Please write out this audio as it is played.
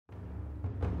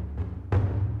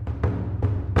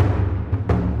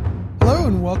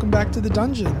Hello and welcome back to the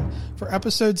dungeon for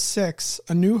episode 6,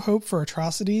 A New Hope for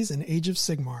Atrocities in Age of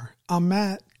Sigmar. I'm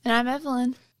Matt. And I'm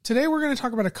Evelyn. Today we're going to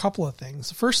talk about a couple of things.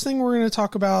 The first thing we're going to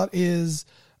talk about is,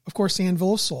 of course, the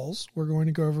Anvil of Souls. We're going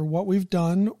to go over what we've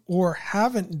done or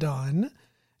haven't done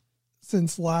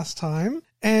since last time.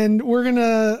 And we're going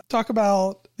to talk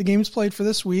about the games played for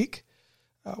this week.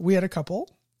 We had a couple.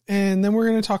 And then we're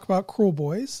going to talk about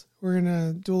Kruleboyz. We're going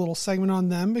to do a little segment on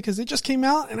them because they just came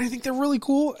out and I think they're really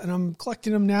cool and I'm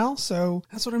collecting them now. So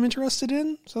that's what I'm interested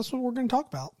in. So that's what we're going to talk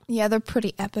about. Yeah, they're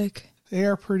pretty epic. They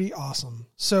are pretty awesome.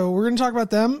 So we're going to talk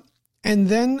about them. And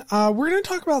then we're going to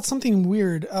talk about something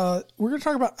weird. We're going to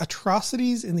talk about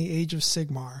atrocities in the Age of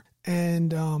Sigmar.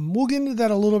 And we'll get into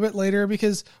that a little bit later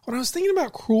because when I was thinking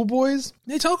about Kruleboyz,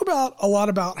 they talk about a lot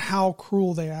about how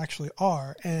cruel they actually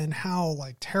are and how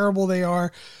terrible they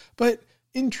are. But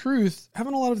in truth,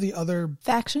 having a lot of the other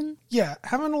faction,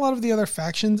 having a lot of the other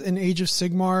factions in Age of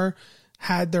Sigmar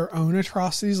had their own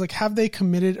atrocities. Have they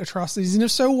committed atrocities? And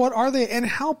if so, what are they? And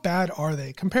how bad are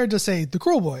they compared to, say, the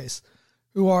Kruleboyz,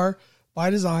 who are by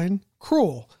design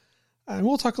cruel? And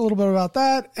we'll talk a little bit about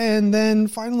that. And then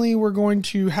finally, we're going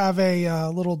to have a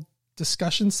little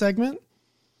discussion segment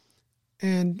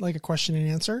and a question and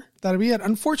answer. That'll be it.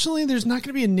 Unfortunately, there's not going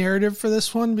to be a narrative for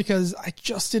this one because I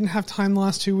just didn't have time the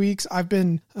last 2 weeks. I've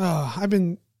been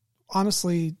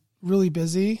honestly really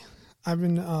busy. I've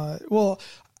been,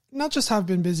 not just have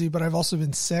been busy, but I've also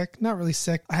been sick. Not really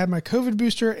sick. I had my COVID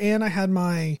booster and I had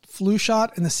my flu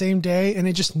shot in the same day and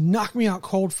it just knocked me out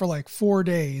cold for 4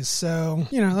 days. So,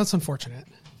 that's unfortunate.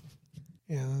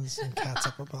 Yeah, there's some cats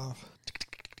up above.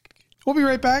 We'll be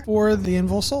right back for the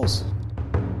Anvil of Souls.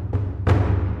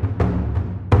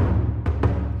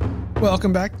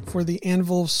 Welcome back for the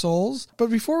Anvil of Souls.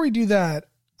 But before we do that,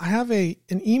 I have an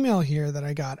email here that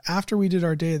I got after we did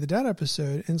our Day of the Dead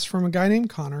episode, and it's from a guy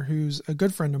named Connor, who's a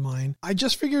good friend of mine. I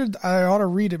just figured I ought to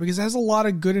read it because it has a lot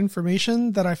of good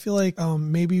information that I feel like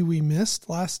maybe we missed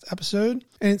last episode.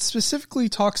 And it specifically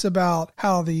talks about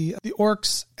how the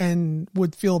orcs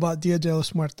would feel about Dia de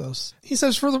los Muertos. He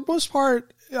says, for the most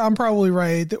part, I'm probably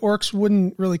right. The orcs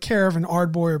wouldn't really care if an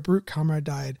Ardboy or Brute comrade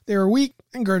died. They were weak,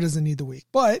 and Ger doesn't need the weak.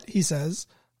 But, he says,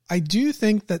 I do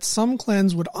think that some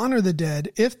clans would honor the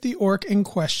dead if the orc in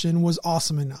question was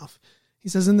awesome enough. He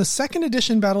says, in the 2nd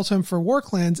edition Battletome for War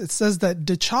Clans, it says that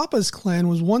Dechappa's clan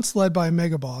was once led by a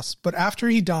megaboss, but after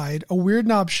he died, a weird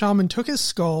knob shaman took his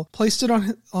skull, placed it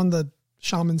on the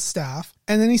shaman's staff,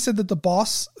 and then he said that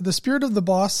the spirit of the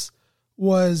boss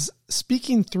was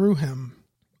speaking through him.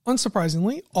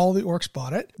 Unsurprisingly, all the orcs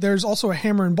bought it. There's also a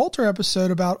Hammer and Bolter episode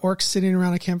about orcs sitting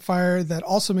around a campfire that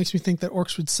also makes me think that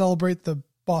orcs would celebrate the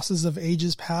bosses of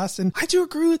ages past. And I do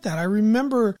agree with that. I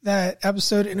remember that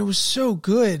episode and it was so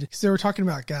good because they were talking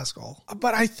about Ghazghkull.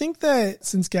 But I think that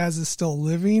since Gaz is still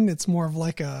living, it's more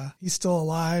of he's still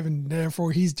alive and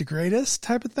therefore he's the greatest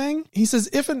type of thing. He says,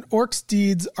 if an orc's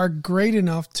deeds are great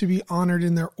enough to be honored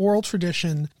in their oral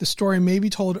tradition, the story may be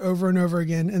told over and over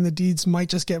again and the deeds might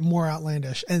just get more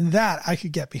outlandish. And that I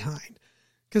could get behind.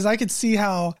 Because I could see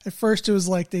how at first it was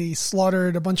they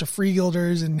slaughtered a bunch of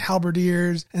freeguilders and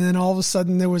halberdiers, and then all of a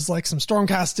sudden there was some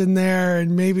Stormcast in there,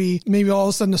 and maybe all of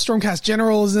a sudden the Stormcast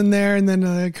general is in there, and then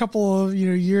a couple of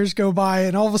years go by,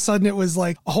 and all of a sudden it was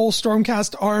a whole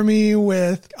Stormcast army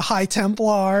with a High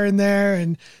Templar in there,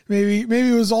 and maybe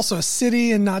it was also a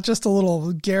city and not just a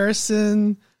little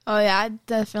garrison. Oh yeah, it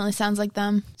definitely sounds like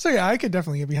them. So yeah, I could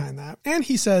definitely get behind that. And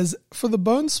he says, for the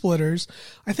Bone Splitters,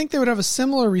 I think they would have a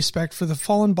similar respect for the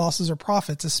fallen bosses or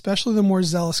prophets, especially the more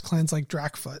zealous clans like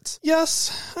Drakfoots.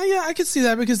 Yes, yeah, I could see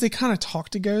that because they kind of talk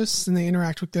to ghosts and they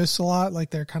interact with ghosts a lot,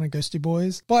 they're kind of ghosty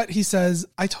boys. But he says,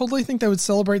 I totally think they would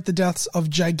celebrate the deaths of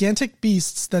gigantic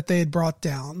beasts that they had brought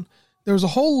down. There was a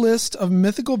whole list of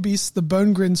mythical beasts the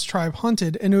Bonegrins tribe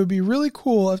hunted, and it would be really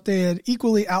cool if they had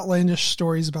equally outlandish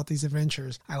stories about these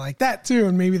adventures. I like that too,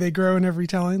 and maybe they grow in every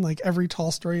telling, every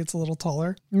tall story, it's a little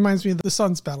taller. It reminds me of the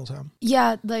Sun's Battletome.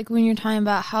 Yeah, when you're talking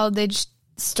about how they just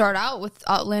start out with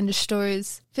outlandish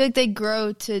stories, I feel like they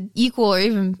grow to equal or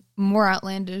even more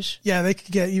outlandish. Yeah, they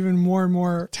could get even more and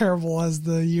more terrible as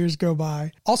the years go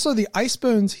by. Also, the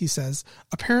Icebones, he says,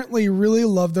 apparently really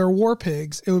love their war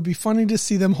pigs. It would be funny to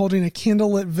see them holding a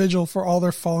candlelit vigil for all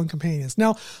their fallen companions.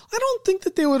 Now, I don't think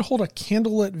that they would hold a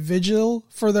candlelit vigil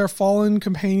for their fallen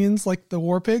companions like the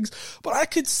war pigs, but I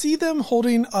could see them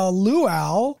holding a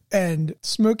luau and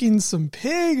smoking some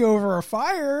pig over a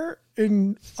fire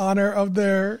in honor of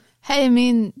their... Hey, I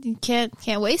mean, you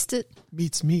can't waste it.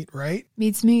 Beats meat, right?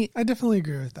 Beats meat. I definitely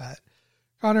agree with that.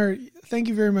 Connor, thank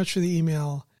you very much for the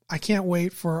email. I can't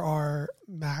wait for our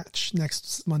match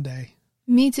next Monday.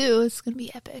 Me too. It's going to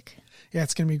be epic. Yeah,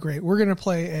 it's going to be great. We're going to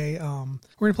play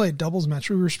a doubles match.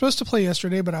 We were supposed to play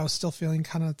yesterday, but I was still feeling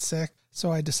kind of sick.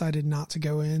 So I decided not to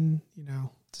go in,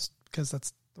 just because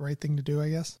that's the right thing to do, I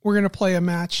guess. We're going to play a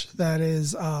match that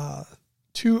is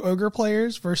 2 ogre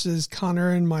players versus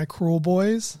Connor and my cruel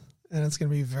boys. And it's going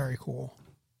to be very cool.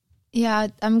 Yeah,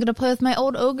 I'm going to play with my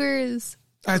old ogres.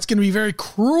 It's going to be very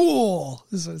cruel.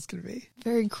 This is what it's going to be.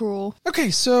 Very cruel.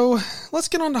 Okay, so let's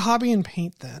get on to hobby and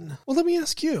paint then. Well, let me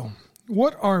ask you,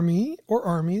 what army or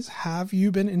armies have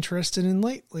you been interested in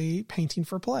lately painting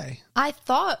for play? I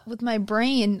thought with my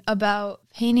brain about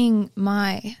painting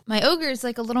my ogres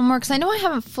like a little more, because I know I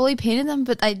haven't fully painted them,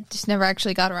 but I just never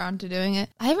actually got around to doing it.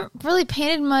 I haven't really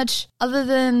painted much other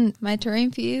than my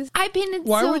terrain piece. I painted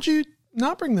Why would you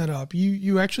not bring that up?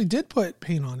 You actually did put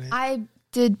paint on it. I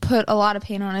did put a lot of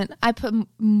paint on it. I put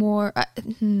more.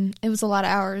 It was a lot of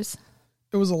hours.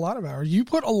 It was a lot of hours. You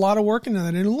put a lot of work into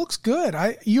that, and it looks good.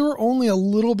 You're only a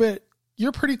little bit.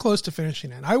 You're pretty close to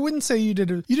finishing it. I wouldn't say you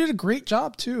did a great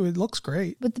job too. It looks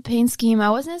great. With the paint scheme,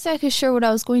 I wasn't exactly sure what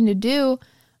I was going to do,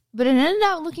 but it ended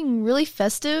up looking really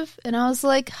festive, and I was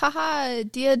like, haha,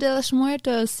 Dia de los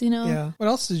Muertos, Yeah. What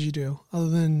else did you do other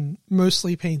than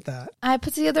mostly paint that? I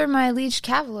put together my Liege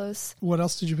Cavalos. What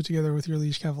else did you put together with your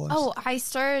Liege Cavalos? Oh,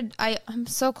 I'm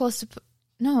so close to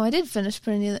no, I did finish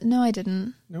putting together. No, I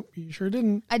didn't. Nope, you sure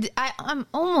didn't. I'm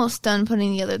almost done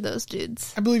putting together those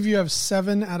dudes. I believe you have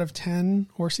 7 out of 10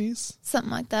 horsies. Something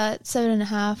like that.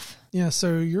 7.5. Yeah,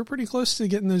 so you're pretty close to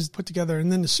getting those put together.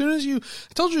 And then as soon as you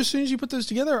put those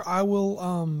together, I will,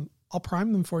 I'll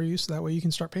prime them for you so that way you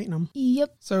can start painting them.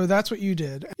 Yep. So that's what you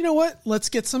did. You know what? Let's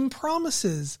get some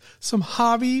promises, some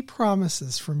hobby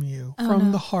promises from you,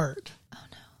 the heart. Oh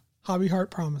no. Hobby heart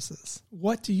promises.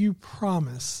 What do you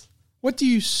promise? What do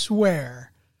you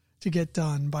swear to get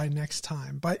done by next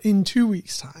time, in 2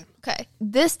 weeks' time? Okay,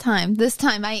 this time,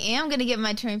 I am going to get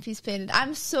my terrain piece painted.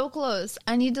 I'm so close.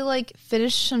 I need to,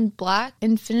 finish some black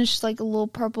and finish, a little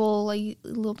purple,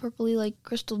 little purpley,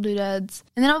 crystal doodads.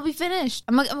 And then I'll be finished.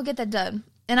 I'm going to get that done.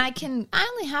 And I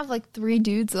only have, 3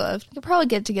 dudes left. I could probably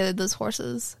get together those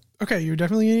horses. Okay, you're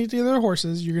definitely going to get together the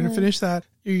horses. You're going to finish that.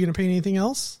 Are you going to paint anything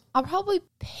else? I'll probably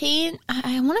paint...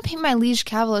 I want to paint my Liege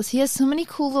Cavalos. He has so many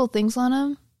cool little things on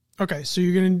him. Okay, so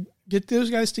you're going to get those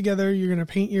guys together. You're going to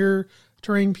paint your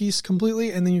terrain piece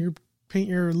completely, and then you're going to paint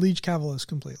your Liege Cavalos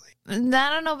completely. I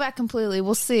don't know about completely.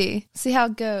 We'll see. See how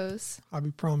it goes.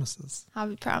 Hobby promises. All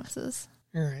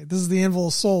right, this is the Anvil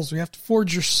of Souls. We have to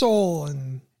forge your soul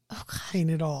and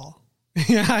paint it all.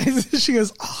 Yeah, she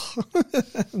goes, oh,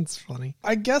 that's funny.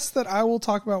 I guess that I will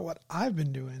talk about what I've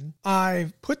been doing.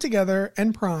 I've put together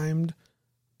and primed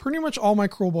pretty much all my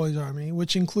Cruel Boys army,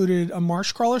 which included a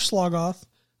Marsh Crawler Sloggoth,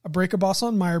 a Break a Boss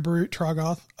on Mirebrute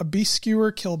Troggoth, a Beast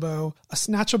Skewer Killbow, a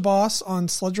Snatch a Boss on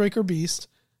Sludgeraker Beast,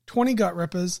 20 Gut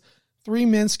Rippas, 3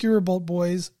 Man-Skewer Bolt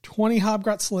Boys, 20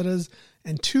 Hobgrot Slittas,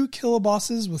 and 2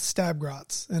 Killabosses with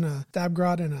Stabgrots, and a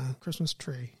Stabgrot and a Christmas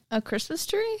tree. A Christmas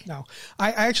tree? No,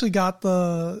 I actually got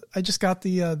I just got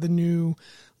the new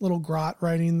little grot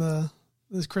riding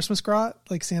this Christmas grot,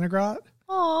 like Santa grot.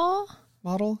 Aww.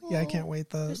 Model. Yeah, I can't wait.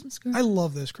 Christmas grot. I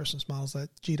love those Christmas models that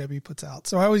GW puts out.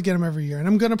 So I always get them every year, and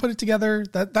I'm going to put it together.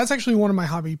 That's actually one of my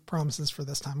hobby promises for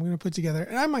this time. I'm going to put it together,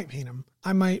 and I might paint them.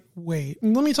 I might wait.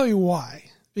 And let me tell you why.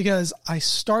 Because I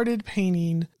started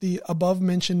painting the above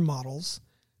mentioned models,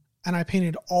 and I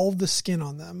painted all of the skin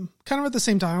on them kind of at the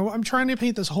same time. I'm trying to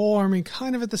paint this whole army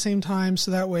kind of at the same time,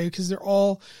 so that way, because they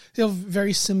have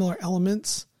very similar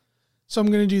elements. So I'm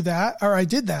going to do that, or I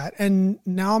did that, and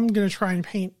now I'm going to try and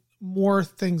paint more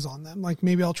things on them. Like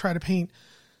maybe I'll try to paint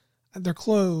their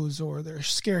clothes or their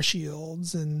scare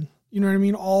shields, and you know what I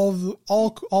mean? All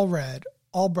red,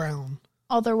 all brown.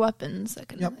 All their weapons, that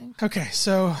kind of thing. Okay,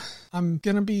 so I'm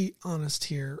going to be honest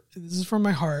here. This is from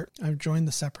my heart. I've joined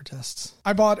the Separatists.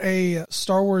 I bought a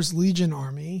Star Wars Legion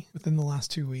army within the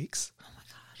last 2 weeks. Oh my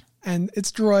god. And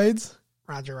it's droids.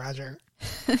 Roger.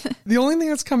 The only thing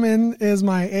that's come in is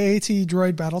my AAT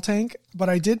droid battle tank, but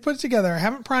I did put it together. I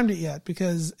haven't primed it yet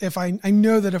because I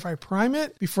know that if I prime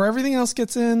it before everything else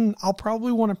gets in, I'll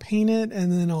probably want to paint it,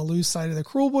 and then I'll lose sight of the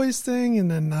Cruel Boys thing,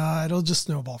 and then it'll just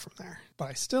snowball from there. But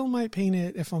I still might paint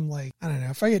it if I'm I don't know,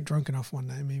 if I get drunk enough one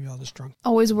night, maybe I'll just drunk.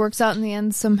 Always works out in the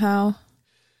end somehow.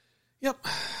 Yep.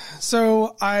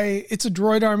 So it's a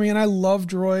droid army, and I love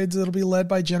droids. It'll be led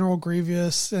by General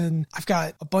Grievous, and I've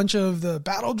got a bunch of the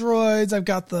battle droids. I've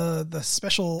got the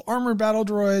special armor battle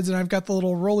droids, and I've got the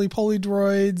little roly-poly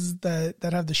droids that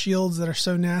have the shields that are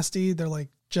so nasty. They're like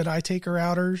Jedi Taker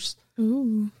outers.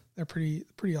 Ooh. They're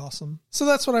pretty awesome. So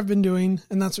that's what I've been doing,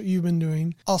 and that's what you've been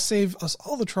doing. I'll save us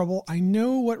all the trouble. I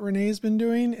know what Renee's been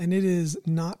doing, and it is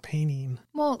not painting.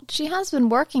 Well, she has been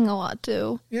working a lot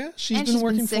too. Yeah, she's been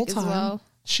working full time. Well.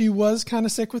 She was kind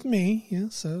of sick with me. Yeah,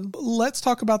 so let's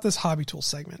talk about this hobby tool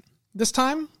segment. This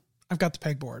time, I've got the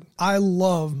pegboard. I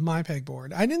love my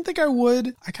pegboard. I didn't think I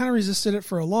would. I kind of resisted it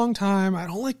for a long time. I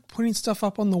don't like putting stuff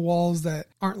up on the walls that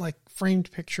aren't like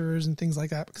framed pictures and things like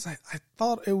that because I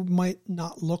thought it might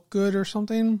not look good or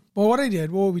something. But what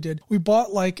we did, we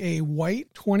bought like a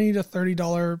white $20 to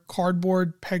 $30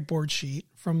 cardboard pegboard sheet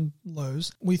from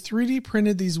Lowe's. We 3D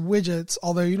printed these widgets,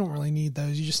 although you don't really need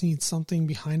those. You just need something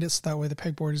behind it so that way the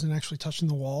pegboard isn't actually touching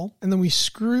the wall. And then we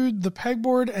screwed the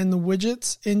pegboard and the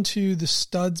widgets into the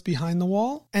studs behind the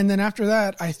wall. And then after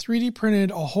that, I 3D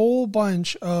printed a whole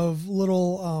bunch of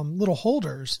little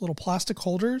holders, little plastic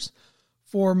holders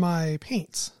for my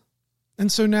paints.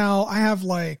 And so now I have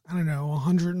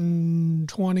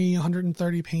 120,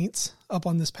 130 paints up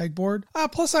on this pegboard.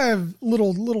 Plus I have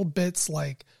little bits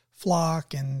like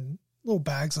flock and little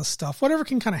bags of stuff, whatever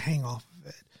can kind of hang off of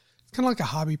it. It's kind of like a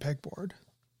hobby pegboard.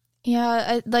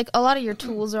 Yeah, like a lot of your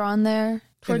tools are on there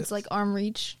towards like arm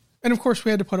reach. And of course we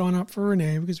had to put one up for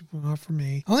Renee because we put one up for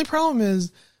me. The only problem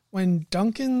is when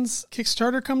Duncan's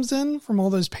Kickstarter comes in from all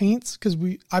those paints, because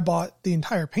I bought the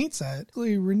entire paint set.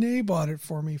 Renee bought it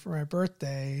for me for my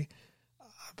birthday,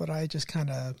 but I just kind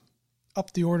of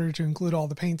upped the order to include all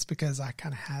the paints because I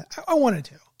kind of I wanted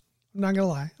to. I'm not going to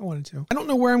lie. I wanted to. I don't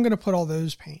know where I'm going to put all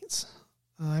those paints.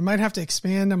 I might have to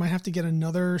expand. I might have to get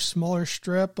another smaller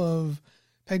strip of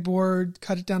pegboard,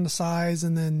 cut it down to size,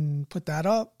 and then put that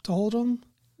up to hold them.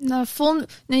 No,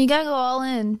 you got to go all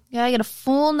in. You got to get a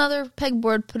full another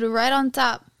pegboard, put it right on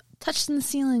top, touching the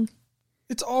ceiling.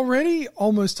 It's already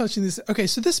almost touching this. Okay,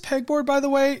 so this pegboard, by the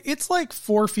way, it's like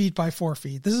 4 feet by 4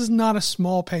 feet. This is not a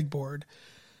small pegboard.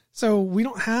 So we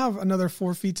don't have another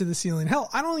 4 feet to the ceiling. Hell,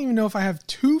 I don't even know if I have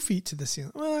 2 feet to the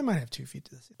ceiling. Well, I might have 2 feet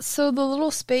to the ceiling. So the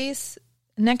little space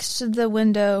next to the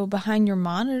window behind your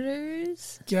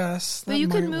monitors? Yes. But you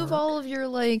could move all of your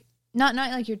not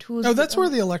like your tools. No, that's where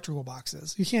the electrical box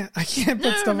is. I can't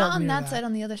put stuff not up on near that side,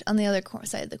 on the other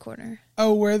side of the corner.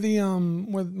 Oh, where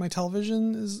where my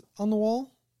television is on the wall?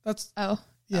 I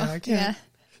can't. Yeah.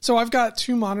 So I've got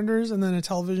 2 monitors and then a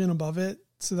television above it.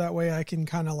 So that way I can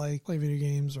kind of play video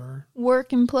games or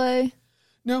work and play.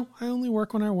 No, I only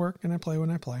work when I work and I play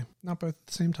when I play. Not both at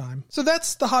the same time. So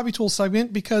that's the hobby tool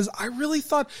segment because I really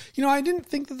thought, I didn't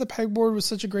think that the pegboard was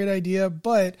such a great idea,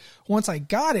 but once I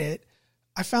got it,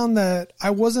 I found that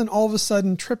I wasn't all of a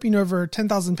sudden tripping over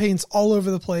 10,000 paints all over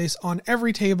the place on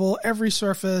every table, every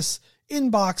surface,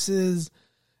 in boxes.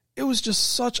 It was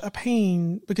just such a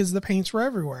pain because the paints were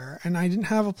everywhere and I didn't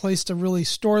have a place to really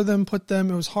store them, put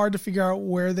them. It was hard to figure out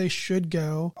where they should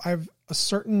go. I have a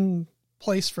certain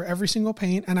place for every single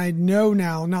paint and I know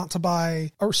now not to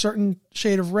buy a certain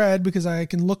shade of red because I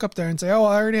can look up there and say, oh,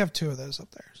 I already have 2 of those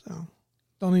up there. So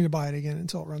don't need to buy it again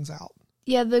until it runs out.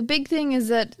 Yeah, the big thing is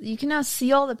that you can now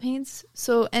see all the paints,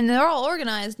 and they're all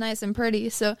organized nice and pretty.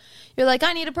 So you're like,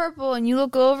 I need a purple, and you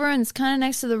look over, and it's kind of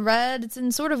next to the red. It's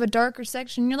in sort of a darker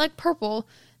section. You're like, purple.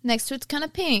 Next to it's kind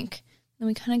of pink. Then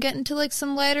we kind of get into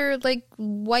some lighter,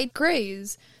 white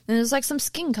grays. And there's some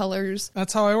skin colors.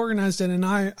 That's how I organized it, and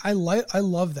I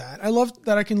love that. I love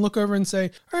that I can look over and say,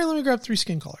 all right, let me grab 3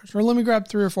 skin colors, or let me grab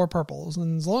 3 or 4 purples.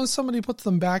 And as long as somebody puts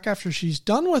them back after she's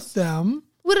done with them.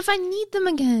 What if I need them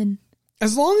again?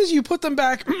 As long as you put them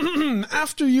back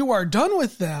after you are done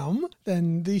with them,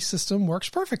 then the system works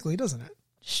perfectly, doesn't it?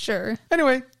 Sure.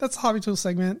 Anyway, that's the hobby tool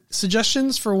segment.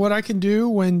 Suggestions for what I can do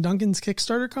when Duncan's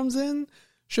Kickstarter comes in?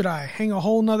 Should I hang a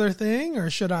whole nother thing? Or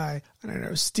should I don't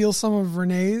know, steal some of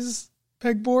Renee's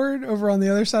pegboard over on the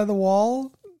other side of the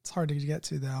wall? It's hard to get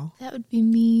to, though. That would be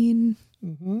mean.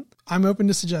 Mm-hmm. I'm open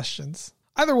to suggestions.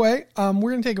 Either way,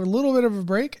 we're going to take a little bit of a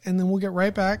break, and then we'll get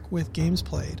right back with Games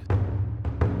Played.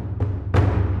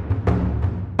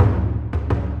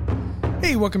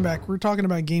 Hey, welcome back. We're talking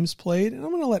about games played, and I'm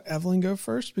going to let Evelyn go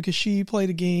first because she played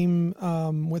a game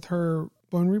with her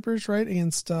Bone Reapers, right,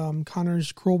 against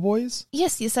Connor's Cruel Boys.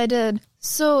 Yes, I did.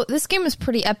 So this game was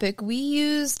pretty epic. We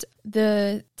used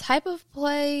the type of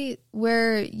play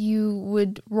where you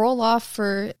would roll off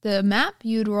for the map,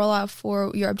 you'd roll off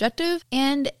for your objective,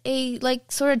 and a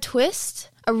sort of twist,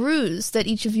 a ruse that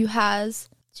each of you has.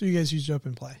 So you guys used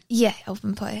open play. Yeah,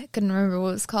 open play. I couldn't remember what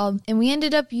it was called. And we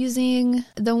ended up using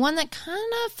the one that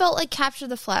kind of felt like capture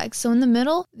the flag. So in the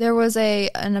middle, there was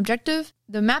an objective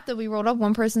the map that we rolled up,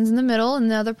 one person's in the middle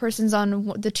and the other person's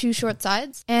on the two short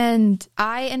sides. And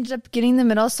I ended up getting the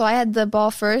middle, so I had the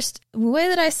ball first. The way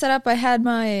that I set up, I had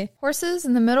my horses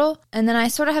in the middle, and then I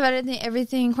sort of have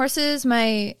everything horses,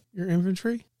 your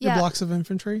infantry? Your blocks of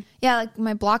infantry? Yeah, like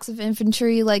my blocks of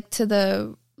infantry, like to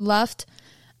the left.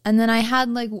 And then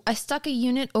I stuck a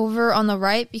unit over on the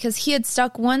right because he had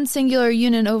stuck one singular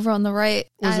unit over on the right.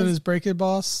 Was it his Break-It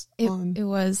Boss? It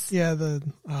was. Yeah,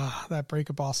 that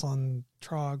Break-It Boss on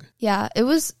Trog. Yeah, it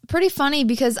was pretty funny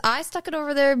because I stuck it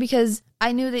over there because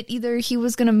I knew that either he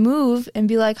was going to move and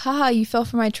be like, haha, you fell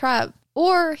for my trap,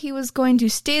 or he was going to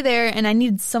stay there and I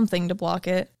needed something to block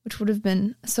it, which would have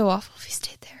been so awful if he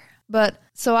stayed there. But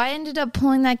so I ended up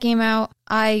pulling that game out.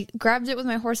 I grabbed it with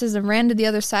my horses and ran to the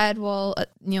other side while,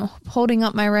 holding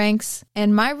up my ranks.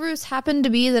 And my ruse happened to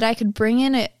be that I could bring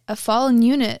in a fallen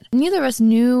unit. Neither of us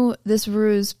knew this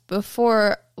ruse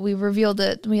before we revealed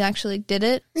it. We actually did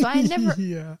it. So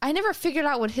I never figured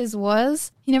out what his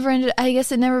was. I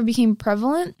guess it never became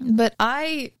prevalent. But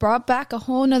I brought back a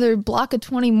whole nother block of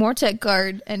 20 Mortek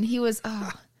Guard. And he was,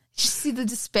 you see the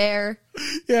despair.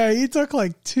 Yeah, he took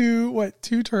like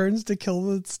two turns to kill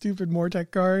the stupid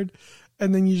Mortek Guard,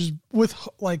 and then you just, with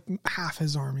like half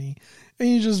his army, and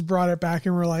you just brought it back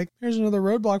and were like, here's another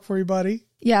roadblock for you, buddy.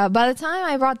 Yeah, by the time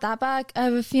I brought that back, I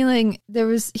have a feeling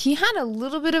he had a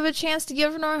little bit of a chance to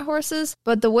give our horses,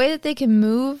 but the way that they can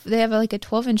move, they have like a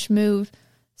 12-inch move.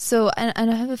 So,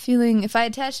 and I have a feeling if I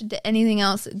attached it to anything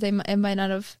else, it might not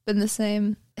have been the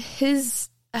same.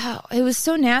 It was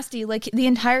so nasty. Like the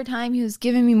entire time he was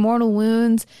giving me mortal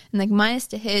wounds and like minus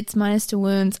to hits, minus to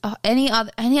wounds. Any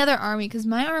other army, because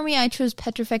my army I chose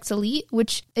Petrifex Elite,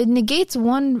 which it negates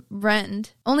one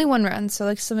rend, only one rend. So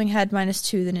like something had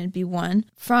 -2, then it'd be 1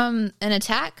 from an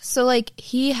attack. So like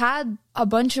he had a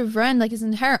bunch of rend, like his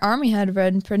entire army had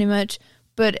rend pretty much.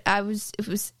 But if it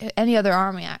was any other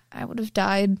army, I would have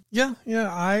died. Yeah.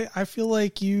 I feel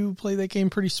like you play that game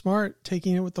pretty smart,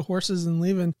 taking it with the horses and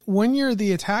leaving. When you're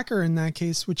the attacker in that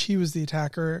case, which he was the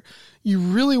attacker, you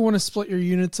really want to split your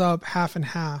units up half and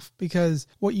half, because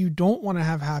what you don't want to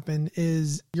have happen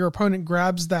is your opponent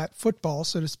grabs that football,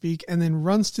 so to speak, and then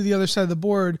runs to the other side of the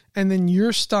board, and then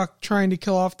you're stuck trying to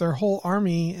kill off their whole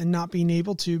army and not being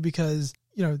able to because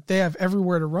they have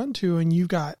everywhere to run to and you've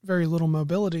got very little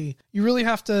mobility. You really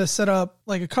have to set up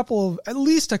like at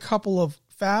least a couple of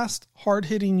fast,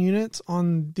 hard-hitting units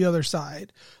on the other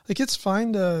side. Like it's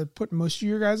fine to put most of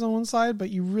your guys on one side, but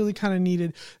you really kind of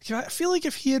needed... I feel like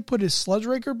if he had put his Sludge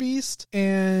Raker Beast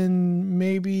and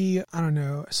maybe, I don't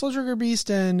know, a Sludge Raker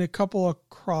Beast and a couple of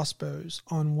crossbows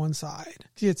on one side.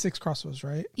 He had 6 crossbows,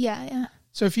 right? Yeah.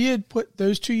 So if he had put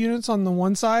those 2 units on the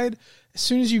one side, as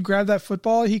soon as you grab that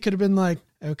football, he could have been like,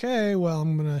 okay, well,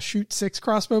 I'm going to shoot 6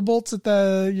 crossbow bolts at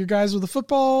your guys with a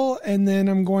football, and then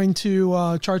I'm going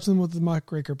to charge them with the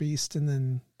Muckraker Beast, and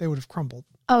then they would have crumbled.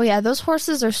 Oh, yeah, those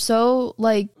horses are so,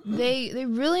 like, they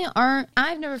really aren't...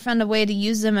 I've never found a way to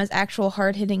use them as actual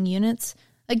hard-hitting units.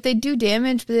 Like, they do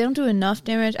damage, but they don't do enough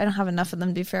damage. I don't have enough of them,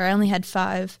 to be fair. I only had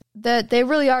 5. That they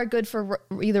really are good for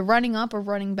either running up or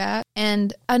running back.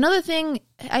 And another thing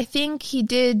I think he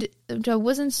did, which I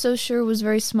wasn't so sure was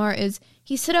very smart, is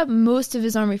he set up most of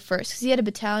his army first, because he had a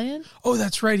battalion. Oh,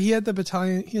 that's right. He had the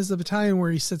battalion. He has the battalion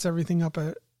where he sets everything up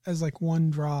as like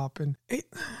one drop. And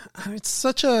it's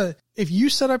such a... If you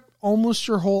set up almost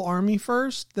your whole army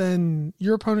first, then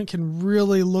your opponent can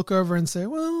really look over and say,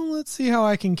 well, let's see how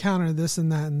I can counter this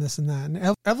and that and this and that.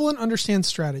 And Evelyn understands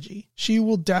strategy. She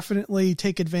will definitely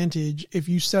take advantage if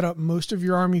you set up most of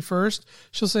your army first.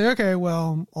 She'll say, okay,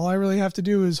 well, all I really have to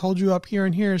do is hold you up here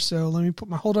and here. So let me put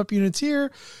my hold up units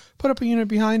here, put up a unit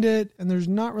behind it, and there's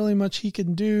not really much he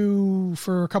can do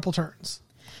for a couple turns.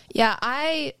 Yeah,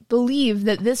 I believe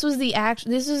that this was the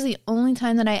only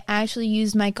time that I actually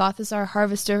used my Gothizzar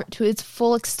Harvester to its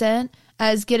full extent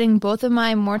as getting both of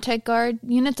my Mortek Guard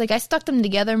units. Like, I stuck them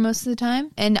together most of the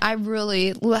time, and I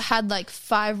really had like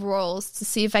 5 rolls to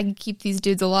see if I could keep these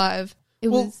dudes alive.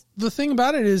 The thing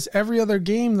about it is every other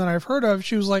game that I've heard of,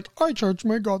 she was like, I charged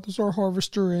my Gothizzar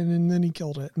Harvester in, and then he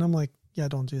killed it. And I'm like, yeah,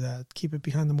 don't do that. Keep it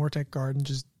behind the Mortek Guard and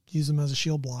just use them as a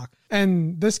shield block.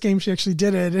 And this game she actually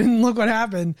did it, and look what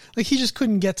happened. Like, he just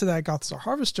couldn't get to that Gothizzar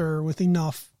Harvester with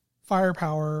enough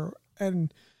firepower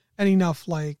and enough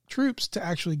like troops to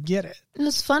actually get it. It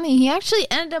was funny. He actually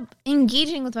ended up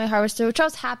engaging with my Harvester, which I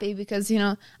was happy because,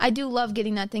 I do love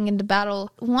getting that thing into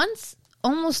battle. Once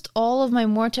almost all of my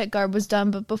Mortek Guard was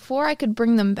done, but before I could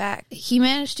bring them back, he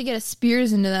managed to get a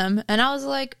spears into them, and I was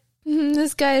like,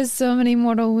 this guy has so many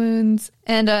mortal wounds,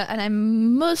 and I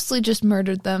mostly just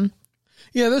murdered them.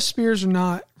 Yeah, those spears are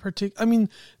not particular. I mean,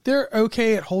 they're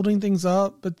okay at holding things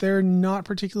up, but they're not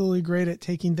particularly great at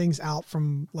taking things out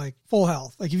from like full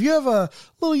health. Like if you have a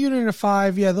little unit of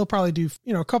 5, yeah, they'll probably do,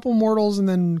 a couple mortals and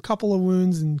then a couple of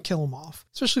wounds and kill them off,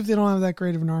 especially if they don't have that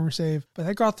great of an armor save. But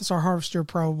that Gothizzar Harvester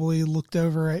probably looked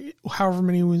over at however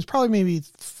many wounds, probably maybe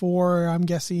 4, I'm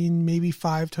guessing, maybe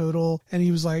 5 total. And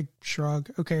he was like, shrug,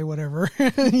 okay, whatever,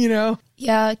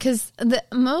 Yeah, because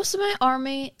most of my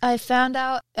army, I found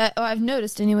out, or I've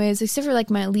noticed anyways, except for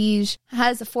like my liege,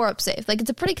 has a 4-up save. Like it's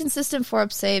a pretty consistent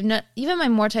 4-up save. Not, even my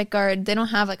Mortite Guard, they don't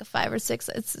have like a 5 or 6.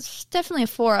 It's definitely a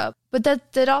 4-up. But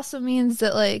that also means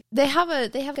that like they have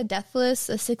a deathless,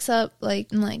 a 6-up,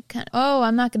 kind of,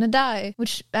 I'm not gonna die,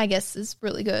 which I guess is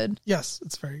really good. Yes,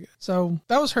 it's very good. So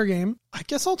that was her game. I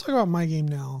guess I'll talk about my game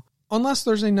now. On last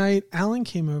Thursday night, Alan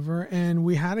came over and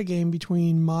we had a game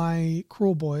between my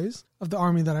Cruel Boys of the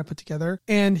army that I put together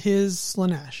and his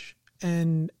Slaanesh.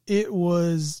 And it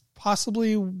was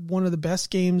possibly one of the best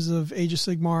games of Age of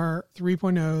Sigmar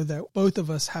 3.0 that both of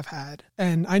us have had.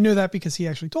 And I know that because he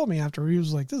actually told me after. He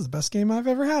was like, this is the best game I've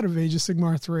ever had of Age of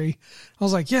Sigmar 3. I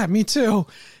was like, yeah, me too.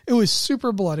 It was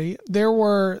super bloody. There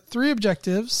were 3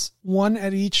 objectives, 1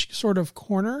 at each sort of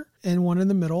corner and 1 in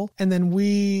the middle. And then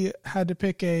we had to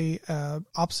pick a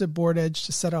opposite board edge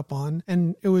to set up on.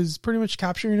 And it was pretty much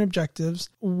capturing objectives.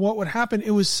 What would happen,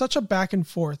 it was such a back and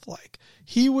forth. Like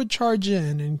he would charge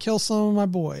in and kill some of my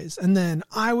boys. And then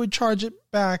I would charge it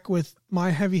back with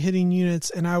my heavy hitting units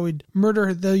and I would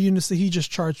murder the units that he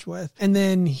just charged with. And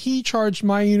then he charged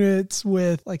my units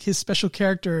with like his special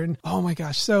character. And oh my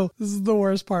gosh. So this is the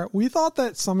worst part. We thought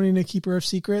that summoning a Keeper of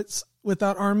Secrets with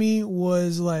that army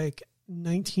was like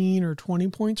 19 or 20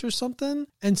 points or something.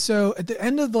 And so at the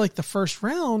end of like the first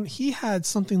round, he had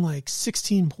something like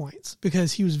 16 points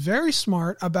because he was very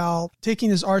smart about taking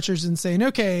his archers and saying,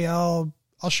 okay, I'll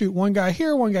shoot one guy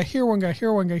here, one guy here, one guy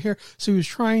here, one guy here. So he was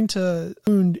trying to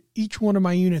wound each one of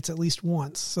my units at least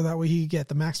once. So that way he could get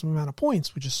the maximum amount of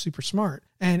points, which is super smart.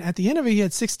 And at the end of it, he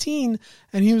had 16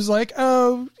 and he was like,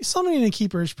 oh, summoning a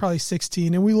keeper is probably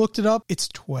 16. And we looked it up. It's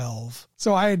 12.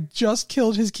 So I had just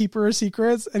killed his Keeper of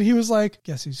Secrets and he was like,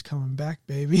 guess who's coming back,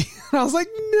 baby? And I was like,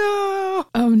 no.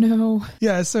 Oh no.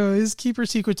 Yeah. So his Keeper of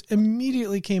Secrets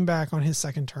immediately came back on his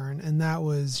second turn. And that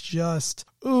was just,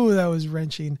 ooh, that was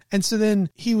wrenching. And so then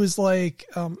he was like,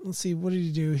 let's see, what did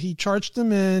he do? He charged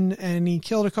them in and he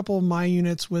killed a couple of my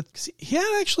units with, he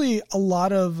had actually a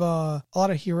lot of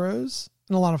heroes.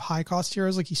 And a lot of high cost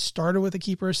heroes. Like he started with a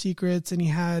Keeper of Secrets and he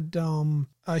had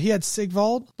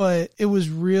Sigvald, but he was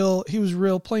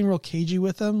playing real cagey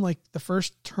with him. Like the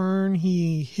first turn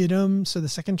he hit him. So the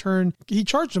second turn he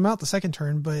charged him out the second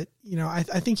turn, but I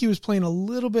think he was playing a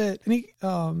little bit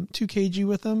too cagey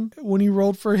with him. When he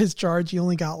rolled for his charge, he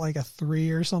only got like a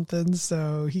 3 or something.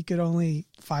 So he could only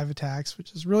 5 attacks,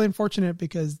 which is really unfortunate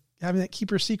because having that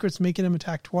Keeper of Secrets making him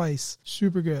attack twice,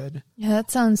 super good. Yeah,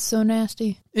 that sounds so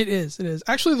nasty. It is.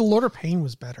 Actually, the Lord of Pain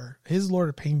was better. His Lord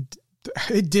of Pain,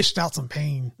 it dished out some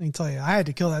pain. Let me tell you, I had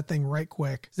to kill that thing right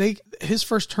quick. His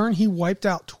first turn, he wiped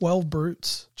out 12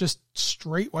 brutes. Just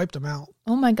straight wiped them out.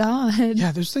 Oh my God.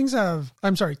 Yeah, those things have,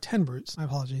 10 brutes. My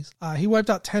apologies. He wiped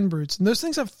out 10 brutes, and those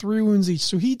things have 3 wounds each.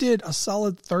 So he did a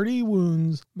solid 30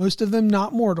 wounds, most of them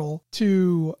not mortal,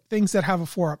 to things that have a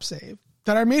 4-up save.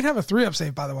 That I made have a 3-up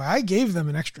save, by the way. I gave them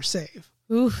an extra save.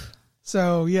 Oof.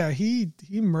 So yeah, he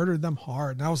murdered them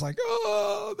hard. And I was like,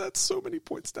 oh, that's so many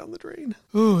points down the drain.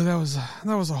 Ooh, that was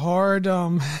a hard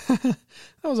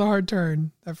that was a hard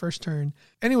turn, that first turn.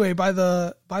 Anyway, by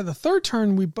the third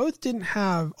turn, we both didn't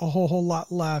have a whole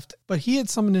lot left, but he had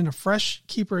summoned in a fresh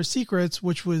Keeper of Secrets,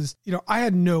 which was, I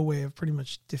had no way of pretty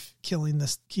much killing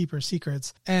this Keeper of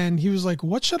Secrets. And he was like,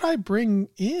 what should I bring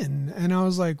in? And I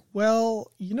was like,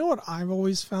 well, you know what I've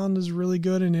always found is really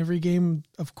good in every game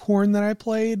of Khorne that I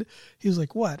played? He was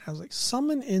like, what? I was like,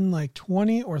 summon in like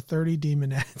 20 or 30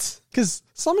 demonettes. Because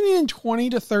summoning in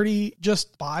 20 to 30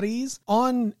 just bodies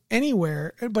on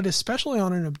anywhere, but especially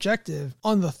on an objective,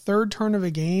 on the third turn of a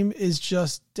game is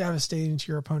just devastating to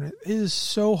your opponent. It is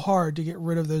so hard to get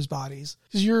rid of those bodies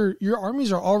because your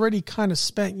armies are already kind of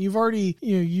spent. You've already,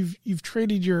 you've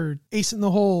traded your ace in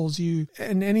the holes,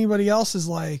 and anybody else is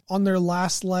like on their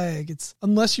last leg. It's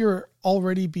unless you're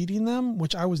already beating them,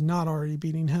 which I was not already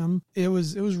beating him. It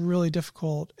was really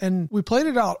difficult. And we played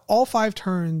it out all 5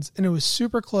 turns and it was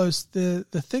super close. The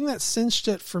thing that cinched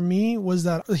it for me was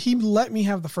that he let me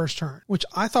have the first turn, which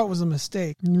I thought was a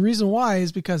mistake. And the reason why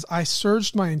is because I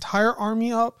surged my entire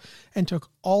army up and took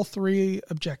all 3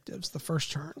 objectives the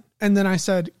first turn. And then I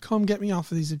said, come get me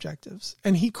off of these objectives.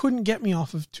 And he couldn't get me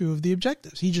off of 2 of the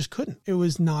objectives. He just couldn't. It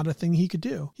was not a thing he could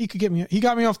do. He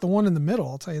got me off the one in the middle,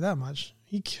 I'll tell you that much.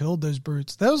 he killed those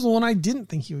brutes. That was the one I didn't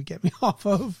think he would get me off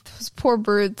of. Those poor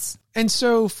brutes. And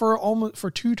so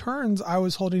for 2 turns, I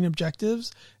was holding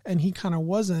objectives and he kind of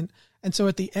wasn't. And so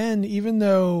at the end, even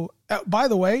though, by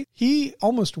the way, he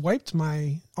almost wiped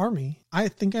my army. I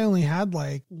think I only had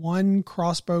like 1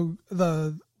 crossbow,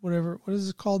 what is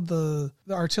it called? The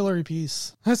artillery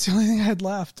piece. That's the only thing I had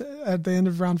left at the end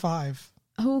of round 5.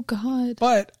 Oh, God.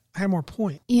 But I had more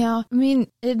points. Yeah, I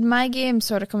mean, in my game,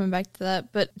 sort of coming back to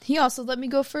that, but he also let me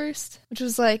go first, which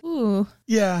was like, ooh.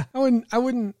 Yeah, I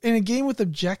wouldn't, in a game with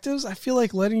objectives, I feel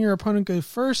like letting your opponent go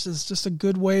first is just a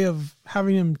good way of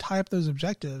having him tie up those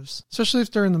objectives, especially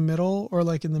if they're in the middle or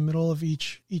like in the middle of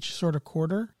each sort of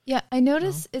quarter. Yeah, I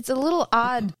notice it's a little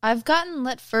odd. I've gotten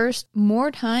let first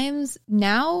more times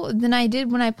now than I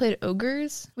did when I played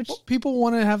ogres, which people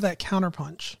want to have that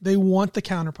counterpunch. They want the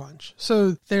counterpunch.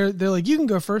 So they're like, you can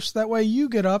go first, that way you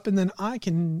get up and then I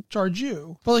can charge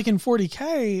you. But like in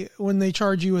 40K, when they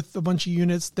charge you with a bunch of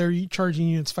units, they're charging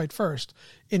units fight first.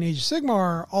 In Age of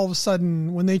Sigmar, all of a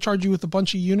sudden, when they charge you with a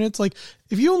bunch of units, like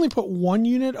if you only put 1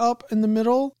 unit up in the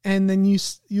middle and then you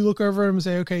look over them and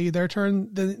say, okay, their turn,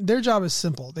 then their job is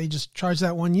simple. They just charge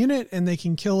that 1 unit and they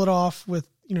can kill it off with,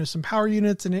 some power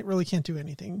units and it really can't do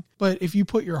anything. But if you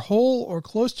put your whole or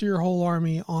close to your whole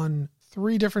army on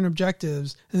 3 different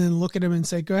objectives and then look at them and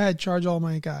say, go ahead, charge all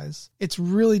my guys, it's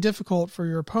really difficult for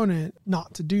your opponent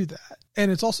not to do that.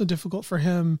 And it's also difficult for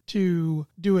him to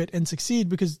do it and succeed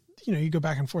because you go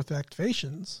back and forth with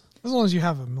activations. As long as you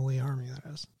have a melee army,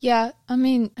 that is. Yeah, I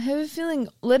mean, I have a feeling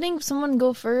letting someone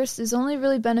go first is only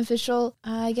really beneficial,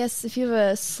 I guess, if you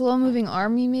have a slow-moving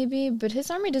army, maybe. But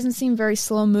his army doesn't seem very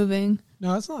slow-moving.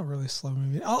 No, it's not really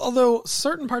slow-moving. Although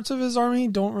certain parts of his army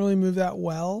don't really move that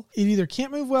well. It either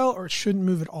can't move well or it shouldn't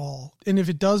move at all. And if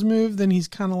it does move, then he's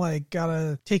kind of like got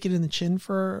to take it in the chin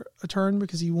for a turn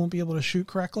because he won't be able to shoot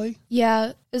correctly.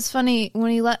 Yeah, it's funny.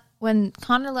 When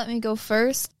Connor let me go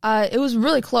first, it was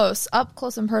really close, up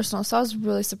close and personal. So I was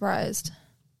really surprised.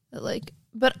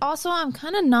 But also I'm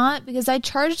kind of not because I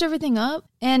charged everything up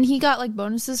and he got like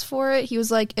bonuses for it. He was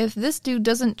like, if this dude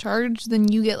doesn't charge, then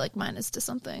you get like minus to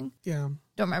something. Yeah.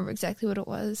 Don't remember exactly what it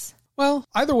was. Well,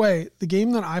 either way, the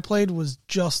game that I played was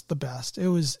just the best. It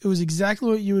was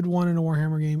exactly what you would want in a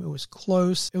Warhammer game. It was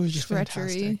close. It was just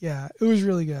fantastic. Yeah, it was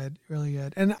really good. Really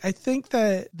good. And I think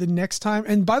that the next time,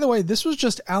 and by the way, this was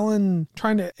just Alan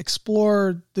trying to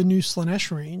explore the new Slaanesh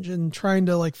range and trying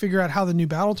to like figure out how the new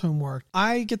battle tome worked.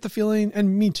 I get the feeling,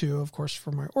 and me too, of course,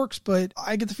 for my orcs, but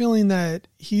I get the feeling that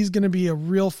he's going to be a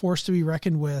real force to be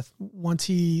reckoned with once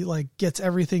he like gets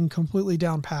everything completely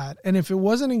down pat. And if it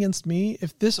wasn't against me,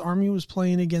 if this army was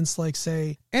playing against like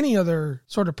say any other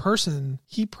sort of person,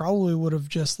 he probably would have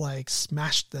just like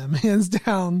smashed them hands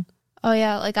down. Oh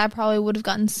yeah, like I probably would have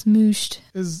gotten smooshed.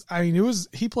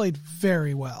 He played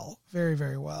very well, very,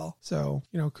 very well. So,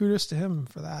 kudos to him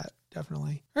for that.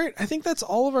 Definitely. All right. I think that's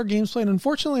all of our games played.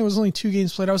 Unfortunately, it was only 2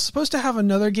 games played. I was supposed to have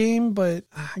another game, but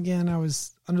again, I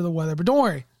was under the weather, but don't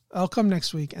worry. I'll come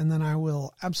next week, and then I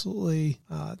will absolutely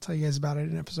tell you guys about it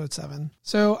in episode 7.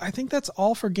 So I think that's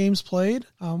all for games played.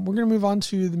 We're going to move on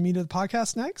to the meat of the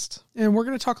podcast next, and we're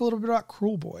going to talk a little bit about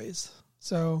Kruleboyz.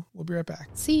 So we'll be right back.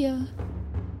 See ya.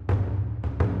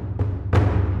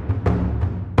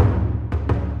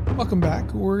 Welcome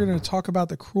back. We're going to talk about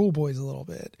the Kruleboyz a little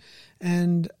bit.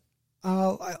 And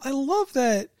I love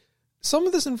that some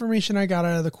of this information I got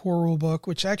out of the core rulebook,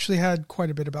 which actually had quite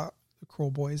a bit about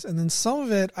Kruleboyz, and then some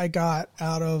of it I got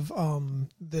out of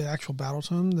the actual battle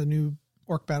tome, the new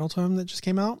orc battle tome that just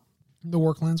came out, the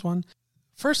Worklands one.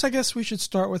 First, I guess we should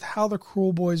start with how the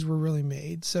Kruleboyz were really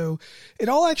made. So it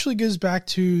all actually goes back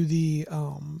to the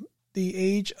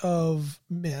Age of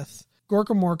Myth.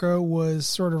 Gorka Morka was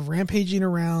sort of rampaging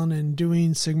around and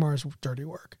doing Sigmar's dirty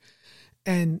work,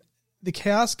 and the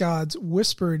Chaos Gods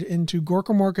whispered into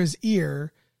Gorka Morka's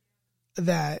ear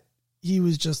that he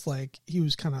was just like, he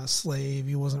was kind of a slave.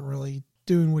 He wasn't really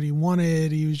doing what he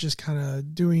wanted. He was just kind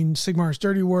of doing Sigmar's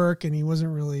dirty work, and he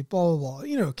wasn't really blah, blah,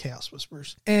 blah, Chaos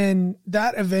Whispers. And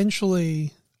that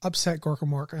eventually upset Gorka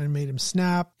Morka and made him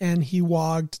snap, and he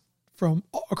wogged from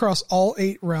across all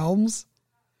 8 realms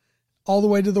all the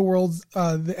way to the world's,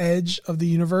 the edge of the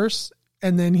universe,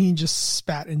 and then he just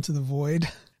spat into the void.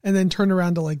 And then turned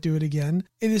around to like do it again.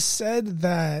 It is said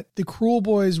that the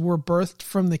Kruleboyz were birthed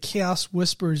from the Chaos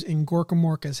Whispers in Gorka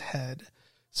Morka's head.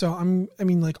 So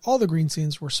like all the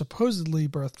Greenskins were supposedly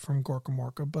birthed from Gorka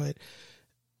Morka, but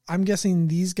I'm guessing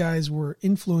these guys were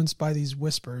influenced by these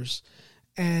whispers.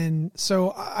 And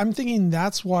so I'm thinking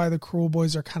that's why the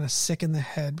Kruleboyz are kind of sick in the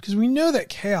head, because we know that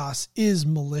Chaos is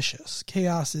malicious.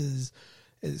 Chaos is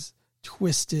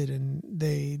twisted and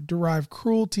they derive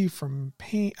cruelty from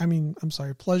pain.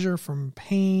 Pleasure from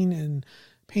pain and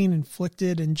pain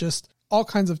inflicted and just all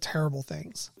kinds of terrible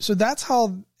things. So that's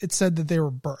how it said that they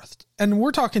were birthed. And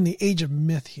we're talking the age of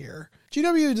myth here.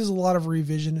 GW does a lot of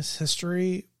revisionist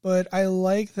history, but I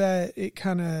like that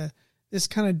this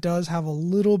kind of does have a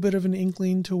little bit of an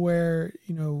inkling to where,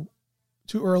 to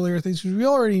earlier things. Because we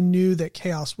already knew that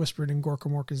Chaos whispered in Gorka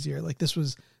Morka's ear. Like this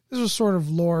was sort of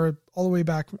lore all the way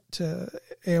back to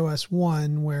AOS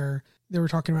 1, where they were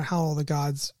talking about how all the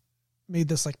gods made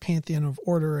this like pantheon of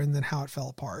order and then how it fell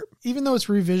apart. Even though it's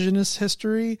revisionist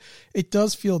history, it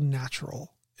does feel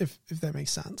natural, if that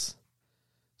makes sense.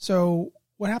 So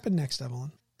what happened next,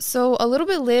 Evelyn? So a little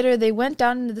bit later, they went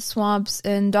down into the swamps,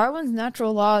 and Darwin's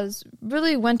natural laws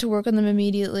really went to work on them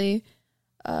immediately.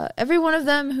 Every one of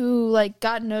them who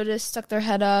got noticed, stuck their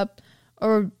head up,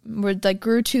 or were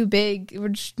grew too big, were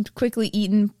just quickly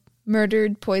eaten,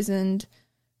 murdered, poisoned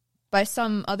by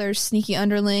some other sneaky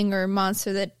underling or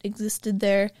monster that existed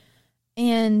there.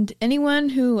 And anyone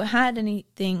who had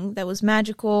anything that was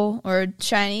magical or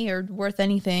shiny or worth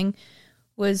anything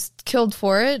was killed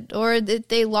for it, or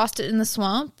they lost it in the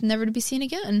swamp, never to be seen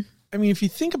again. I mean, if you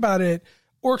think about it,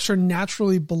 orcs are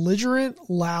naturally belligerent,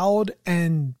 loud,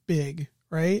 and big,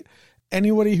 right?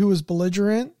 Anybody who was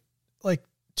belligerent,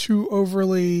 too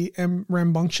overly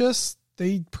rambunctious,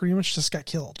 they pretty much just got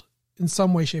killed in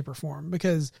some way, shape, or form,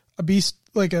 because a beast,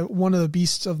 one of the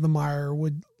beasts of the mire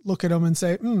would look at them and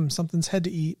say, something's had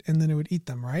to eat, and then it would eat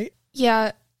them, right?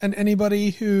 Yeah. And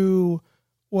anybody who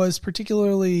was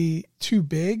particularly too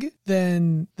big,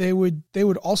 then they would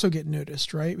also get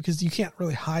noticed, right? Because you can't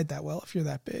really hide that well if you're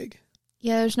that big.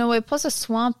 Yeah, there's no way. Plus, a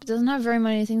swamp doesn't have very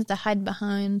many things to hide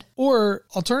behind. Or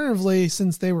alternatively,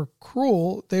 since they were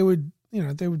cruel, they would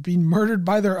be murdered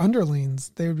by their underlings.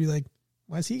 They would be like,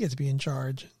 why does he get to be in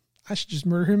charge? I should just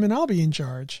murder him and I'll be in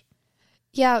charge.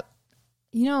 Yeah.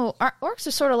 Our orcs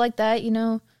are sort of like that,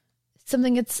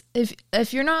 something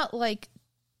if you're not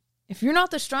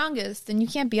the strongest, then you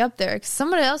can't be up there, because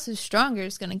somebody else who's stronger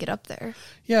is going to get up there.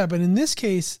 Yeah. But in this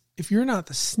case, if you're not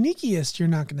the sneakiest, you're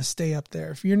not going to stay up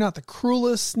there. If you're not the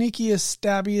cruelest, sneakiest,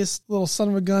 stabbiest little son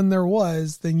of a gun there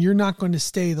was, then you're not going to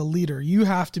stay the leader. You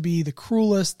have to be the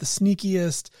cruelest, the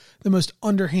sneakiest, the most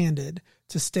underhanded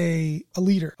to stay a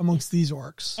leader amongst these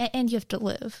orcs. And you have to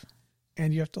live.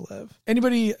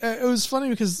 Anybody, it was funny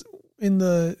because in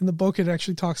the book, it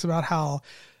actually talks about how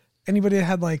anybody that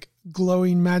had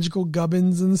glowing magical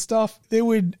gubbins and stuff, they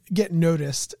would get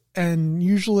noticed. And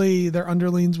usually their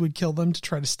underlings would kill them to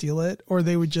try to steal it, or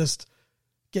they would just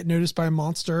get noticed by a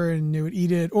monster and they would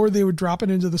eat it, or they would drop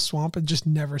it into the swamp and just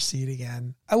never see it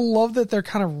again. I love that they're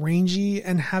kind of rangy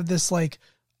and have this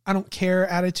I don't care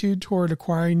attitude toward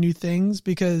acquiring new things,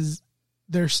 because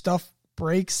their stuff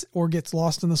breaks or gets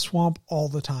lost in the swamp all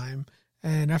the time.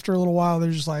 And after a little while,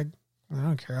 they're just like, I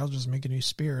don't care, I'll just make a new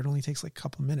spear. It only takes a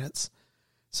couple minutes.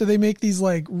 So they make these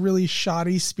really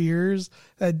shoddy spears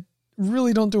that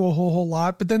really don't do a whole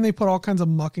lot, but then they put all kinds of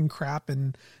muck and crap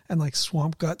and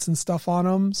swamp guts and stuff on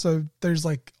them. So there's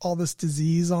all this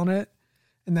disease on it,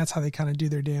 and that's how they kind of do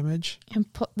their damage.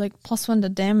 And put +1 to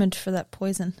damage for that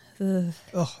poison. Ugh.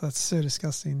 Oh, that's so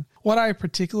disgusting. What I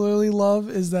particularly love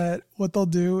is that what they'll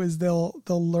do is they'll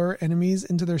lure enemies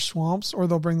into their swamps, or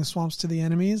they'll bring the swamps to the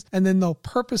enemies, and then they'll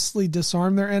purposely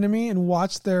disarm their enemy and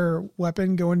watch their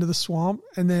weapon go into the swamp.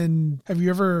 And then, have you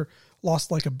ever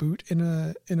lost a boot in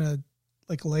a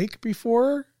lake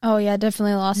before? Oh yeah,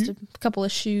 definitely lost a couple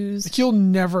of shoes. You'll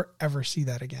never ever see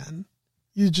that again.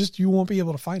 You won't be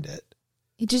able to find it.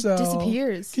 It just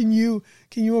disappears. Can you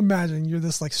imagine you're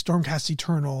this Stormcast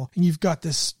Eternal, and you've got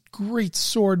this great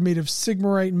sword made of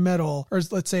Sigmarite metal, or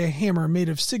let's say a hammer made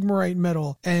of Sigmarite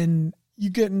metal, and you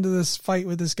get into this fight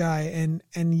with this guy,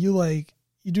 and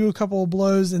you do a couple of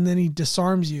blows, and then he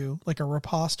disarms you, like a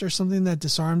riposte or something that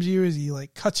disarms you, as he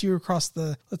cuts you across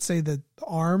let's say the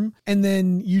arm, and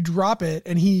then you drop it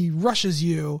and he rushes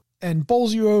you and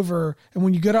bowls you over. And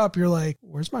when you get up, you're like,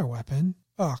 where's my weapon?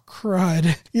 Oh,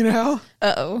 crud.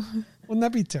 Uh-oh. Wouldn't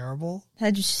that be terrible?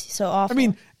 That'd just be so awful. I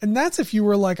mean, and that's if you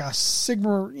were a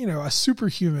Sigma, a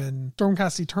superhuman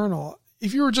Stormcast Eternal.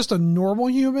 If you were just a normal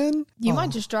human, you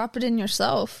might just drop it in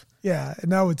yourself. Yeah,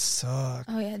 and that would suck.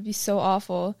 Oh yeah, it'd be so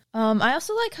awful. I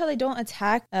also like how they don't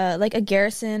attack a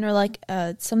garrison or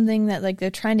something that they're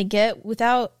trying to get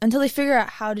until they figure out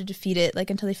how to defeat it.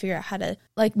 Until they figure out how to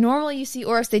normally you see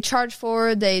orcs, they charge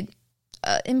forward, they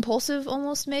impulsive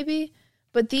almost maybe,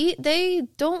 but they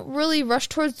don't really rush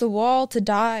towards the wall to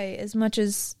die as much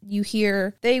as you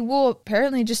hear. They will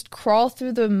apparently just crawl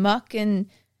through the muck and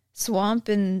swamp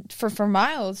and for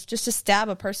miles just to stab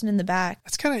a person in the back.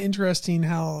 It's kind of interesting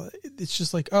how it's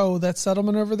just like, oh, that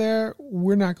settlement over there,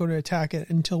 we're not going to attack it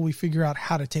until we figure out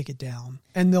how to take it down.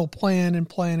 And they'll plan and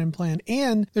plan and plan.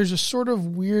 And there's a sort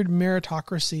of weird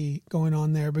meritocracy going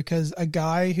on there, because a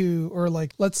guy who, or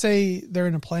like, let's say they're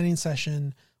in a planning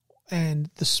session and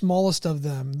the smallest of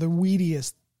them, the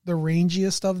weediest, the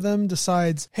rangiest of them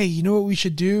decides, hey, you know what we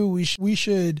should do? We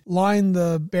should line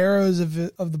the barrows of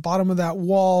the bottom of that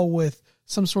wall with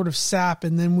some sort of sap,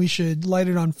 and then we should light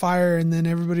it on fire, and then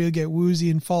everybody will get woozy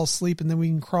and fall asleep, and then we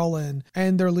can crawl in.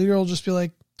 And their leader will just be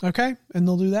like, okay, and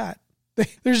they'll do that.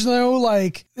 There's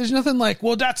nothing like,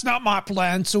 well, that's not my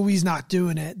plan, so he's not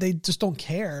doing it. They just don't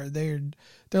care. They're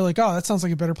like, oh, that sounds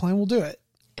like a better plan. We'll do it.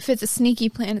 If it's a sneaky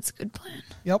plan, it's a good plan.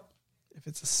 Yep. If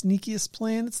it's the sneakiest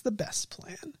plan, it's the best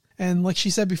plan. And like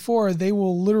she said before, they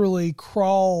will literally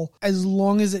crawl as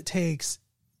long as it takes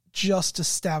just to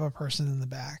stab a person in the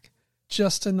back,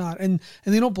 just to not. And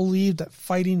they don't believe that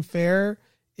fighting fair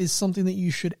is something that you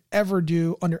should ever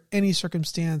do under any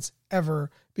circumstance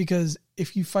ever, because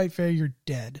if you fight fair, you're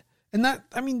dead. And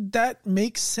that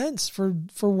makes sense for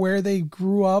where they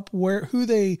grew up, what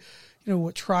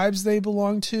tribes they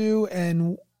belong to,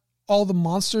 and all the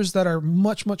monsters that are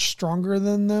much, much stronger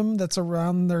than them that's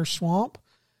around their swamp.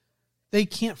 They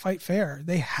can't fight fair.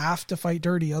 They have to fight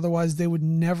dirty. Otherwise, they would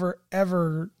never,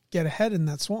 ever get ahead in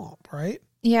that swamp, right?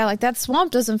 Yeah, like that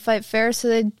swamp doesn't fight fair, so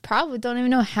they probably don't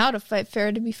even know how to fight fair,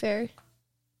 to be fair.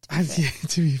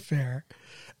 To be fair.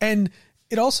 And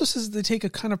it also says they take a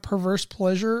kind of perverse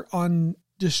pleasure on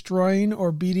destroying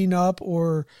or beating up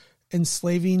or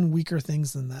enslaving weaker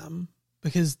things than them,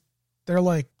 because they're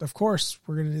like, of course,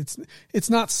 it's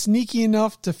not sneaky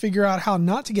enough to figure out how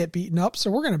not to get beaten up, so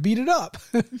we're going to beat it up.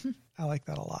 I like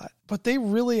that a lot. But I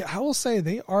will say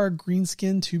they are a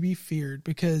greenskin to be feared,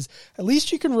 because at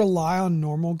least you can rely on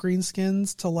normal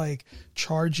greenskins to like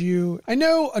charge you. I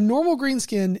know a normal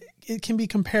greenskin, it can be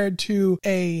compared to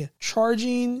a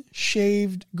charging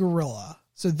shaved gorilla.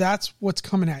 So that's what's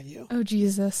coming at you. Oh,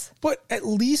 Jesus. But at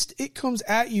least it comes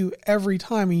at you every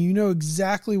time and you know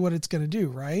exactly what it's going to do,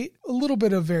 right? A little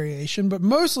bit of variation, but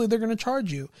mostly they're going to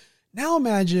charge you. Now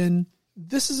imagine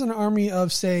this is an army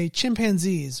of, say,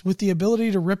 chimpanzees with the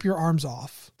ability to rip your arms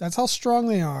off. That's how strong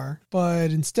they are.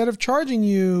 But instead of charging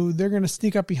you, they're going to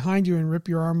sneak up behind you and rip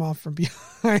your arm off from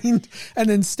behind and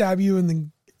then stab you in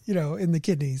the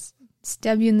kidneys.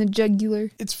 Stab you in the jugular.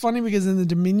 It's funny because in the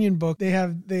Dominion book,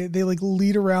 they like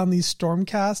lead around these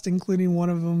Stormcast, including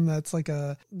one of them that's like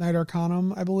a Knight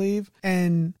Arcanum, I believe.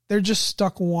 And they're just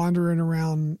stuck wandering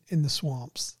around in the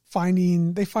swamps.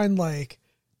 They find like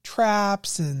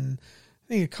traps, and I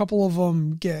think a couple of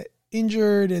them get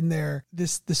injured, and the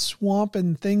swamp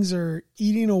and things are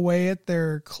eating away at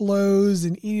their clothes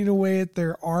and eating away at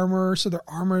their armor, so their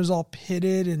armor is all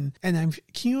pitted, and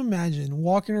can you imagine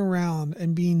walking around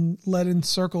and being led in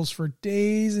circles for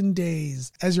days and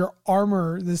days as your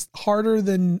armor, this harder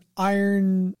than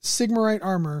iron Sigmarite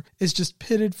armor, is just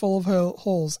pitted full of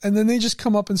holes, and then they just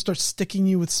come up and start sticking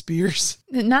you with spears.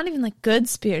 Not even like good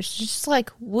spears, just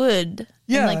like wood.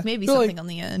 Yeah, and like maybe something on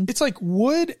the end. It's like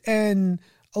wood and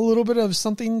a little bit of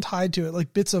something tied to it,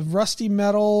 like bits of rusty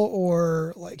metal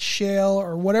or like shale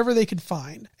or whatever they could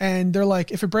find. And they're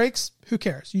like, if it breaks, who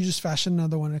cares? You just fashion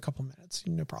another one in a couple minutes.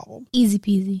 No problem. Easy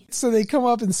peasy. So they come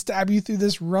up and stab you through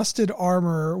this rusted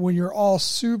armor when you're all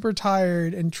super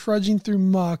tired and trudging through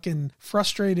muck and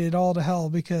frustrated all to hell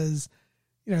because,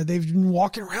 they've been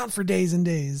walking around for days and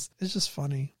days. It's just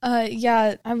funny.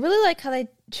 Yeah, I really like how they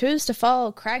chose to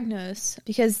follow Kragnos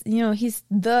because, he's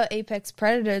the apex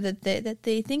predator that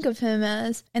they think of him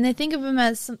as. And they think of him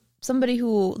as somebody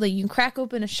who, like, you can crack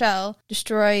open a shell,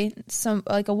 destroy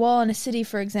like a wall in a city,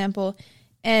 for example,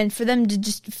 and for them to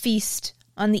just feast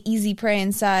on the easy prey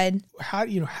inside. How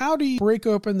do you break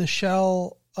open the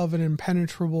shell of an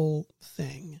impenetrable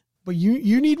thing? But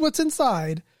you need what's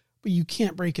inside, but you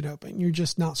can't break it open. You're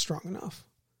just not strong enough.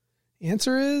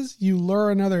 Answer is you lure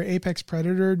another apex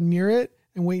predator near it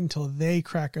and wait until they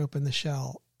crack open the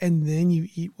shell, and then you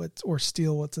eat or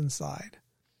steal what's inside.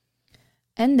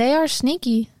 And they are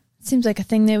sneaky. Seems like a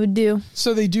thing they would do.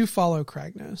 So they do follow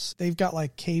Kragnos. They've got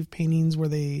like cave paintings where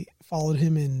they followed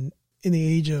him in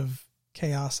the age of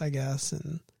chaos, I guess,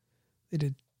 and they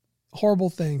did horrible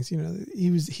things.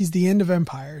 He's the end of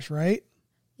empires, right?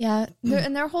 Yeah,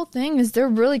 and their whole thing is they're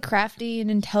really crafty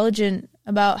and intelligent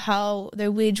about how they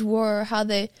wage war, how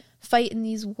they fight in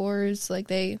these wars. Like,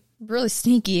 they really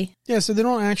sneaky. Yeah, so they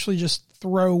don't actually just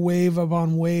throw wave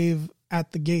upon wave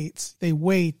at the gates. They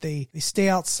wait, they stay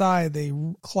outside, they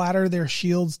clatter their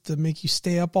shields to make you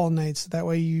stay up all night, so that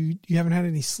way you haven't had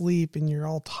any sleep and you're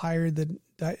all tired the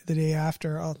the day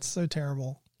after. Oh, it's so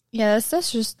terrible. Yeah,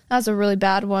 that's a really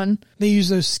bad one. They use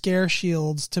those scare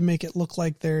shields to make it look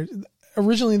like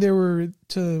originally they were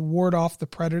to ward off the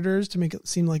predators, to make it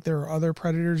seem like there are other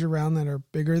predators around that are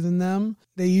bigger than them.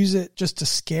 They use it just to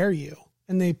scare you.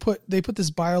 And they put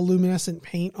this bioluminescent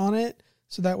paint on it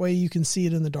so that way you can see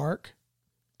it in the dark.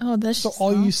 Oh, that's so all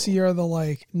awful. You see are the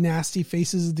like nasty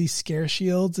faces of these scare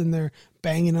shields, and they're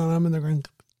banging on them, and they're going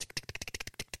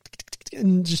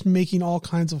and just making all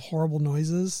kinds of horrible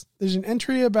noises. There's an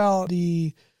entry about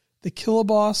the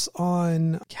kiloboss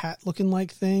on cat-looking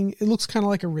like thing. It looks kind of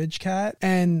like a ridge cat,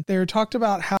 and they talked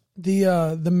about how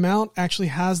the mount actually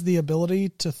has the ability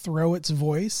to throw its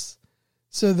voice.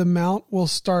 So the mount will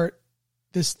start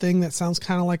this thing that sounds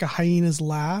kind of like a hyena's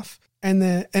laugh, and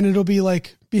it'll be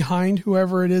like behind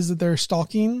whoever it is that they're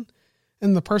stalking,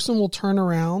 and the person will turn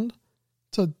around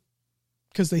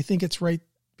because they think it's right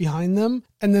behind them,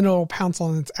 and then it'll pounce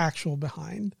on its actual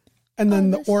behind. And then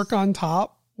the orc on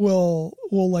top will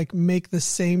like make the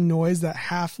same noise, that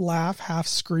half laugh, half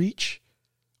screech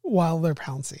while they're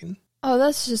pouncing. Oh,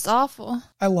 that's just awful.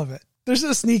 I love it. They're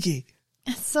so sneaky.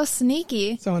 It's so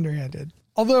sneaky. So underhanded.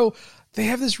 Although they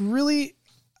have this really,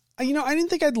 I didn't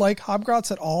think I'd like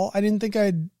Hobgrots at all. I didn't think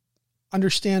I'd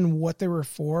understand what they were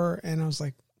for. And I was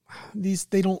like,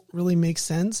 they don't really make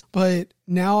sense. But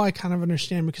now I kind of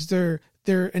understand, because they're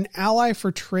an ally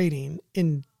for trading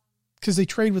because they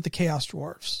trade with the Chaos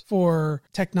Dwarfs for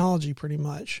technology, pretty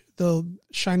much. The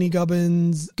shiny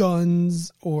gubbins,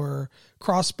 guns, or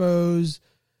crossbows.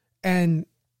 And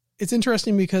it's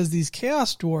interesting because these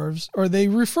Chaos Dwarves, or they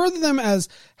refer to them as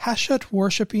Hashut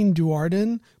worshipping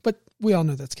Duardin, but we all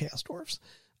know that's Chaos Dwarves.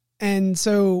 And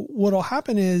so what'll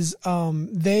happen is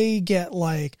they get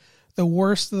like the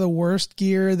worst of the worst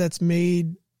gear that's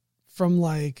made from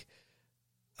like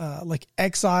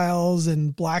exiles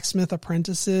and blacksmith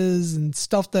apprentices and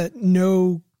stuff that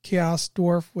no Chaos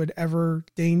Dwarf would ever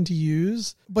deign to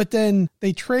use. But then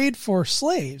they trade for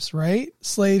slaves, right?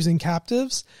 Slaves and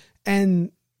captives.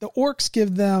 And the orcs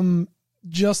give them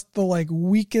just the like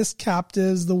weakest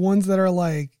captives, the ones that are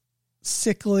like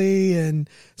sickly. And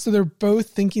so they're both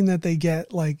thinking that they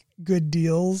get like good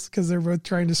deals because they're both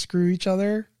trying to screw each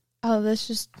other. Oh, that's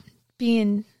just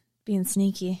being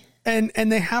sneaky. And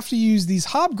they have to use these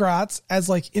Hobgrots as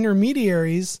like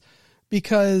intermediaries,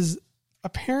 because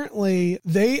apparently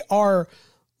they are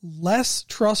less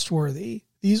trustworthy.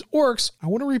 These orcs, I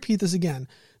want to repeat this again.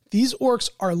 These orcs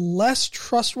are less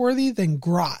trustworthy than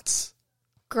grots.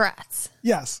 Grots.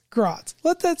 Yes, grots.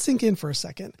 Let that sink in for a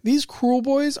second. These cruel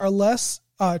boys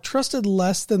are trusted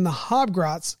less than the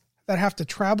Hobgrots that have to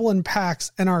travel in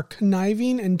packs and are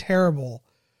conniving and terrible.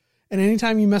 And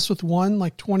anytime you mess with one,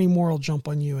 like 20 more will jump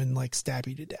on you and like stab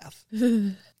you to death.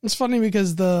 It's funny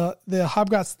because the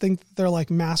Hobgrots think that they're like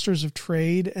masters of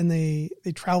trade, and they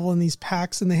travel in these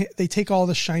packs, and they take all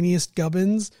the shiniest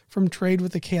gubbins from trade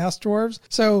with the Chaos Dwarves.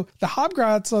 So the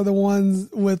Hobgrots are the ones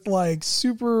with like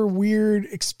super weird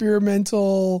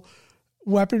experimental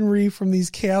weaponry from these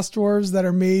Chaos Dwarves that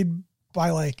are made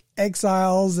by like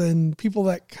exiles and people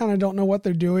that kind of don't know what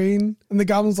they're doing. And the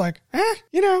goblin's like,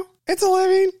 it's a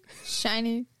living.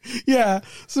 Shiny. Yeah.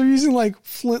 So using like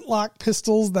flintlock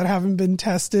pistols that haven't been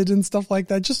tested and stuff like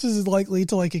that, just as likely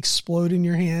to like explode in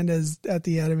your hand as at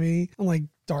the enemy, and like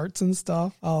darts and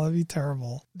stuff. Oh, that'd be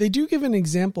terrible. They do give an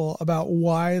example about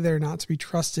why they're not to be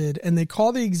trusted, and they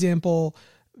call the example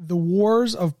the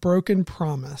Wars of Broken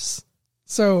Promise.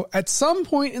 So at some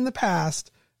point in the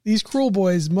past, these cruel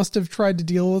boys must have tried to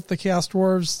deal with the Chaos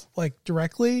Dwarves like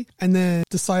directly, and then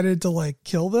decided to like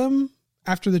kill them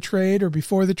after the trade or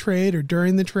before the trade or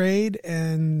during the trade,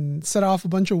 and set off a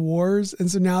bunch of wars.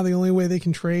 And so now the only way they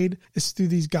can trade is through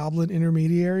these goblin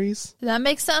intermediaries. That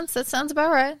makes sense. That sounds about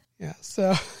right. Yeah.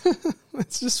 So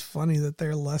it's just funny that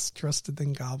they're less trusted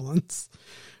than goblins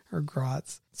or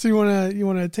grots. So you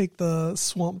want to take the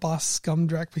swamp boss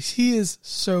Scumdrek, because he is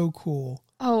so cool.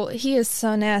 Oh, he is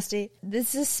so nasty.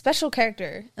 This is a special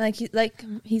character. Like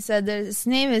he said, his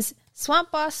name is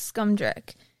Swamp Boss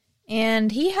Scumdrek.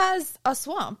 And he has a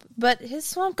swamp, but his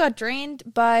swamp got drained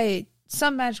by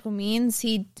some magical means.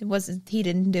 He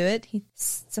didn't do it.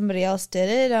 Somebody else did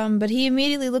it. But he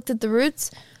immediately looked at the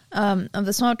roots of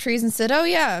the swamp trees and said, "Oh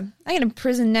yeah, I can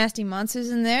imprison nasty monsters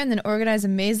in there, and then organize a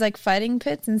maze-like fighting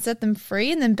pits and set them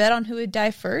free, and then bet on who would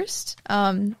die first."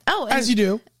 As you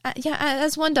do. Yeah,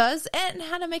 as one does, and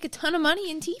how to make a ton of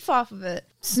money and teeth off of it.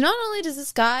 So not only does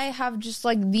this guy have just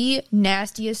like the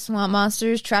nastiest swamp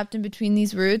monsters trapped in between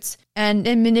these roots and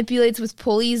manipulates with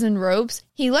pulleys and ropes,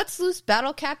 he lets loose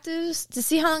battle captives to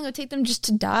see how long it would take them just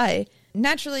to die.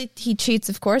 Naturally, he cheats,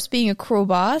 of course, being a cruel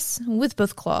boss with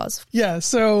both claws. Yeah,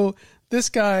 so This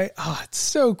guy, it's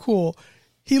so cool.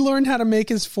 He learned how to make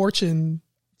his fortune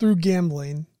through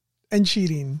gambling and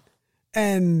cheating.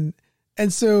 And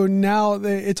so now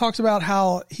it talks about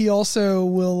how he also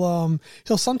will,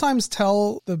 he'll sometimes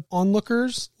tell the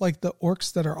onlookers, like the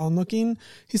orcs that are onlooking,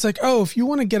 he's like, oh, if you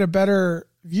want to get a better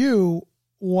view,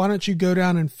 why don't you go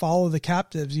down and follow the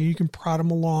captives? You can prod them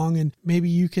along and maybe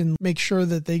you can make sure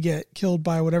that they get killed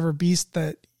by whatever beast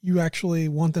that you actually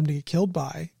want them to get killed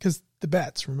by. Because the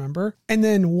bets, remember? And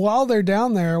then while they're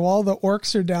down there, while the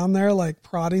orcs are down there, like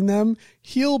prodding them,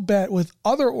 he'll bet with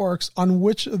other orcs on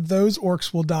which of those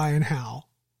orcs will die and how.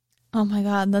 Oh my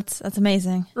God, that's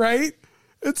amazing. Right?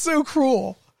 It's so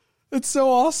cruel. It's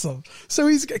so awesome. So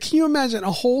can you imagine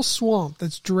a whole swamp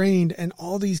that's drained and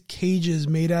all these cages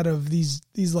made out of these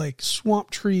like swamp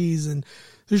trees, and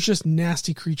there's just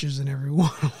nasty creatures in every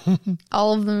one.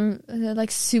 All of them are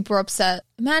like super upset.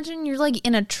 Imagine you're like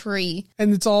in a tree.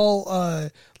 And it's all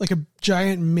like a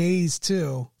giant maze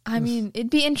too. I mean, it'd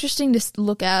be interesting to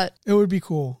look at. It would be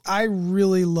cool. I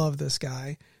really love this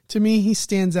guy. To me, he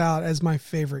stands out as my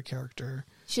favorite character.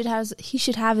 He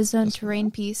should have his own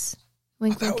terrain piece.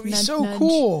 Wink, That wink, would be nudge, so nudge.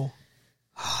 cool.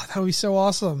 That would be so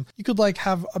awesome. You could like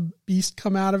have a beast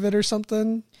come out of it or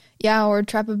something. Yeah, or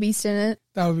trap a beast in it.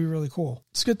 That would be really cool.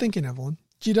 It's good thinking, Evelyn.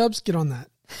 G-Dubs, get on that.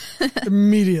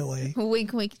 Immediately.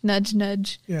 Wink, wink, nudge,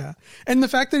 nudge. Yeah. And the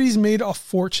fact that he's made a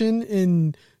fortune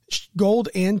in gold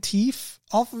and teeth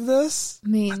off of this, I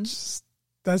mean,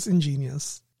 that's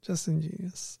ingenious. Just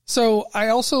ingenious. So I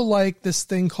also like this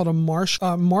thing called a marsh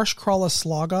crawler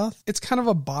sloggoth. It's kind of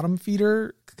a bottom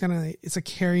feeder. It's a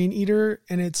carrion eater,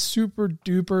 and it's super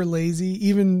duper lazy.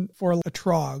 Even for a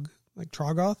trog, like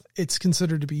Troggoth, it's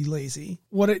considered to be lazy.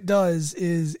 What it does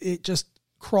is it just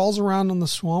crawls around on the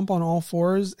swamp on all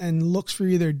fours and looks for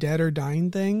either dead or dying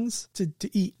things to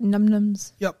eat.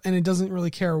 Num-nums. Yep. And it doesn't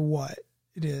really care what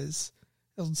it is.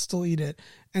 It'll still eat it.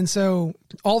 And so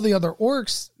all the other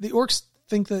orcs,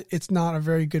 think that it's not a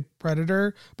very good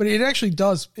predator, but it actually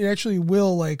does. It actually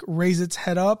will like raise its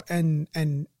head up and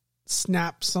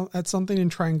snap at something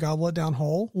and try and gobble it down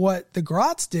whole. What the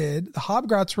grots did, the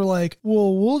hobgrots were like,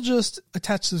 well, we'll just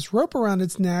attach this rope around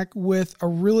its neck with a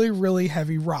really, really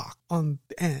heavy rock on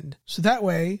the end. So that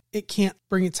way it can't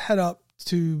bring its head up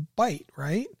to bite,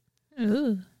 right?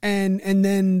 Ooh. And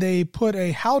then they put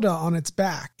a howdah on its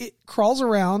back. It crawls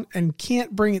around and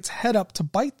can't bring its head up to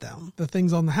bite them, the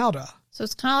things on the howdah. So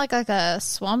it's kind of like a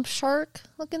swamp shark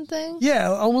looking thing? Yeah,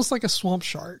 almost like a swamp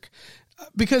shark.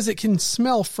 Because it can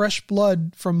smell fresh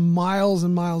blood from miles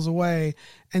and miles away.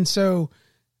 And so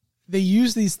they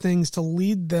use these things to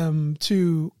lead them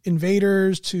to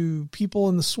invaders, to people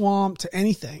in the swamp, to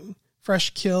anything.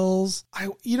 Fresh kills. I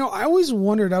always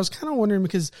wondered, I was kind of wondering,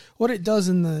 because what it does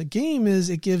in the game is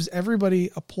it gives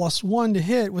everybody a +1 to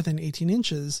hit within 18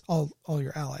 inches, all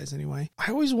your allies anyway.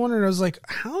 I always wondered, I was like,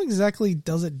 how exactly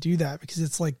does it do that? Because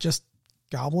it's like just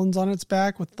goblins on its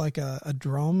back with like a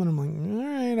drum, and I'm like,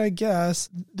 all right, I guess.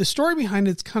 The story behind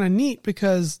it's kind of neat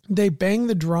because they bang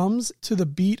the drums to the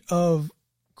beat of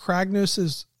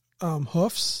Kragnos'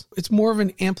 hoofs. It's more of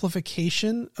an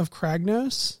amplification of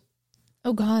Kragnos.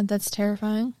 Oh God, that's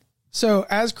terrifying. So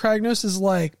as Kragnos is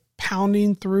like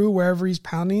pounding through wherever he's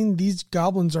pounding, these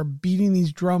goblins are beating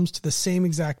these drums to the same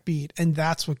exact beat, and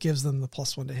that's what gives them the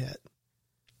 +1 to hit.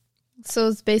 So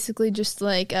it's basically just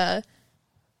like it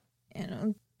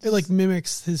like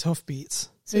mimics his hoof beats,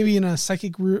 maybe in a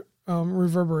psychic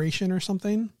reverberation or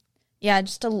something. Yeah,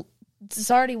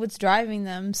 it's already what's driving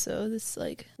them. So this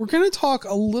we're going to talk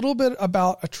a little bit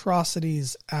about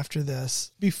atrocities after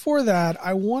this. Before that,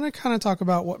 I want to kind of talk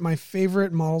about what my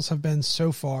favorite models have been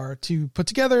so far to put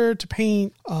together, to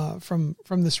paint from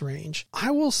this range.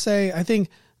 I will say, I think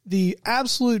the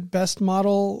absolute best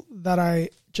model that I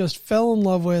just fell in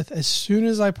love with as soon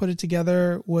as I put it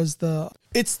together was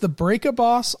it's the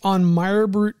Break-a-Boss on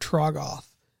Mirebrute Troggoth.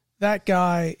 That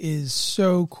guy is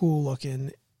so cool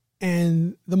looking.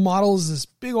 And the model is this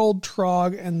big old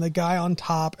trog, and the guy on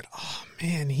top, and oh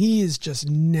man, he is just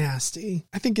nasty.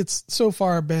 I think it's so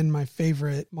far been my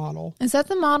favorite model. Is that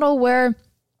the model where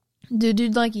the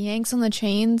dude like yanks on the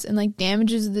chains and like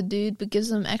damages the dude but gives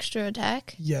him extra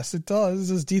attack? Yes, it does.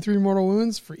 It says D3 mortal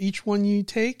wounds. For each one you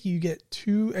take, you get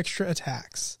 2 extra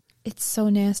attacks. It's so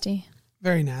nasty.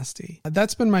 Very nasty.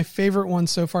 That's been my favorite one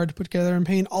so far to put together in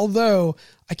paint. Although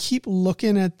I keep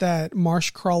looking at that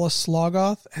Marshcrawler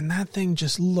Sloggoth, and that thing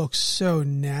just looks so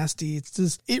nasty.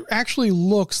 It actually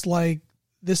looks like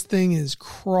this thing is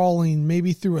crawling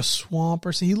maybe through a swamp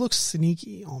or so. He looks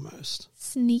sneaky almost.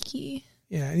 Sneaky.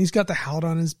 Yeah, and he's got the howdah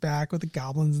on his back with the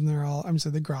goblins, and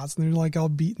the grots, and they're like all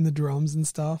beating the drums and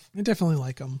stuff. I definitely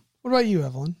like them. What about you,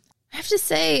 Evelyn? I have to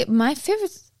say, my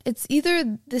favorite, it's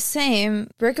either the same,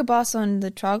 break a boss on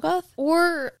the Troggoth,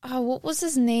 or, what was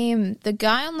his name? The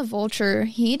guy on the Vulture.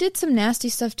 He did some nasty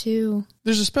stuff too.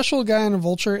 There's a special guy on a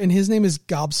Vulture, and his name is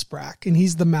Gobsprak, and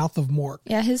he's the mouth of Mork.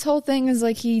 Yeah, his whole thing is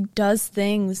like he does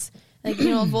things. Like,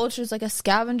 you know, a vulture's like a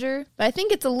scavenger. But I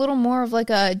think it's a little more of like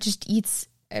a just eats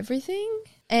everything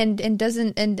and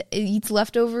it eats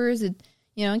leftovers. It,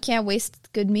 you know, can't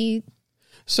waste good meat.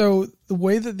 So the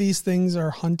way that these things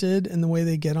are hunted and the way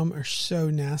they get them are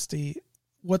so nasty.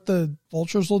 What the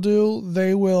vultures will do,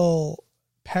 they will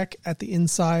peck at the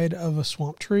inside of a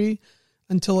swamp tree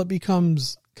until it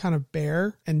becomes kind of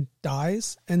bare and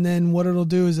dies. And then what it'll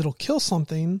do is it'll kill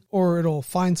something, or it'll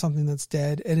find something that's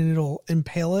dead, and it'll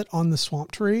impale it on the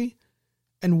swamp tree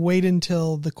and wait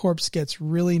until the corpse gets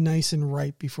really nice and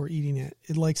ripe before eating it.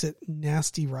 It likes it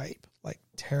nasty ripe, like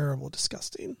terrible,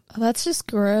 disgusting. Oh, that's just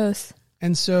gross.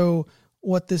 And so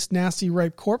what this nasty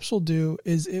ripe corpse will do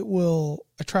is it will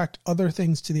attract other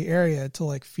things to the area to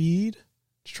like feed,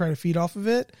 to try to feed off of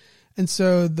it. And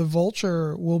so the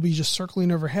vulture will be just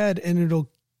circling overhead, and it'll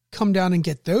come down and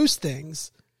get those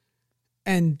things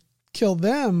and kill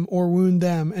them or wound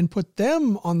them and put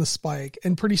them on the spike.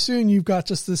 And pretty soon you've got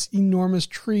just this enormous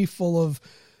tree full of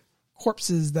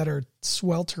corpses that are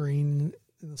sweltering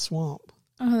in the swamp.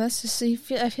 Oh, that's just,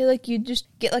 I feel like you just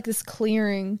get like this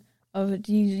clearing of it.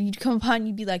 You'd come upon and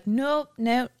you'd be like, nope,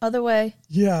 other way.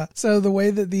 Yeah. So the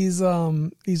way that these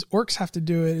orcs have to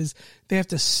do it is they have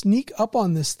to sneak up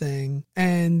on this thing,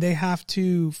 and they have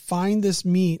to find this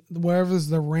meat, wherever's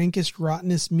the rankest,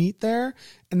 rottenest meat there,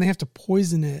 and they have to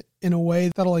poison it in a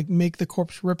way that'll like make the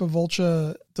corpse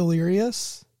Ripavulcha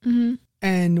delirious. Mm-hmm.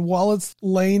 And while it's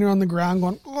laying on the ground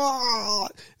going, "Aah,"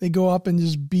 they go up and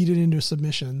just beat it into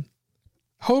submission.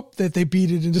 Hope that they beat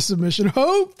it into submission.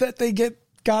 Hope that they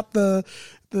got the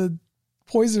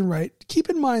poison right. Keep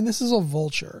in mind, this is a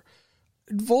vulture.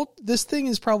 This thing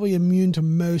is probably immune to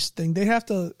most things. They have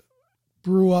to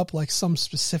brew up like some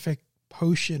specific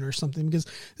potion or something, because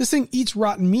this thing eats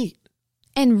rotten meat.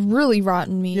 And really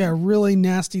rotten meat. Yeah, really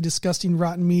nasty, disgusting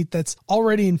rotten meat that's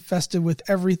already infested with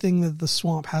everything that the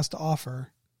swamp has to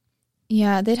offer.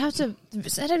 Yeah, it'd have to be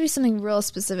something real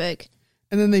specific.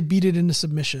 And then they beat it into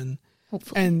submission.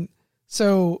 Hopefully. And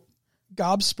so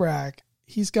Gobsprak,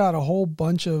 he's got a whole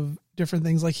bunch of different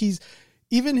things. Like he's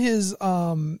even his,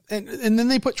 and then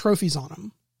they put trophies on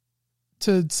him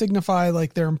to signify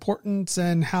like their importance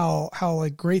and how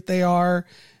like great they are.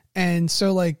 And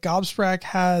so like Gobsprak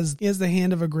has the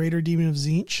hand of a greater demon of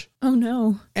Tzeentch. Oh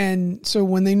no. And so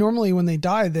when they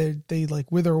die, they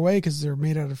like wither away because they're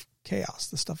made out of chaos,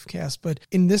 the stuff of chaos. But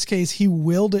in this case, he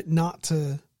willed it not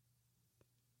to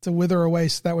wither away,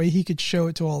 so that way he could show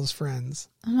it to all his friends.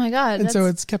 Oh my God. And so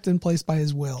it's kept in place by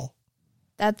his will.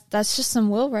 That's just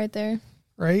some will right there.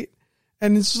 Right?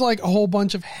 And it's just like a whole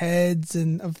bunch of heads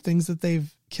and of things that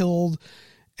they've killed.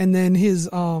 And then he's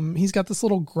got this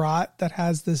little grot that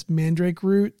has this mandrake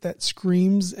root that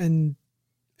screams and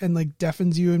like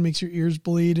deafens you and makes your ears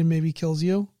bleed and maybe kills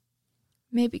you.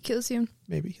 Maybe kills you.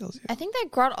 I think that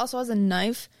grot also has a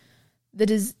knife that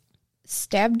has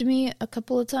stabbed me a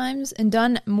couple of times and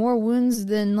done more wounds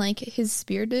than like his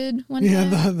spear did one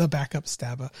time. Yeah, the backup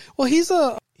stabber. Well, he's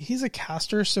a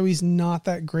caster, so he's not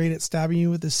that great at stabbing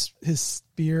you with his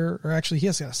spear, or actually he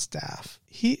has got a staff.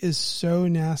 He is so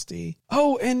nasty.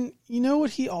 Oh, and you know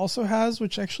what he also has,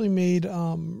 which actually made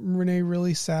Renee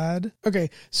really sad?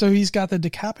 Okay, so he's got the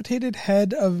decapitated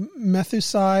head of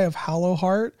Methusai of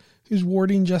Hollowheart, whose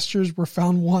warding gestures were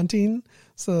found wanting.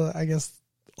 So I guess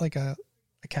like a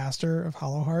caster of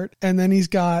Hollowheart. And then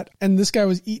this guy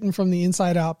was eaten from the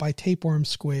inside out by tapeworm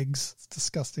squigs. It's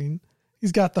disgusting.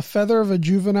 He's got the feather of a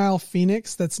juvenile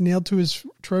phoenix that's nailed to his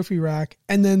trophy rack.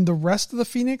 And then the rest of the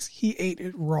phoenix, he ate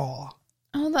it raw.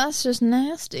 Oh, that's just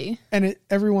nasty. And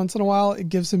every once in a while, it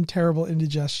gives him terrible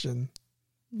indigestion.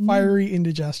 Fiery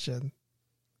indigestion.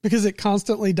 Because it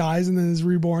constantly dies and then is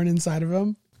reborn inside of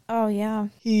him. Oh, yeah.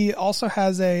 He also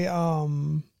has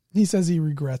he says he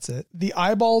regrets it. The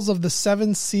eyeballs of the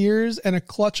 7 seers and a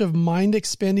clutch of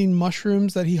mind-expanding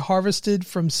mushrooms that he harvested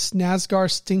from Snazgar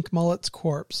Stinkmullet's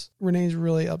corpse. Renee's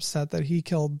really upset that he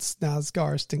killed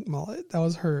Snazgar Stinkmullet. That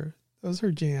was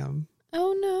her jam.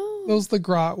 Oh no. That was the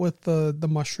grot with the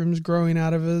mushrooms growing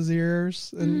out of his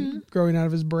ears and growing out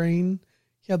of his brain.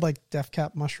 He had like death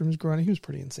cap mushrooms growing. He was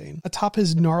pretty insane. Atop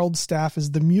his gnarled staff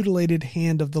is the mutilated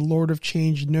hand of the Lord of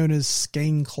Change known as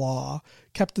Skainclaw,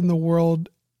 kept in the world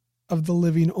of the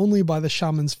living only by the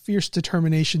shaman's fierce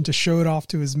determination to show it off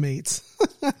to his mates.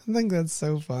 I think that's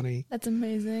so funny. That's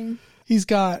amazing. He's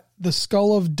got the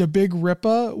skull of Da Big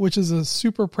Rippa, which is a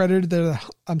super predator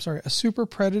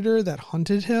that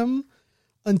hunted him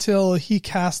until he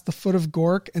cast the foot of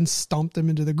Gork and stomped him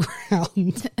into the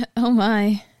ground. Oh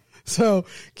my. So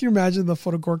can you imagine the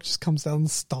foot of Gork just comes down and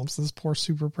stomps this poor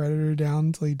super predator down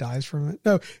until he dies from it?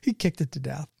 No, he kicked it to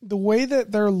death. The way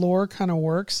that their lore kind of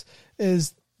works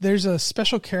is there's a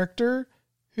special character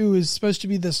who is supposed to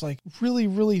be this like really,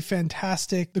 really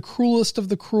fantastic, the cruelest of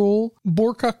the cruel,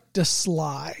 Borkuk the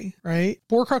Sly, right?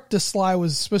 Borkuk the Sly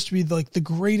was supposed to be like the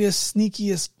greatest,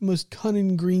 sneakiest, most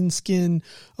cunning green skin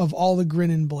of all the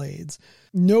Grinning Blades.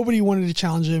 Nobody wanted to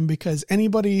challenge him because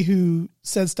anybody who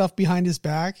said stuff behind his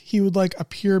back, he would like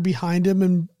appear behind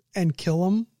him and kill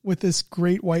him with this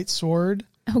great white sword.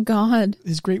 Oh God.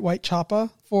 His great white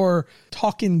choppa for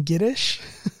talking Giddish.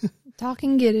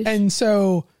 Talking Giddish. And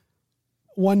so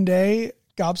one day,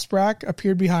 Gobsprak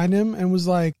appeared behind him and was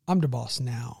like, I'm the boss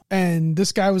now. And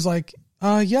this guy was like,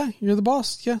 yeah, you're the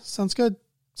boss. Yeah, sounds good.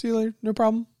 See you later. No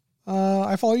problem.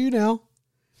 I follow you now.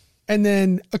 And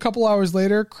then a couple hours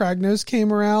later, Kragnos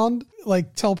came around,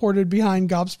 like teleported behind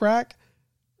Gobsprak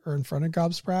or in front of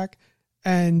Gobsprak.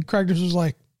 And Kragnos was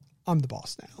like, I'm the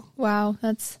boss now. Wow,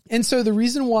 And so the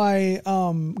reason why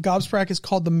Gobsprak is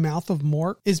called the Mouth of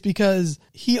Mork is because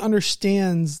he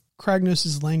understands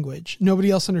Kragnos' language.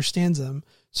 Nobody else understands him.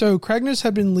 So Kragnos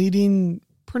had been leading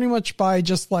pretty much by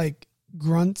just like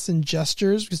grunts and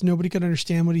gestures because nobody could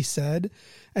understand what he said.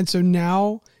 And so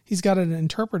now he's got an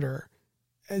interpreter.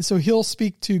 And so he'll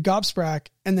speak to Gobsprak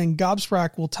and then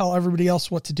Gobsprak will tell everybody else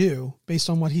what to do based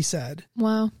on what he said.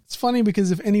 Wow. It's funny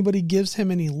because if anybody gives him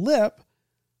any lip,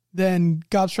 then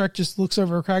Gobsprak just looks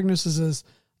over at Kragnos and says,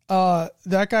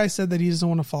 that guy said that he doesn't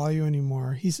want to follow you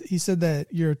anymore. He said that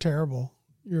you're terrible.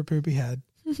 You're a poopy head.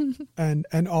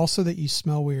 and also that you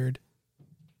smell weird.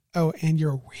 Oh, and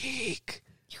you're weak.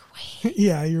 You're weak.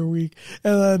 Yeah, you're weak.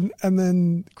 And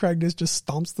then Kragnos just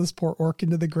stomps this poor orc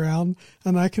into the ground.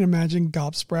 And I can imagine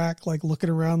Gobsprak like looking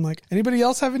around like, anybody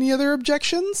else have any other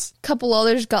objections? A couple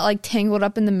others got like tangled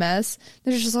up in the mess.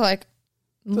 They're just like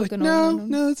looking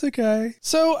no, it's okay.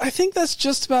 So I think that's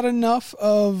just about enough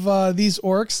of these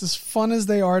orcs, as fun as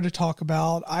they are to talk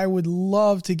about. I would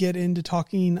love to get into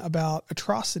talking about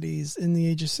atrocities in the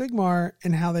Age of Sigmar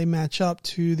and how they match up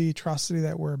to the atrocity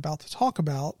that we're about to talk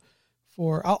about.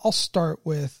 I'll start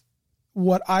with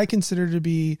what I consider to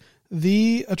be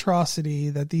the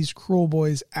atrocity that these cruel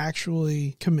boys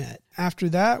actually commit. After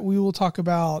that, we will talk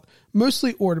about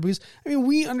mostly order, because I mean,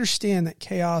 we understand that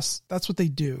chaos, that's what they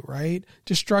do, right?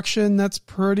 Destruction, that's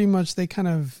pretty much, they kind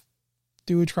of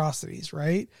do atrocities,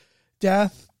 right?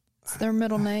 Death. It's their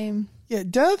middle name. Yeah,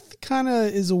 death kind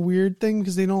of is a weird thing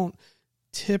because they don't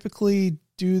typically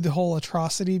do the whole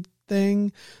atrocity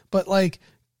thing, but like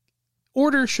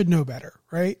order should know better,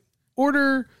 right?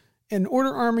 An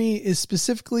order army is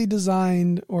specifically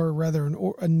designed, or rather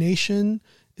a nation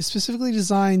is specifically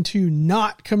designed to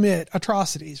not commit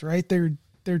atrocities, right?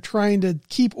 They're trying to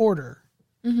keep order.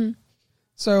 Mm-hmm.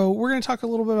 So we're going to talk a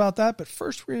little bit about that, but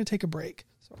first we're going to take a break.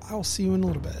 So I will see you in a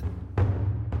little bit.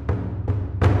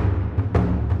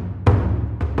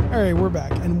 All right, we're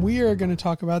back, and we are going to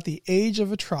talk about the Age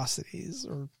of Atrocities,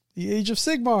 or the Age of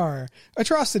Sigmar.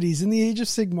 Atrocities in the Age of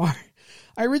Sigmar.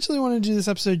 I originally wanted to do this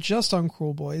episode just on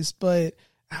Cruel Boys, but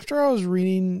after I was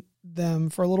reading them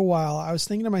for a little while, I was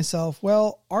thinking to myself,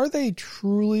 well, are they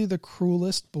truly the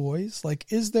cruelest boys? Like,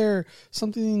 is there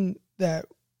something that,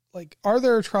 like, are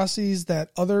there atrocities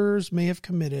that others may have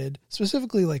committed,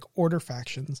 specifically like order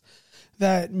factions,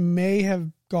 that may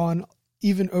have gone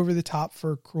even over the top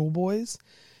for Cruel Boys?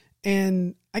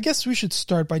 And I guess we should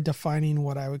start by defining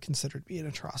what I would consider to be an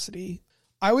atrocity.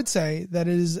 I would say that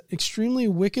it is an extremely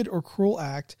wicked or cruel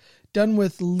act done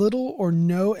with little or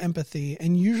no empathy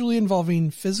and usually involving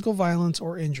physical violence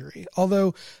or injury.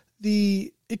 Although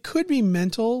it could be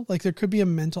mental, like there could be a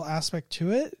mental aspect to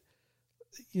it.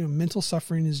 You know, mental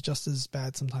suffering is just as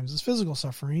bad sometimes as physical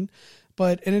suffering.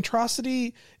 But an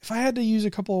atrocity, if I had to use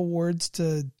a couple of words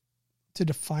to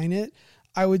define it,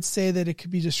 I would say that it could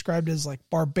be described as like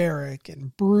barbaric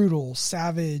and brutal,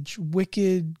 savage,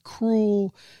 wicked,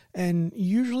 cruel, and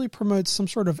usually promotes some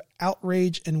sort of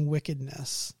outrage and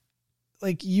wickedness.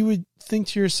 Like you would think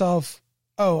to yourself,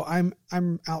 oh,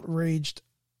 I'm outraged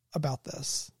about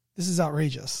this. This is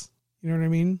outrageous. You know what I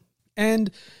mean?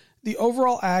 And the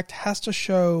overall act has to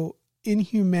show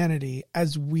inhumanity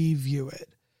as we view it.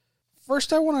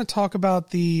 First, I want to talk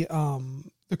about the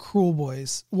Cruel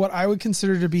Boys, what I would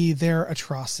consider to be their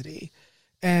atrocity.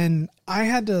 And I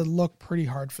had to look pretty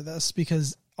hard for this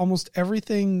because almost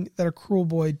everything that a cruel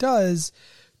boy does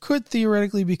could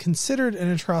theoretically be considered an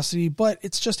atrocity, but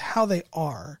it's just how they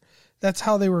are. That's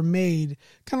how they were made,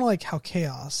 kind of like how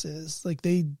chaos is. Like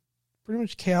pretty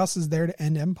much chaos is there to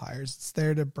end empires. It's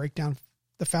there to break down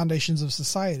the foundations of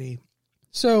society.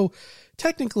 So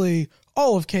technically,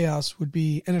 all of chaos would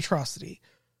be an atrocity.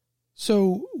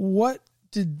 So what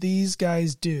did these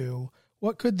guys do?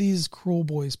 What could these cruel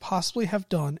boys possibly have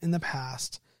done in the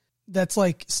past that's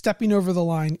like stepping over the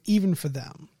line even for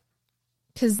them?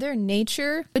 Because their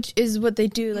nature, which is what they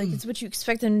do, like it's what you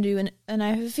expect them to do. And I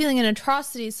have a feeling an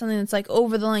atrocity is something that's like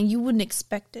over the line. You wouldn't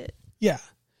expect it. Yeah.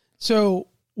 So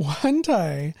one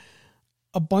day,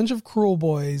 a bunch of cruel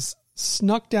boys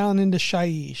snuck down into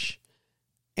Shyish,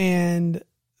 and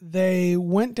they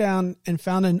went down and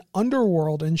found an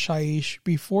underworld in Shyish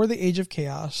before the Age of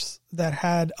Chaos that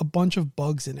had a bunch of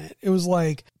bugs in it. It was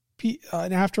like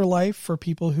an afterlife for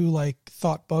people who like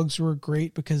thought bugs were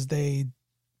great because they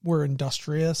were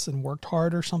industrious and worked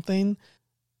hard or something.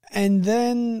 And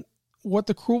then what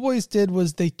the cruel boys did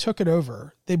was they took it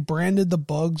over. They branded the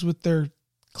bugs with their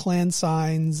clan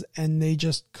signs, and they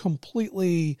just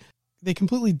completely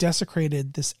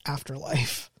desecrated this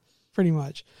afterlife, pretty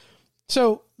much.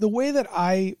 So the way that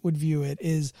I would view it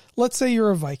is, let's say you're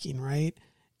a Viking, right?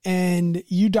 And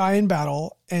you die in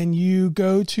battle and you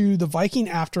go to the Viking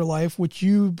afterlife, which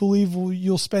you believe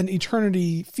you'll spend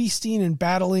eternity feasting and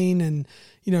battling and,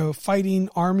 fighting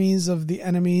armies of the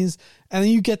enemies. And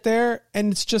then you get there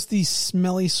and it's just these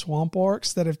smelly swamp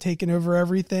orcs that have taken over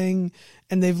everything.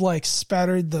 And they've like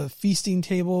spattered the feasting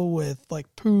table with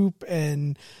like poop,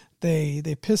 and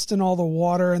they pissed in all the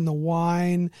water and the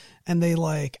wine, and they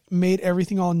like made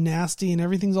everything all nasty, and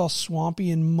everything's all swampy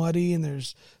and muddy, and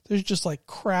there's just like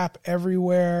crap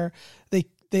everywhere.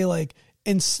 They like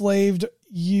enslaved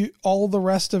all the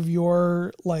rest of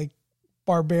your like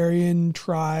barbarian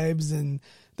tribes and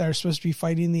that are supposed to be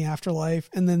fighting the afterlife.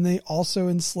 And then they also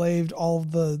enslaved all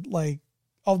the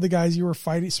guys you were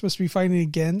supposed to be fighting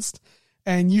against.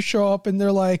 And you show up and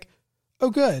they're like, oh,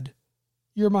 good,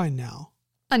 you're mine now.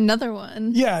 Another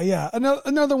one. Yeah.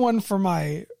 Another one for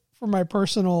my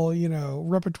personal,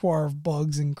 repertoire of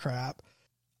bugs and crap.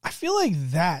 I feel like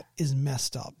that is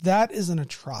messed up. That is an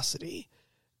atrocity.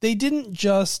 They didn't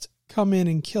just come in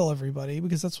and kill everybody,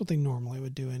 because that's what they normally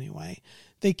would do anyway.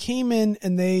 They came in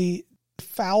and they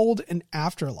fouled an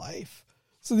afterlife.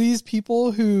 So these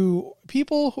people who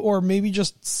are maybe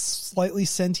just slightly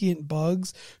sentient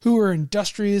bugs who were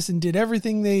industrious and did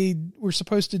everything they were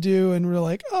supposed to do and were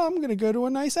like, oh, I'm going to go to a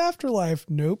nice afterlife.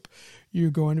 Nope. You're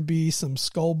going to be some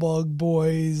Skullbug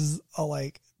boys,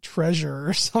 like treasure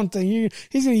or something.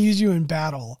 He's going to use you in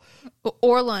battle.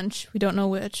 Or lunch. We don't know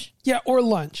which. Yeah, or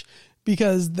lunch.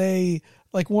 Because they,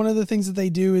 like, one of the things that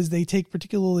they do is they take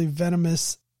particularly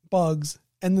venomous bugs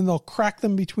and then they'll crack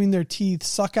them between their teeth,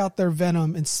 suck out their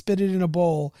venom, and spit it in a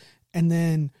bowl, and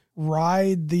then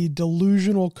ride the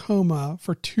delusional coma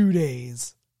for 2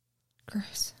 days.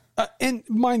 Gross. And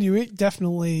mind you, it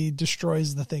definitely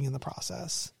destroys the thing in the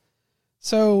process.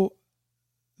 So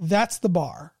that's the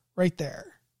bar right there.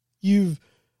 You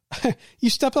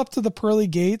step up to the pearly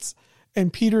gates,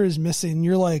 and Peter is missing.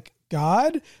 You're like,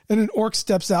 God? And an orc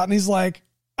steps out, and he's like,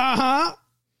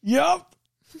 yup,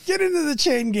 get into the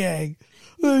chain gang.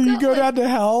 You go down to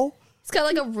hell. He's got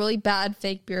like a really bad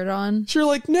fake beard on. So you're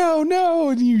like, no.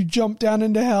 And you jump down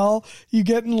into hell. You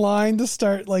get in line to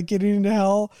start like getting into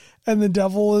hell. And the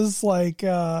devil is like,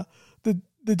 the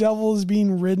devil is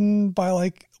being ridden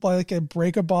by a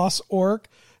break-a-boss orc.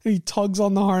 And he tugs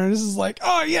on the harness. Is like,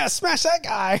 oh yeah, smash that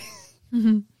guy.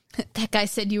 Mm-hmm. That guy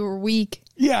said you were weak.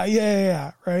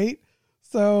 Yeah. Right.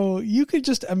 So you could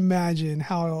just imagine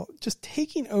how just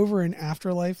taking over an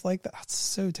afterlife like that's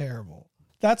so terrible.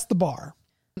 That's the bar.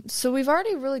 So we've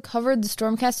already really covered the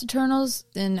Stormcast Eternals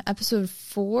in episode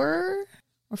 4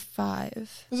 or 5.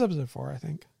 This is episode 4, I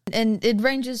think. And it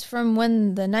ranges from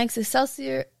when the Knights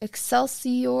Excelsior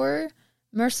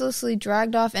mercilessly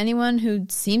dragged off anyone who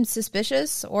seemed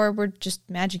suspicious or were just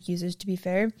magic users, to be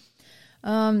fair,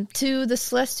 to the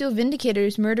Celestial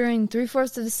Vindicators murdering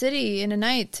 3/4 of the city in a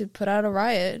night to put out a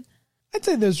riot. I'd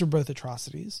say those are both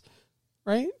atrocities,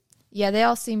 right? Yeah, they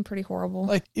all seem pretty horrible.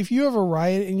 Like, if you have a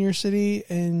riot in your city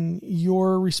and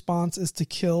your response is to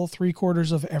kill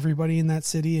 3/4 of everybody in that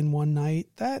city in one night,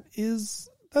 that's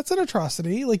an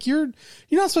atrocity. Like, you're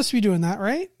not supposed to be doing that,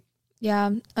 right?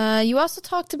 Yeah. You also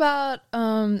talked about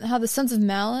how the Sons of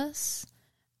Malice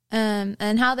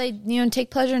and how they take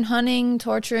pleasure in hunting,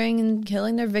 torturing, and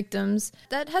killing their victims.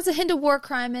 That has a hint of war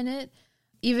crime in it.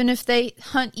 Even if they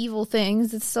hunt evil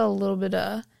things, it's still a little bit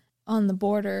on the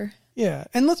border. Yeah,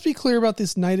 and let's be clear about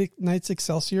this Knights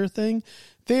Excelsior thing.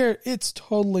 It's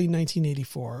totally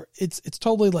 1984. It's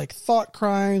totally like thought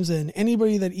crimes, and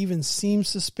anybody that even seems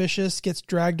suspicious gets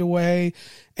dragged away,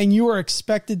 and you are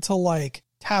expected to like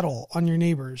tattle on your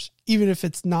neighbors, even if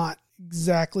it's not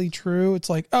exactly true. It's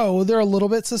like, oh, well, they're a little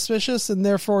bit suspicious, and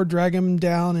therefore drag them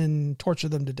down and torture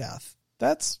them to death.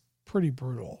 That's pretty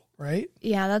brutal, right?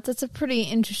 Yeah, that's a pretty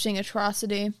interesting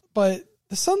atrocity. But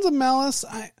the Sons of Malice,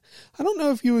 I don't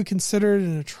know if you would consider it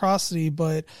an atrocity,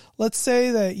 but let's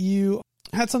say that you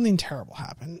had something terrible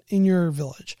happen in your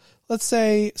village. Let's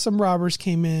say some robbers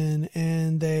came in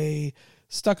and they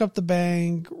stuck up the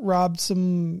bank, robbed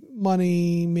some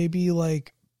money, maybe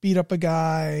like beat up a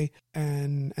guy,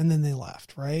 and then they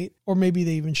left, right? Or maybe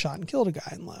they even shot and killed a guy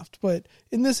and left. But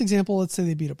in this example, let's say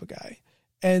they beat up a guy.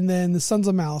 And then the Sons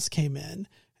of Malice came in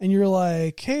and you're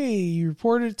like, hey, you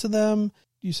reported it to them.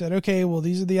 You said, okay, well,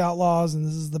 these are the outlaws and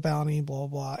this is the bounty, blah,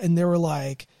 blah. And they were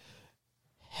like,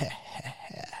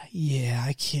 yeah,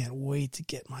 I can't wait to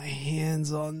get my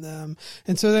hands on them.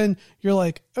 And so then you're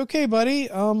like, okay, buddy,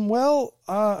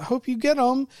 hope you get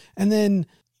them. And then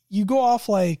you go off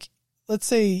like, let's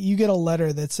say you get a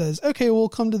letter that says, okay, we'll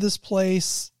come to this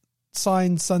place,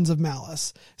 signed Sons of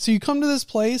Malice. So you come to this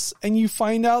place and you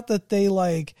find out that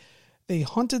they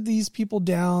hunted these people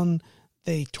down,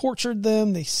 they tortured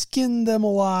them, they skinned them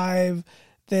alive,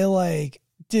 they like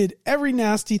did every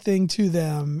nasty thing to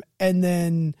them, and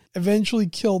then eventually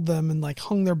killed them and like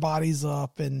hung their bodies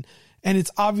up, and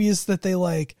it's obvious that they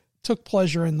like took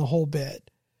pleasure in the whole bit.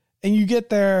 And you get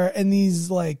there and these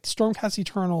like Stormcast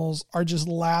Eternals are just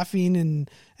laughing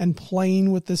and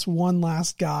playing with this one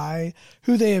last guy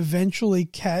who they eventually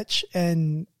catch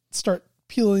and start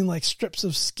peeling like strips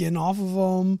of skin off of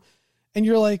them. And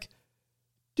you're like,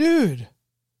 dude,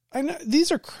 I know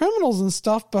these are criminals and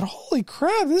stuff, but holy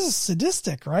crap, this is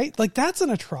sadistic, right? Like that's an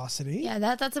atrocity. Yeah,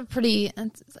 that's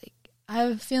like, I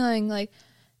have a feeling like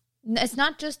it's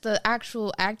not just the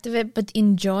actual act of it, but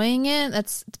enjoying it.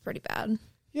 It's pretty bad.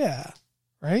 Yeah.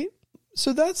 Right.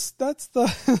 So that's this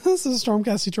is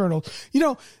Stormcast Eternals. You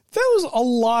know, that was a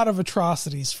lot of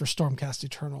atrocities for Stormcast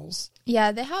Eternals.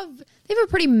 Yeah, they have a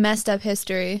pretty messed up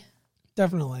history.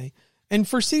 Definitely. And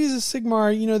for Cities of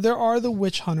Sigmar, you know, there are the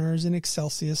witch hunters in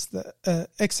Excelsis,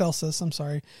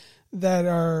 that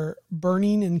are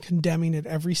burning and condemning at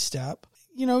every step.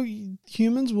 You know,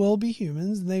 humans will be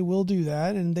humans, and they will do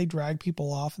that, and they drag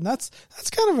people off, and that's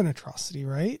kind of an atrocity,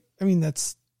 right? I mean,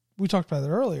 we talked about it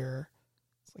earlier.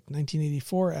 It's like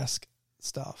 1984-esque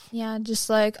stuff. Yeah, just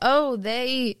like, oh,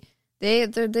 they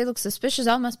look suspicious.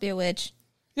 That must be a witch.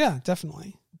 Yeah,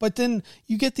 definitely. But then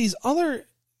you get these other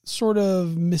sort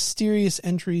of mysterious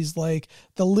entries like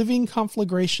the living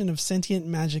conflagration of sentient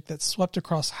magic that swept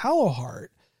across Hallowheart,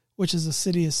 which is a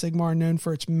city of Sigmar known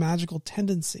for its magical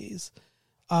tendencies.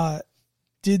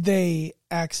 Did they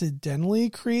accidentally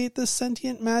create this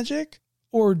sentient magic,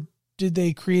 or did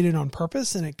they create it on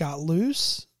purpose and it got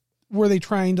loose? Were they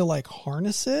trying to like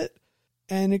harness it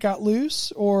and it got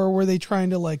loose, or were they trying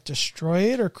to like destroy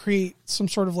it or create some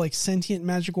sort of like sentient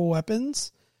magical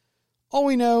weapons? All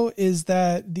we know is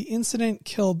that the incident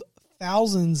killed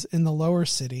thousands in the lower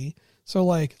city. So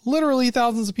like literally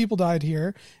thousands of people died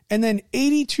here, and then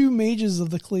 82 mages of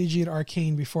the Collegiate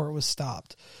Arcane before it was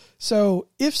stopped. So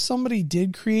if somebody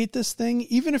did create this thing,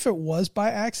 even if it was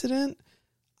by accident,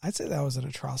 I'd say that was an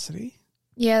atrocity.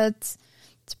 Yeah, it's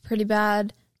pretty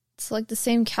bad. It's like the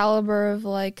same caliber of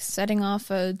like setting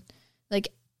off a, like,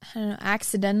 I don't know,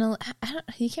 accidental.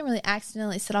 You can't really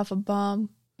accidentally set off a bomb.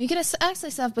 You can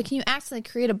accidentally set off, but can you accidentally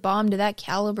create a bomb to that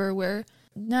caliber where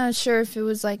not sure if it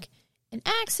was like an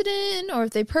accident or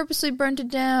if they purposely burnt it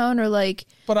down or like.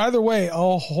 But either way, a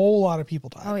whole lot of people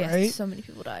died. Oh yeah, right? So many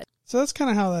people died. So that's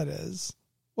kind of how that is.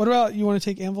 What about, you want to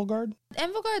take Anvilgard?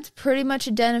 Anvilgard's pretty much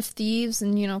a den of thieves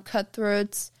and, you know,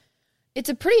 cutthroats. It's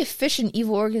a pretty efficient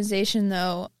evil organization,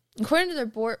 though. According to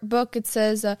their book, it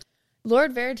says,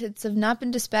 Lord Veritits have not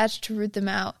been dispatched to root them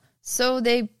out. So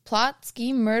they plot,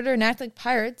 scheme, murder, and act like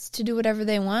pirates to do whatever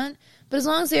they want. But as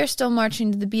long as they are still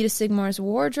marching to the beat of Sigmar's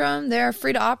war drum, they are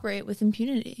free to operate with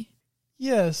impunity.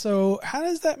 Yeah, so how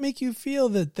does that make you feel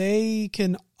that they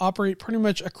can operate pretty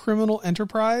much a criminal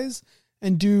enterprise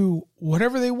and do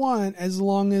whatever they want as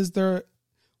long as they're,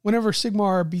 whenever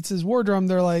Sigmar beats his war drum,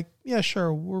 they're like, yeah,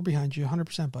 sure, we're behind you,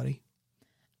 100%, buddy.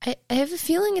 I have a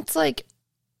feeling it's like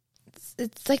they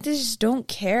just don't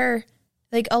care.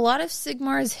 Like a lot of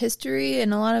Sigmar's history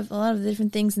and a lot of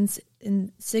different things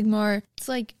in Sigmar, it's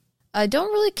like I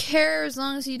don't really care as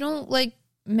long as you don't like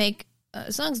make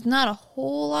as long as not a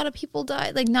whole lot of people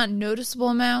die, like not noticeable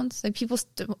amounts, like people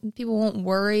won't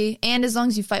worry, and as long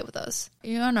as you fight with us,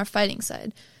 you're on our fighting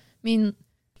side. mean,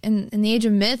 in the Age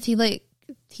of Myth,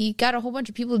 he got a whole bunch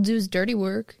of people to do his dirty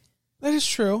work. That is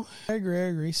true. I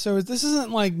agree. So this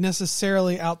isn't like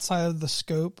necessarily outside of the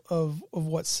scope of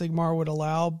what Sigmar would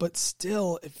allow, but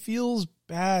still it feels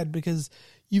bad because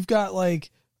you've got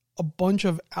like a bunch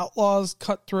of outlaws,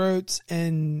 cutthroats,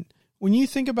 and when you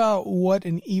think about what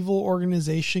an evil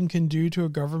organization can do to a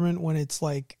government when it's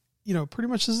like, pretty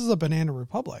much this is a banana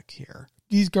republic here.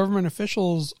 These government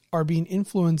officials are being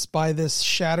influenced by this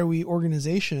shadowy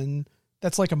organization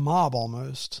that's like a mob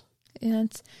almost. Yeah,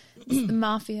 it's the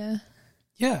mafia.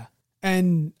 Yeah.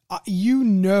 And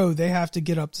they have to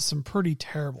get up to some pretty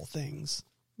terrible things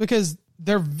because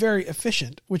they're very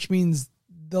efficient, which means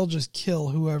they'll just kill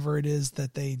whoever it is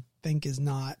that they think is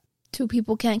not. Two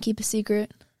people can't keep a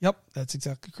secret. Yep, that's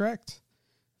exactly correct.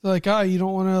 They're like, you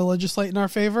don't want to legislate in our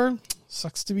favor?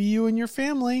 Sucks to be you and your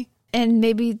family. And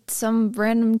maybe some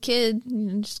random kid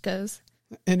just goes.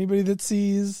 Anybody that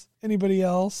sees anybody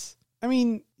else. I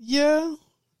mean, yeah.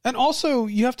 And also,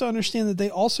 you have to understand that they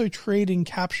also trade in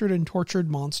captured and tortured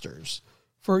monsters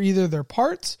for either their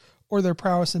parts or their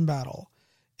prowess in battle.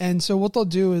 And so what they'll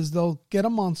do is they'll get a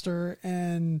monster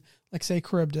and, like, say,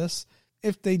 Charybdis.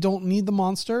 If they don't need the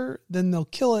monster, then they'll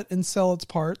kill it and sell its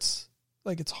parts.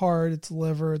 Like its heart, its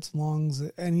liver, its lungs,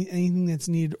 anything that's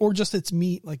needed. Or just its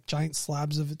meat, like giant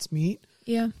slabs of its meat.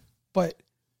 Yeah. But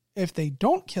if they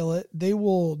don't kill it, they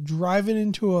will drive it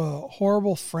into a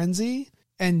horrible frenzy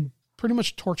and pretty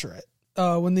much torture it.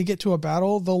 When they get to a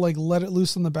battle, they'll like let it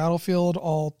loose on the battlefield,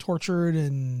 all tortured,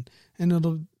 and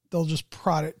they'll just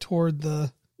prod it toward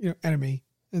the enemy,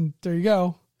 and there you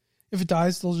go. If it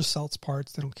dies, they'll just sell its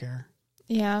parts. They don't care.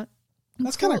 Yeah,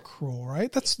 that's kind of cruel,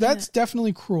 right? That's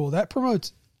definitely cruel. That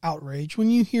promotes outrage when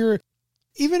you hear,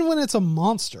 even when it's a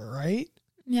monster, right?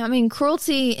 Yeah, I mean,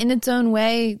 cruelty in its own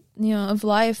way, of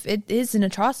life, it is an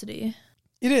atrocity.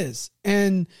 It is,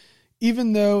 and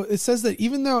even though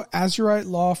Azurite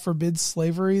law forbids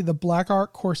slavery, the Black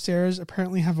Ark Corsairs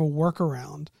apparently have a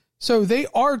workaround. So they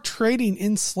are trading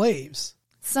in slaves.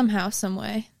 Somehow, some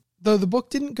way. Though the book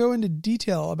didn't go into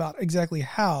detail about exactly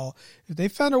how. If they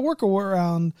found a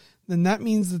workaround, then that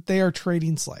means that they are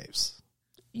trading slaves.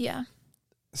 Yeah.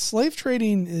 Slave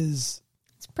trading is...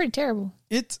 It's pretty terrible.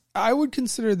 I would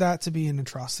consider that to be an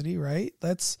atrocity, right?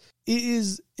 It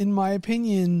is, in my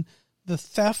opinion, the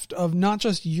theft of not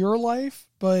just your life,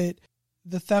 but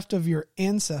the theft of your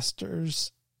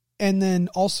ancestors and then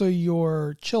also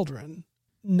your children.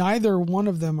 Neither one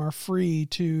of them are free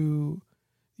to...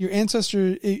 Your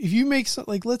ancestor, if you make,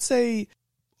 like, let's say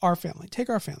our family, take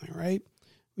our family, right?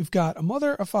 We've got a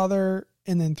mother, a father,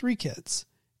 and then 3 kids.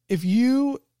 If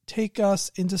you take us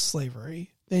into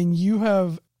slavery, then you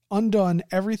have undone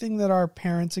everything that our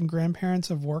parents and grandparents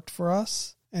have worked for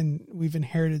us and we've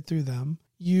inherited through them.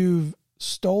 You've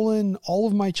stolen all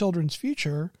of my children's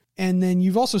future, and then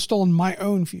you've also stolen my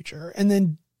own future. And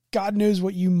then God knows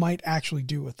what you might actually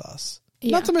do with us.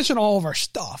 Yeah. Not to mention all of our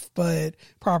stuff, but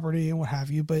property and what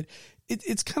have you. But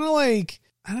it's kind of like,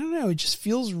 I don't know, it just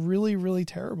feels really, really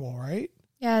terrible, right?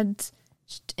 Yeah, it's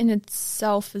in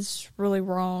itself is really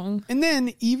wrong. And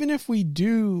then even if we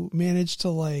do manage to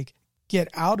like get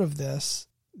out of this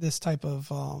type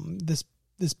of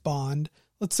this bond,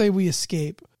 let's say we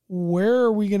escape, where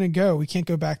are we going to go? We can't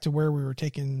go back to where we were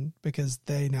taken because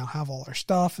they now have all our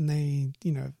stuff, and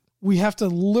we have to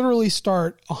literally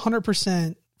start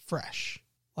 100% fresh,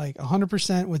 like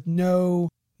 100% with no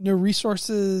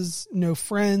resources, no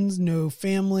friends, no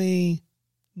family,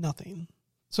 nothing.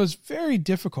 So it's very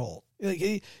difficult.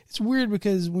 It's weird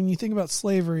because when you think about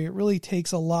slavery, it really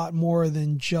takes a lot more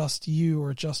than just you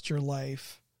or just your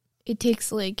life. It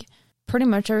takes like pretty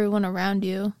much everyone around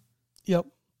you. Yep.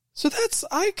 So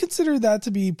I consider that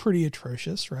to be pretty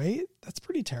atrocious, right? That's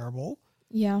pretty terrible.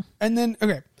 Yeah. And then,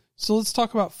 okay, so let's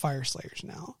talk about Fire Slayers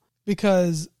now,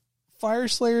 because Fire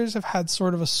Slayers have had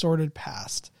sort of a sordid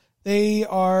past. They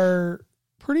are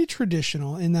pretty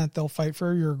traditional in that they'll fight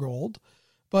for your gold,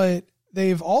 but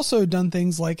they've also done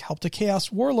things like helped a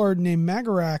chaos warlord named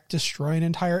Magarak destroy an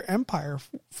entire empire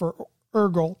for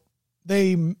Urgel.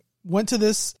 They went to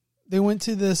this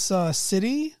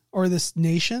city or this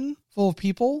nation full of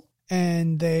people,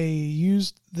 and they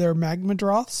used their magma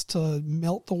droths to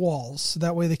melt the walls, so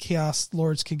that way the chaos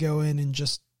lords could go in and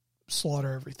just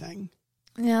slaughter everything.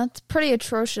 Yeah, it's pretty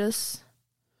atrocious.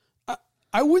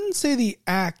 I wouldn't say the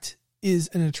act is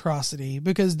an atrocity,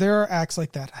 because there are acts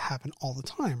like that happen all the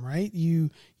time, right? You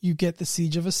get the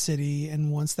siege of a city,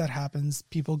 and once that happens,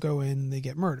 people go in and they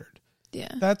get murdered.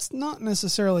 Yeah. That's not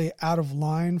necessarily out of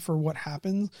line for what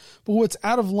happens, but what's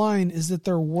out of line is that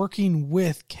they're working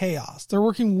with chaos. They're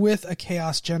working with a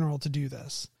chaos general to do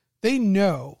this. They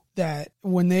know that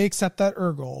when they accept that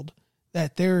Urgold,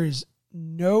 that there is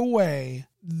no way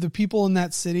the people in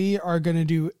that city are going to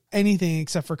do anything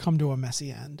except for come to a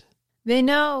messy end. They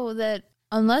know that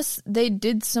unless they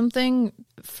did something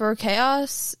for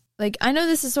Chaos, like, I know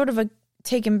this is sort of a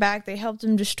taken back. They helped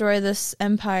him destroy this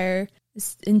empire,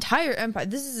 this entire empire.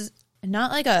 This is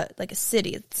not like a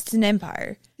city. It's an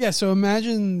empire. Yeah, so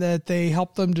imagine that they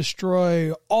helped them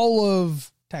destroy all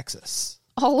of Texas.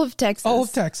 All of Texas. All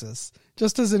of Texas.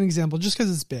 Just as an example, just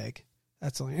because it's big.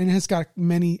 That's only, and it's got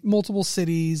multiple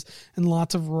cities and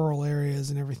lots of rural areas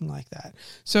and everything like that.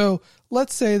 So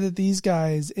let's say that these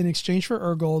guys, in exchange for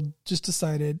Urgold, just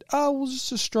decided, we'll just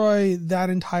destroy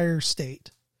that entire state,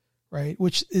 right?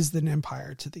 Which is an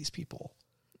empire to these people.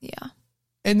 Yeah.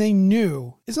 And they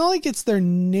knew it's not like it's their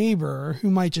neighbor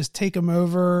who might just take them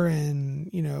over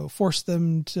and, force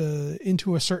them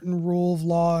into a certain rule of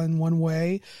law in one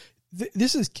way.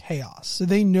 This is Chaos. So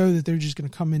they know that they're just going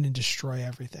to come in and destroy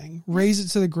everything, raze it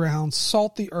to the ground,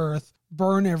 salt the earth,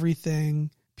 burn everything,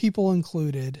 people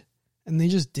included, and they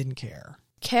just didn't care.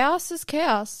 Chaos is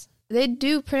chaos. They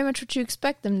do pretty much what you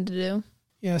expect them to do.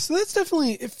 Yeah, so that's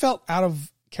definitely, it felt out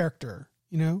of character,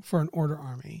 for an Order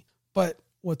army. But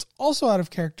what's also out of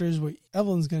character is what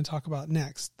Evelyn's going to talk about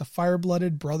next, the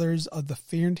Fire-Blooded Brothers of the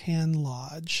Firntan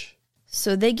Lodge.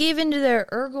 So they gave into their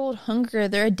Urgold hunger,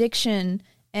 their addiction,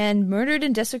 and murdered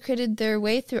and desecrated their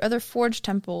way through other forge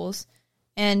temples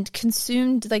and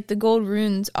consumed the gold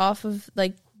runes off of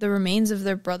the remains of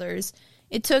their brothers.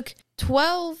 It took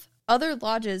 12 other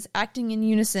lodges acting in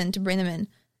unison to bring them in.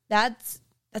 That's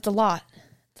a lot.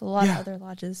 It's a lot of other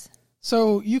lodges.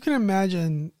 So you can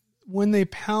imagine when they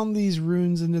pound these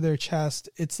runes into their chest,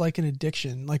 it's like an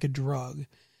addiction, like a drug,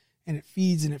 and it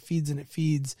feeds and it feeds and it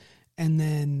feeds. And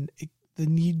then the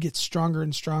need gets stronger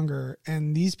and stronger.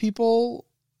 And these people,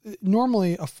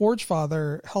 normally a Forge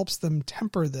Father helps them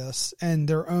temper this, and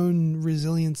their own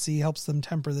resiliency helps them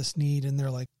temper this need. And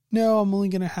they're like, no, I'm only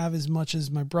going to have as much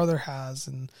as my brother has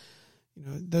and,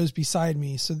 those beside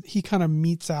me. So he kind of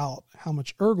meets out how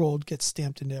much Urgold gets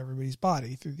stamped into everybody's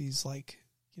body through these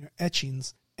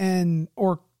etchings,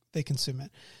 or they consume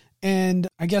it. And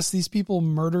I guess these people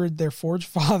murdered their Forge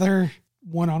Father,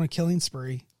 went on a killing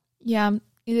spree. Yeah.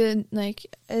 I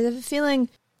have a feeling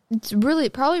it's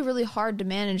probably really hard to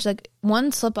manage.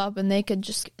 One slip up and they could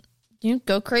just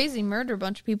go crazy, murder a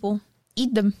bunch of people,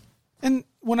 eat them. And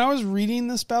when I was reading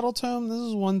this battle tome, this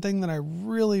is one thing that I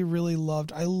really, really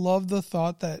loved. I loved the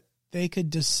thought that they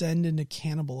could descend into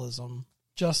cannibalism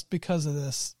just because of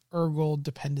this Urgold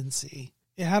dependency.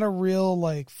 It had a real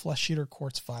Flesh Eater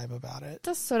Quartz vibe about it. It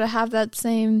does sort of have that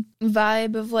same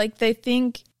vibe of they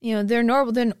think, they're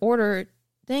noble, they're an Order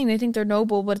thing. They think they're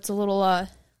noble, but it's a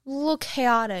little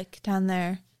chaotic down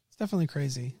there. It's definitely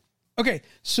crazy. Okay,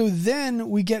 so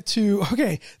then we get to,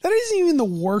 that isn't even the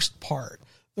worst part.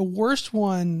 The worst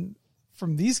one,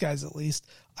 from these guys at least,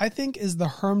 I think is the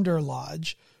Hermder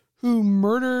Lodge, who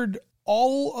murdered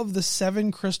all of the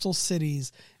 7 crystal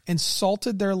cities and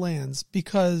salted their lands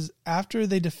because after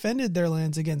they defended their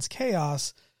lands against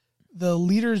Chaos, the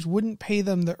leaders wouldn't pay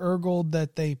them the Urgold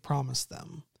that they promised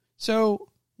them. So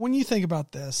when you think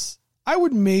about this, I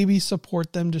would maybe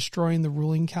support them destroying the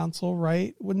ruling council,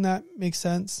 right? Wouldn't that make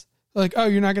sense?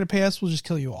 You're not going to pay us, we'll just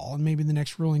kill you all. And maybe the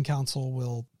next ruling council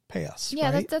will pay us.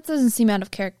 Yeah, right? that doesn't seem out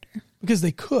of character. Because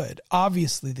they could.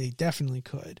 Obviously, they definitely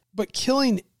could. But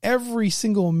killing every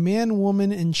single man,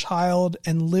 woman, and child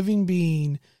and living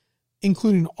being,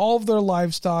 including all of their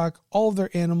livestock, all of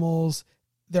their animals,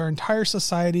 their entire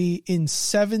society in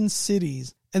 7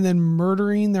 cities, and then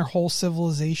murdering their whole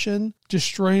civilization,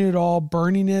 destroying it all,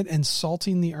 burning it, and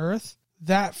salting the earth,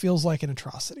 that feels like an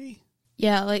atrocity.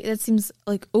 Yeah, that seems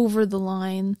over the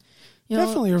line.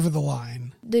 Definitely over the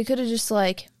line. They could have just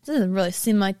it doesn't really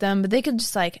seem like them, but they could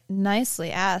just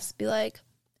nicely ask, be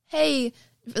hey,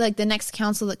 the next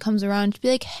council that comes around, to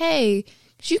be hey,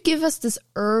 could you give us this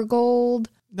Urgold?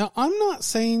 Now, I'm not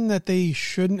saying that they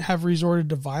shouldn't have resorted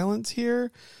to violence here,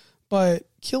 but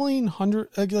killing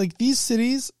these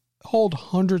cities hold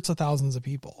hundreds of thousands of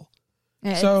people.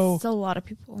 Yeah, so it's a lot of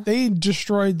people. They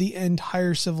destroyed the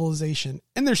entire civilization,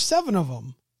 and there's 7 of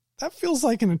them. That feels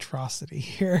like an atrocity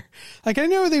here. I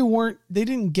know they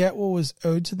didn't get what was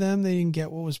owed to them. They didn't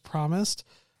get what was promised.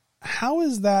 How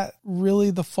is that really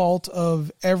the fault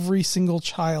of every single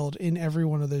child in every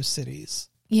one of those cities?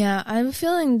 Yeah, I have a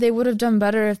feeling they would have done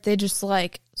better if they just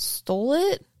stole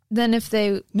it than if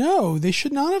they... No, they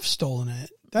should not have stolen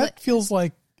it. That feels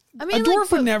like... a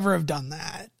dwarf would never have done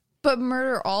that. But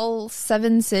murder all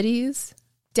 7 cities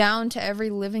down to every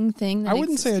living thing that I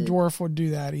wouldn't existed. say a dwarf would do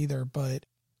that either, but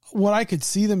what I could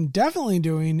see them definitely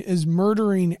doing is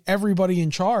murdering everybody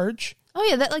in charge. Oh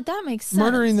yeah, that makes sense.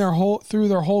 Murdering their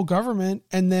whole government,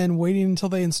 and then waiting until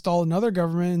they install another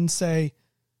government and say,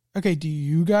 okay, do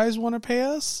you guys want to pay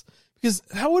us? Because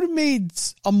that would have made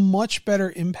a much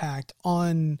better impact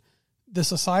on the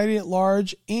society at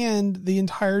large and the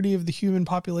entirety of the human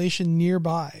population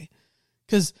nearby.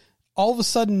 Because all of a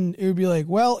sudden it would be like,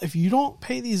 well, if you don't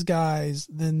pay these guys,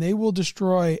 then they will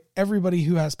destroy everybody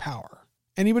who has power.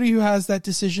 Anybody who has that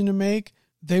decision to make,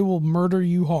 they will murder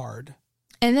you hard.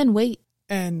 And then wait.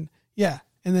 And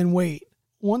then wait.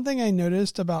 One thing I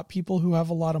noticed about people who have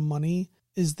a lot of money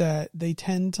is that they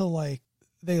tend to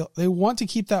they want to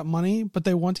keep that money, but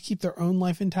they want to keep their own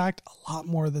life intact a lot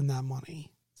more than that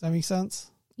money. Does that make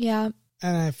sense? Yeah.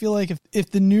 And I feel like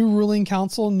if the new ruling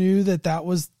council knew that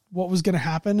was what was going to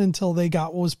happen until they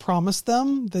got what was promised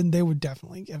them, then they would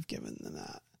definitely have given them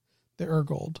that, the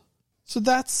Urgold. So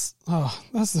that's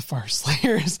the Fire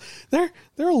Slayers. They're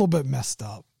a little bit messed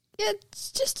up. Yeah,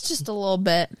 it's just a little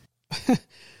bit.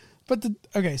 But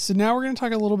so now we're going to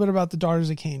talk a little bit about the Daughters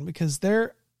of Cain, because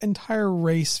their entire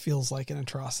race feels like an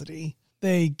atrocity.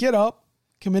 They get up,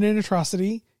 commit an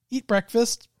atrocity, eat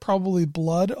breakfast, probably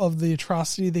blood of the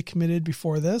atrocity they committed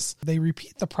before this. They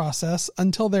repeat the process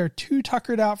until they're too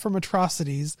tuckered out from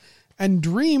atrocities and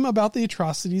dream about the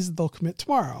atrocities that they'll commit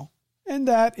tomorrow. And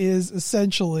that is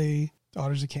essentially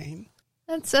Daughters of Cain.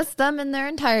 That's them in their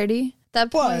entirety.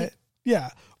 That point.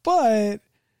 But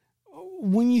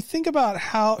when you think about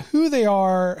who they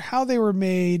are, how they were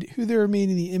made, who they were made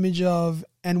in the image of,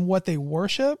 and what they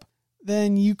worship,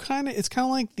 then it's kind of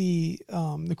like the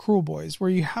Cruel Boys, where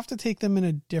you have to take them in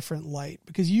a different light,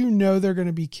 because they're going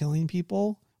to be killing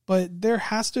people, but there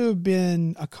has to have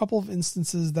been a couple of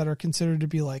instances that are considered to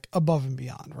be like above and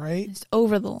beyond, right? It's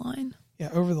over the line.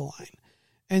 Yeah, over the line.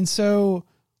 And so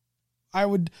I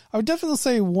would definitely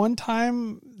say one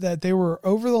time that they were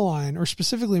over the line, or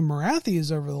specifically Morathi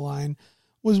is over the line,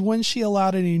 was when she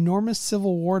allowed an enormous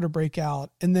civil war to break out,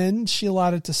 and then she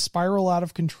allowed it to spiral out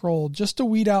of control just to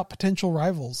weed out potential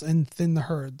rivals and thin the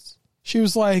herds. She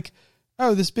was like,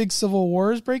 oh, this big civil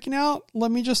war is breaking out?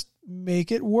 Let me just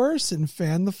make it worse and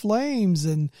fan the flames.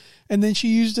 And then she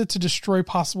used it to destroy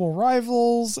possible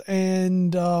rivals,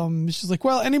 and she's like,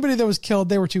 well, anybody that was killed,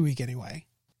 they were too weak anyway.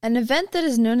 An event that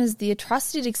is known as the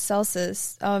Atrocity at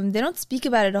Excelsis, they don't speak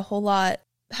about it a whole lot.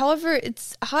 However,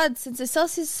 it's odd, since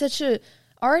Excelsis is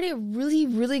already a really,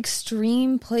 really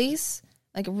extreme place,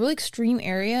 like a really extreme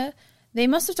area. They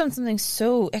must have done something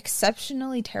so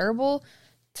exceptionally terrible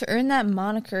to earn that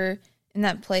moniker in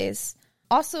that place.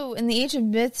 Also, in the Age of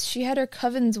Myths, she had her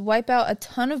covens wipe out a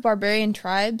ton of barbarian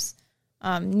tribes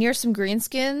near some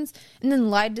greenskins, and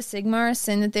then lied to Sigmar,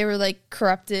 saying that they were like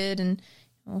corrupted and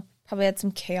probably had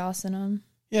some chaos in them.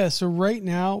 Yeah, so right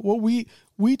now, what we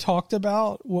talked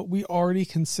about, what we already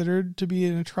considered to be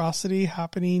an atrocity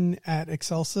happening at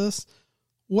Excelsis.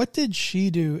 What did she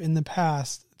do in the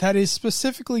past that is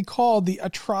specifically called the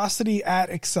atrocity at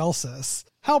Excelsis?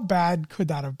 How bad could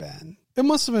that have been? It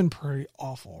must have been pretty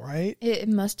awful, right? It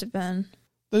must have been.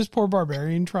 Those poor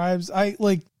barbarian tribes.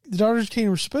 The Daughters of Cain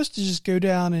were supposed to just go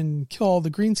down and kill all the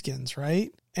greenskins,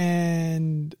 right?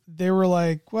 And they were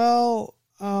like, well,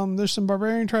 there's some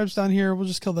barbarian tribes down here. We'll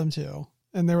just kill them too.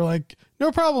 And they were like,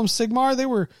 no problem, Sigmar.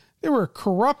 They were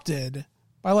corrupted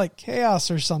by like chaos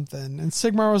or something. And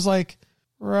Sigmar was like,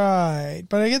 right.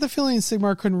 But I get the feeling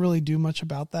Sigmar couldn't really do much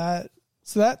about that.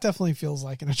 So that definitely feels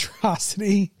like an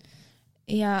atrocity.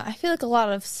 Yeah, I feel like a lot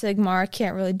of Sigmar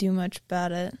can't really do much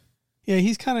about it. Yeah,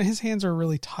 his hands are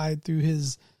really tied through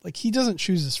he doesn't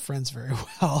choose his friends very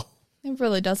well. It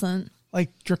really doesn't. Like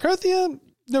Dracothia,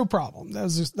 no problem. That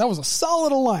was a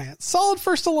solid alliance. Solid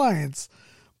first alliance.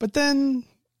 But then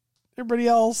everybody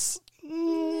else,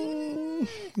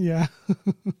 yeah.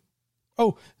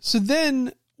 Oh, so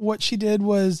then what she did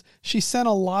was she sent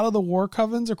a lot of the war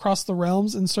covens across the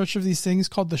realms in search of these things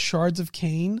called the Shards of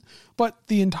Cain. But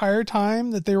the entire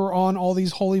time that they were on all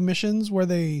these holy missions where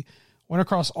they went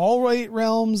across all 8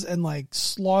 realms and like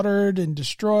slaughtered and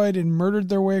destroyed and murdered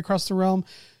their way across the realm,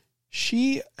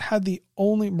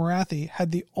 Morathi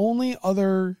had the only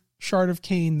other Shard of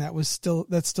Cain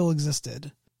that still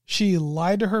existed. She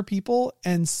lied to her people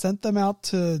and sent them out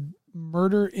to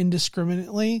murder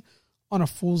indiscriminately on a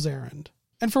fool's errand.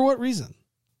 And for what reason?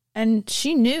 And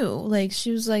she knew, like,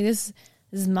 she was like, this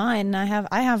is mine. I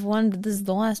have one, but this is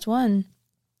the last one.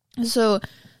 So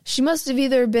she must have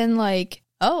either been like,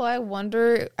 oh, I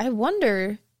wonder,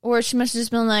 or she must have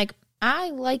just been like,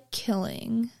 I like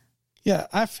killing. Yeah,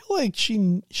 I feel like she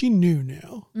knew,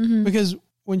 mm-hmm. Because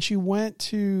when she went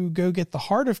to go get the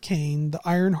Heart of Cain, the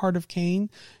Iron Heart of Cain,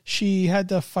 she had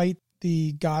to fight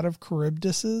the god of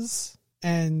Charybdis's,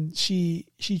 and she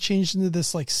changed into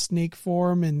this like snake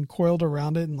form and coiled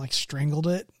around it and like strangled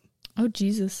it. Oh,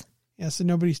 Jesus. Yeah, so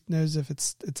nobody knows if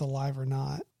it's alive or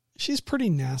not. She's pretty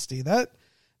nasty. That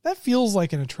feels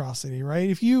like an atrocity, right?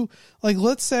 If you, like,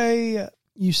 let's say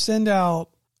you send out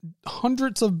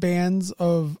hundreds of bands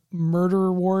of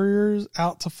murder warriors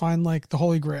out to find like the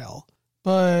Holy Grail,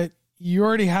 but you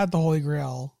already had the Holy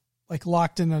Grail like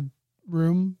locked in a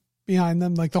room behind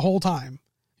them like the whole time.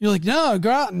 You're like, no,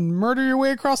 go out and murder your way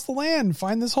across the land.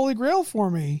 Find this Holy Grail for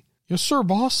me. Yes, sir,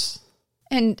 boss.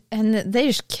 And they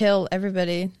just kill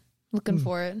everybody looking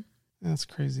for it. That's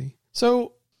crazy.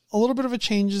 So a little bit of a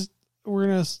change is we're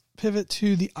going to pivot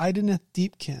to the Idoneth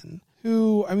Deepkin,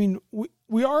 who, I mean,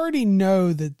 we already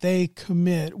know that they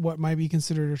commit what might be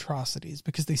considered atrocities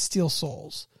because they steal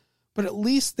souls, but at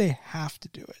least they have to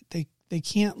do it. They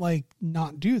can't like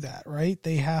not do that, right?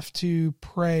 They have to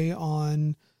prey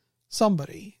on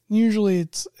somebody. Usually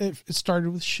it started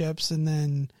with ships, and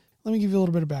then let me give you a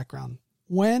little bit of background.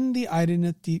 When the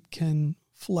Idoneth Deepkin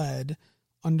fled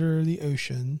under the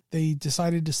ocean, they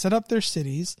decided to set up their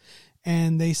cities,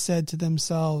 and they said to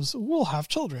themselves, we'll have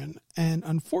children. And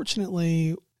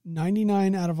unfortunately,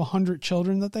 99 out of 100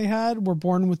 children that they had were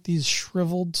born with these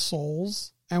shriveled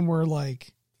souls and were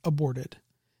like aborted.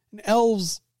 And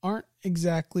elves aren't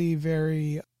exactly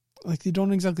very, like, they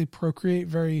don't exactly procreate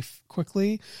very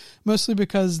quickly, mostly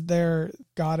because their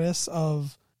goddess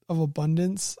of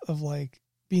abundance, of like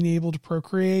being able to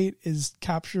procreate, is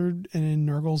captured and in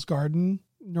Nurgle's garden.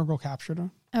 Nurgle captured her.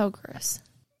 Oh, gross.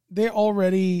 They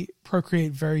already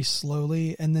procreate very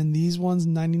slowly, and then these ones,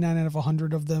 99 out of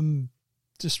 100 of them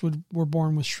just were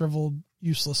born with shriveled,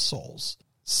 useless souls.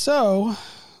 So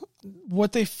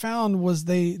what they found was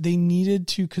they needed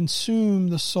to consume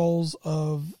the souls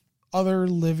of other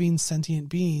living sentient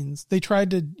beings. They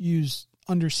tried to use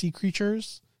undersea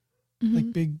creatures,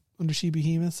 like big undersea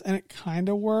behemoths, and it kind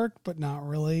of worked, but not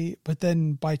really. But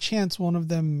then by chance, one of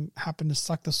them happened to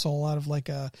suck the soul out of like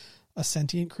a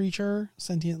sentient creature,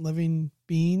 sentient living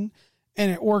being,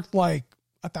 and it worked like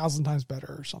 1,000 times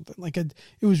better or something. Like it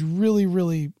was really,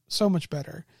 really so much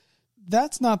better.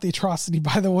 That's not the atrocity,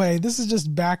 by the way. This is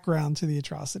just background to the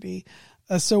atrocity.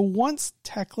 So once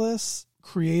Teclis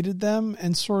created them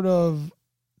and sort of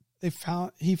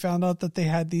he found out that they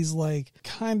had these like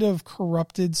kind of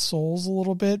corrupted souls a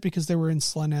little bit because they were in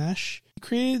Slaanesh. He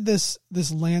created this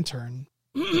lantern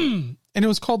and it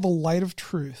was called the Light of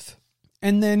Truth.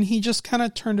 And then he just kind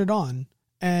of turned it on.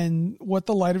 And what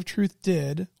the Light of Truth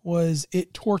did was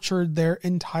it tortured their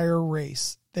entire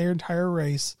race.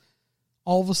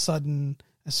 All of a sudden,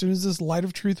 as soon as this Light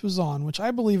of Truth was on, which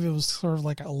I believe it was sort of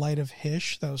like a light of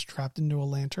Hysh that was trapped into a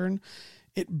lantern,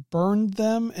 it burned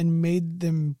them and made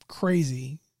them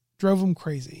crazy, drove them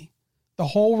crazy. The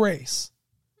whole race,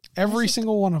 every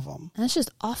single one of them. That's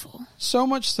just awful. So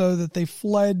much so that they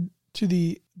fled to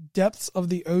the depths of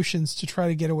the oceans to try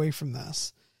to get away from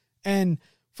this. And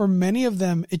for many of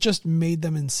them, it just made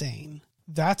them insane.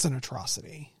 That's an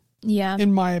atrocity. Yeah.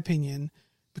 In my opinion,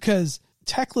 because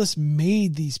Teclis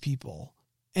made these people,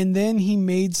 and then he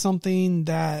made something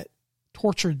that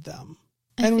tortured them.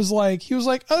 And he was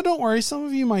like, oh, don't worry, some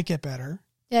of you might get better.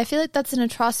 Yeah, I feel like that's an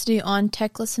atrocity on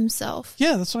Teclis himself.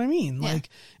 Yeah, that's what I mean. Yeah. Like,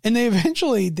 and they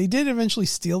did eventually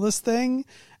steal this thing.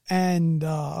 And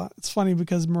it's funny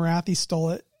because Morathi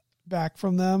stole it back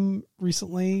from them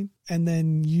recently and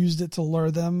then used it to lure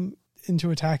them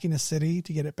into attacking a city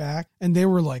to get it back. And they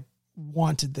were like,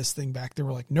 wanted this thing back. They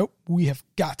were like, nope, we have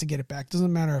got to get it back.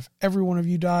 Doesn't matter if every one of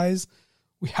you dies,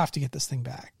 we have to get this thing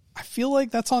back. I feel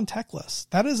like that's on Teclis.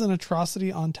 That is an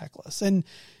atrocity on Teclis. And,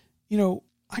 you know,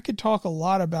 I could talk a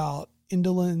lot about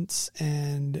indolence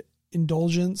and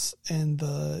indulgence and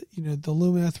the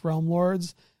Lumineth Realm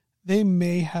Lords. They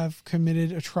may have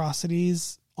committed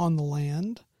atrocities on the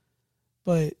land,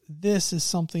 but this is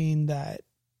something that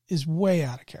is way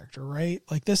out of character, right?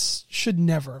 Like, this should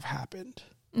never have happened.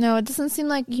 No, it doesn't seem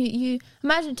like you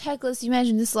imagine Teclis, you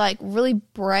imagine this like really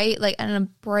bright, like, I don't know,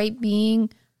 bright being.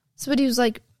 Somebody who's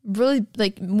like really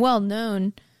like well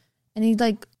known, and he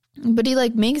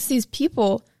makes these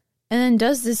people and then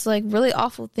does this like really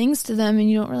awful things to them,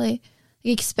 and you don't really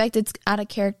expect it's out of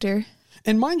character.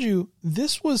 And mind you,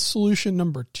 this was solution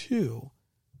number 2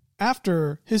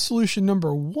 after his solution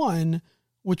number 1,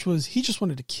 which was he just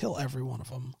wanted to kill every one of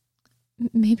them.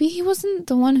 Maybe he wasn't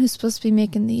the one who's supposed to be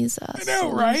making these I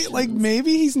know, right? Like,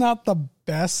 maybe he's not the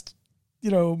best,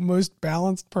 most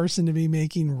balanced person to be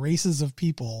making races of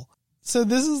people. So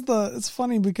it's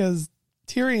funny because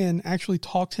Tyrion actually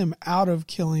talked him out of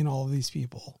killing all of these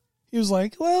people. he was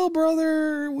like, well,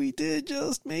 brother, we did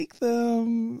just make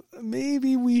them.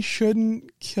 Maybe we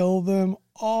shouldn't kill them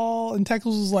all. And Tekles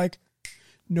was like,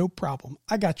 no problem.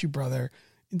 I got you, brother.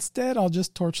 Instead, I'll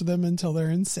just torture them until they're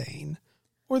insane.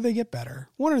 Or they get better.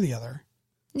 One or the other.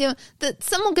 Yeah,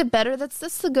 some will get better. That's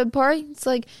the good part. It's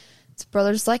like, his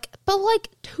brother's like, but like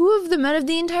 2 of them out of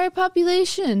the entire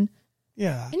population.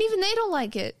 Yeah. And even they don't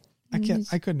like it. I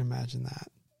couldn't imagine that.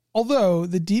 Although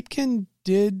the Deepkin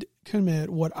did commit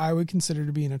what I would consider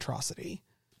to be an atrocity.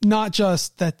 Not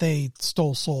just that they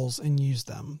stole souls and used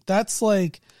them. That's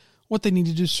like what they need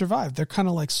to do to survive. They're kind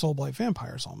of like soul-blight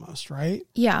vampires almost, right?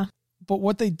 Yeah. But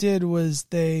what they did was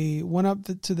they went up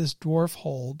to this dwarf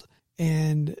hold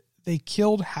and they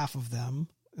killed half of them.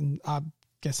 And I'm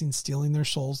guessing stealing their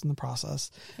souls in the process.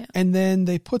 Yeah. And then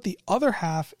they put the other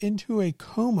half into a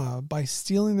coma by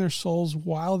stealing their souls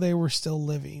while they were still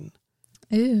living.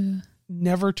 Ew.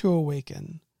 Never to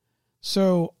awaken.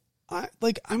 So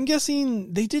I'm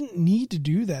guessing they didn't need to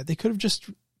do that. They could have just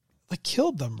like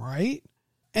killed them, right?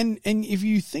 And if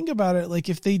you think about it, like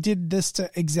if they did this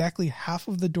to exactly half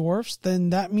of the dwarfs, then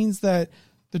that means that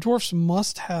the dwarfs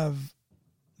must have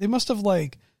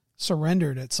like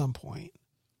surrendered at some point.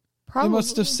 Probably. They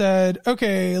must have said,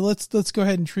 okay, let's go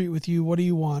ahead and treat with you. What do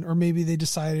you want? Or maybe they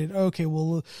decided, okay,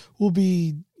 we'll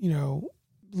be,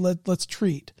 let's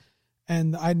treat.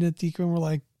 And the Idoneth Deepkin were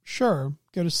like, sure,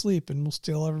 go to sleep and we'll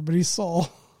steal everybody's soul.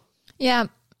 Yeah.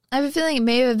 I have a feeling it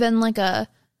may have been like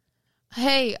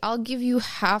hey, I'll give you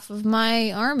half of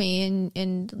my army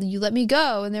and you let me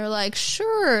go. And they were like,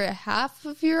 sure, half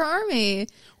of your army.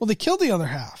 Well, they killed the other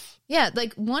half. Yeah,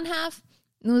 like one half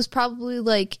was probably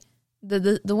like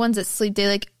the ones that sleep. They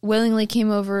like willingly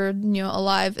came over,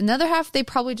 alive. Another half they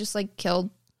probably just like killed.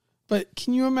 But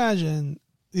can you imagine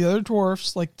the other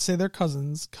dwarfs, like say their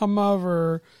cousins, come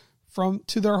over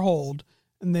to their hold,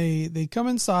 and they come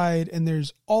inside, and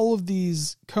there's all of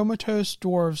these comatose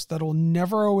dwarves that'll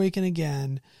never awaken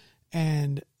again,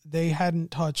 and they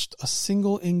hadn't touched a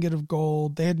single ingot of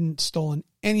gold. They hadn't stolen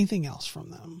anything else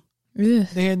from them. Ugh.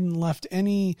 They hadn't left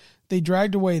any. They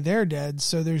dragged away their dead,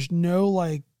 so there's no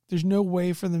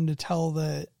way for them to tell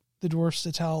the dwarfs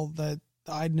to tell that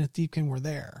the Idoneth Deepkin were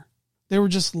there. They were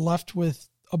just left with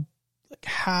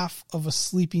half of a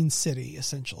sleeping city,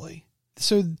 essentially.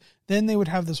 So then they would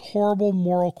have this horrible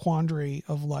moral quandary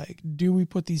of like, do we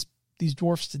put these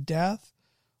dwarfs to death,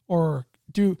 or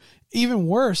even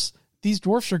worse, these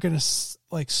dwarfs are going to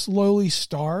like slowly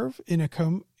starve in a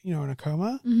coma,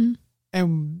 mm-hmm.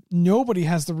 and nobody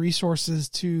has the resources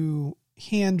to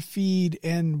hand feed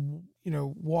and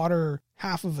water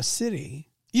half of a city.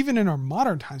 Even in our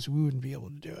modern times, we wouldn't be able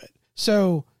to do it.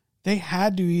 So they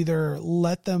had to either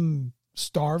let them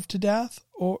starve to death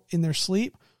or in their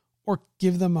sleep, or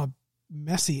give them a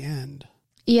messy end.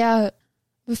 Yeah.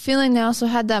 The feeling they also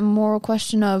had that moral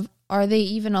question of, are they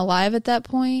even alive at that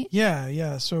point?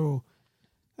 Yeah. So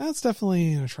that's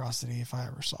definitely an atrocity if I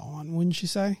ever saw one, wouldn't you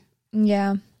say?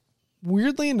 Yeah.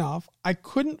 Weirdly enough, I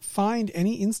couldn't find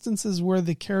any instances where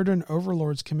the Caradhran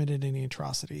overlords committed any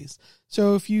atrocities.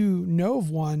 So if you know of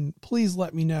one, please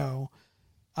let me know.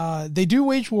 They do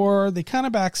wage war, they kind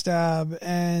of backstab,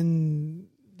 and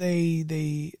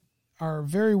they are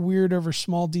very weird over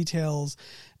small details.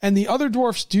 And the other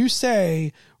dwarfs do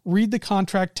say, read the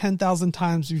contract 10,000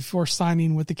 times before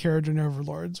signing with the Caradhran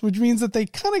overlords, which means that they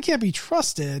kind of can't be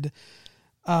trusted.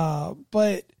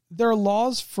 But their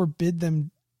laws forbid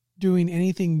them doing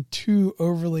anything too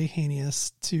overly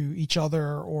heinous to each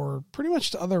other or pretty much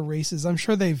to other races. I'm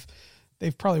sure they've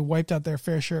probably wiped out their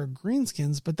fair share of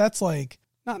greenskins, but that's like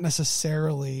not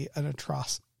necessarily an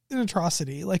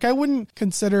atrocity. Like I wouldn't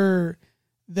consider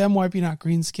them wiping out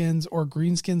greenskins or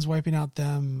greenskins wiping out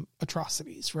them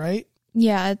atrocities, right?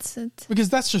 Yeah, it's because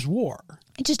that's just war.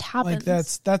 It just happens.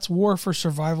 Like that's war for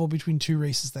survival between two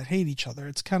races that hate each other.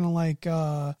 It's kind of like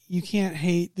you can't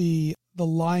hate the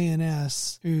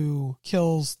lioness who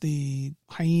kills the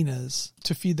hyenas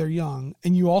to feed their young,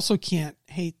 and you also can't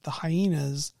hate the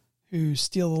hyenas who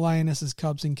steal the lioness's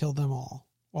cubs and kill them all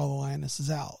while the lioness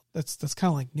is out. That's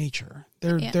kind of like nature.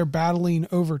 They're battling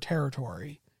over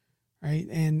territory, right?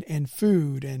 And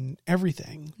food and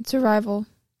everything. Survival.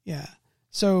 Yeah.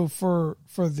 So for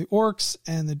the orcs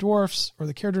and the dwarfs or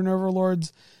the Caradhran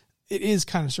overlords, it is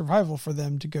kind of survival for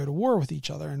them to go to war with each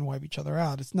other and wipe each other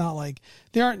out. It's not like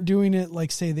they aren't doing it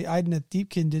like, say, the Idoneth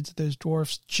Deepkin did to those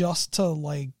dwarfs just to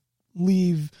like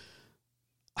leave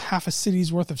half a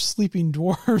city's worth of sleeping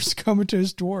dwarves,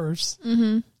 comatose dwarfs.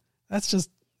 Mm-hmm. That's just,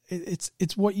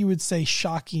 it's what you would say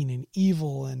shocking and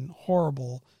evil and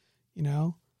horrible,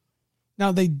 Now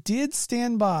they did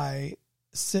stand by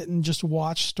sit and just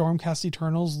watch Stormcast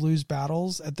Eternals lose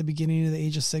battles at the beginning of the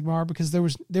Age of Sigmar because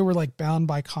they were like bound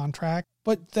by contract.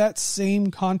 But that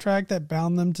same contract that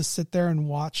bound them to sit there and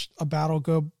watch a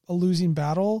losing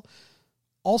battle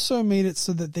also made it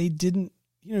so that they didn't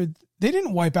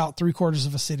wipe out 3/4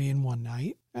 of a city in one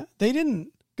night. They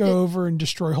didn't go over and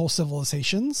destroy whole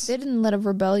civilizations. They didn't let a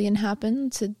rebellion happen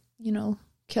to,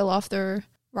 kill off their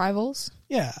rivals.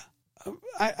 Yeah.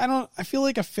 I feel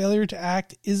like a failure to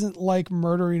act isn't like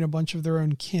murdering a bunch of their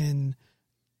own kin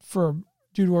due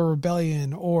to a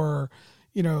rebellion or,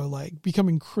 like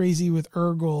becoming crazy with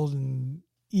Urgold and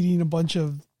eating a bunch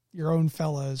of your own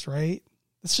fellows, right?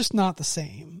 It's just not the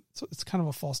same. So it's kind of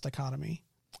a false dichotomy.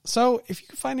 So if you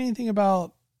can find anything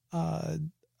about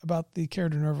the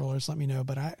Character Nervalers, let me know,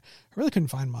 but I really couldn't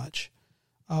find much.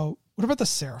 What about the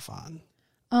Seraphon?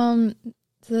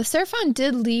 The Seraphon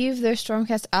did leave their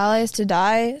Stormcast allies to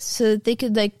die so that they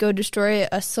could go destroy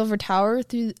a silver tower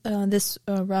through this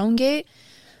realm gate.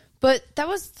 But that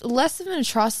was less of an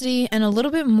atrocity and a little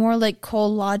bit more like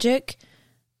cold logic.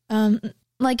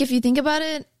 If you think about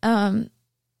it,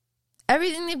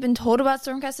 everything they've been told about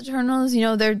Stormcast Eternals,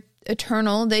 they're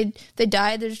eternal. They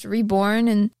die, they're just reborn,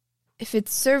 and if it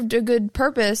served a good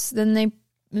purpose, then it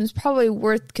was probably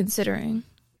worth considering.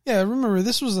 Yeah, remember,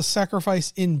 this was a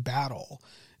sacrifice in battle.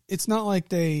 It's not like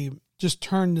they just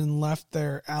turned and left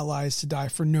their allies to die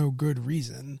for no good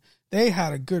reason. They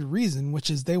had a good reason, which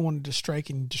is they wanted to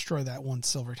strike and destroy that one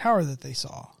silver tower that they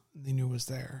saw and they knew was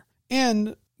there.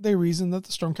 And they reasoned that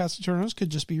the Stormcast Eternals could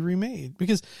just be remade.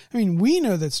 Because, we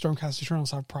know that Stormcast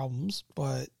Eternals have problems,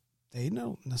 but they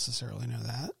don't necessarily know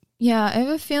that. Yeah, I have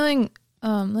a feeling,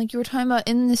 like you were talking about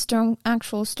in the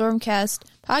actual Stormcast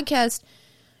podcast,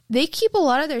 they keep a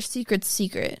lot of their secrets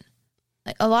secret.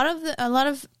 Like a lot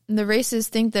of the races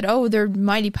think that, they're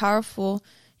mighty powerful.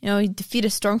 You defeat a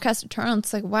Stormcast Eternal.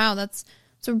 It's like, wow, that's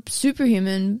a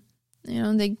superhuman.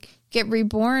 They get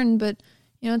reborn, but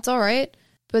it's all right.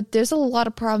 But there's a lot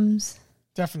of problems.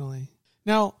 Definitely.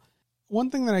 Now, one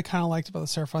thing that I kind of liked about the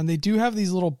Seraphon, they do have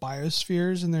these little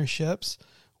biospheres in their ships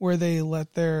where they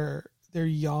let their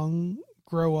young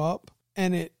grow up,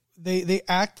 and they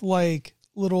act like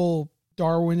little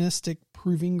Darwinistic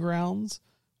proving grounds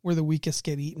where the weakest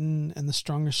get eaten and the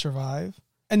strongest survive.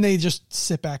 And they just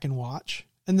sit back and watch.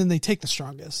 And then they take the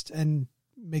strongest and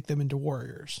make them into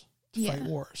warriors to fight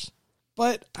wars.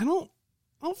 But I don't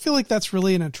feel like that's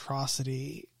really an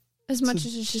atrocity. As much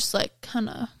as it's just kind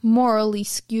of morally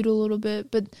skewed a little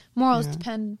bit, but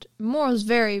morals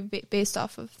vary based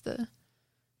off of the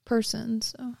person.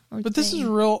 But this is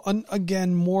real,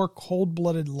 again, more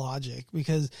cold-blooded logic,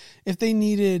 because if they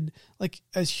needed,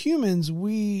 as humans,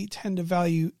 we tend to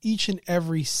value each and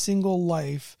every single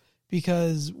life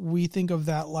because we think of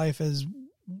that life as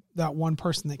that one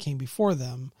person that came before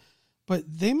them. But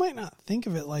they might not think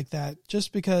of it like that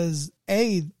just because,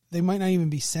 A, they might not even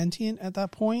be sentient at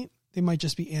that point. They might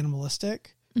just be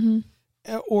animalistic.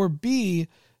 Mm-hmm. Or B,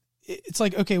 it's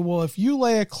like, okay, well, if you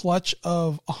lay a clutch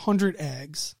of 100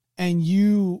 eggs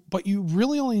but you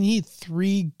really only need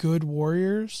 3 good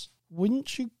warriors,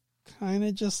 wouldn't you kind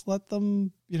of just let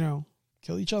them,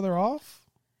 kill each other off?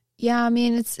 Yeah,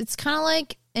 it's kind of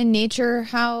like in nature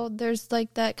how there's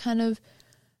that kind of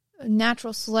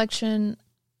natural selection.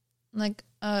 The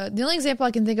only example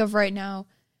I can think of right now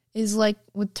is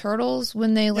with turtles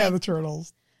when they the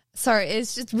turtles. Sorry,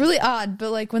 it's just really odd,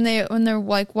 but when they're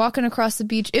walking across the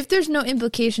beach, if there's no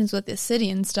implications with the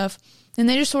city and stuff, then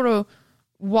they just sort of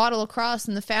waddle across,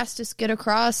 and the fastest get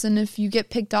across, and if you get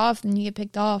picked off, then you get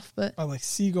picked off. But by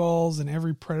seagulls and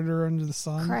every predator under the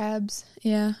sun. Crabs,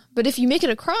 yeah. But if you make it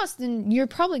across, then you're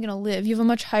probably going to live. You have a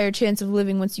much higher chance of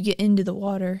living once you get into the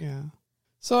water. Yeah.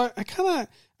 So I kind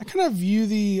of view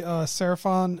the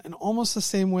Seraphon in almost the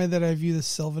same way that I view the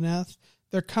Sylvaneth.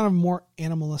 They're kind of more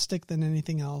animalistic than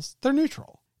anything else. They're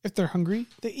neutral. If they're hungry,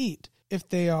 they eat. If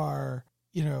they are,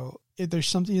 if there's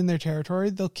something in their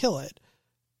territory, they'll kill it.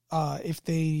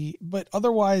 But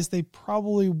otherwise they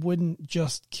probably wouldn't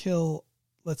just kill,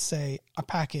 let's say, a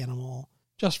pack animal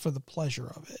just for the pleasure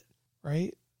of it,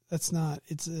 right? That's not,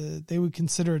 they would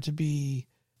consider it to be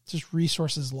just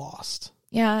resources lost.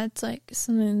 Yeah, it's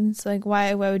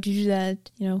why would you do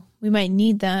that? We might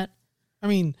need that.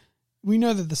 We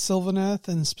know that the Sylvaneth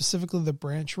and specifically the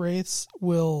branch wraiths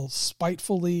will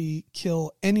spitefully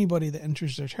kill anybody that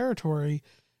enters their territory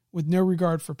with no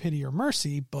regard for pity or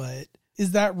mercy, but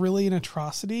is that really an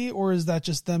atrocity, or is that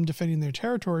just them defending their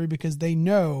territory because they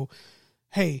know,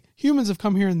 hey, humans have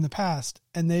come here in the past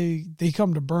and they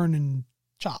come to burn and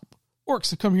chop.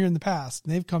 Orcs have come here in the past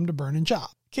and they've come to burn and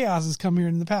chop. Chaos has come here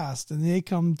in the past and they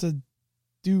come to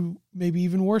do maybe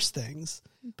even worse things.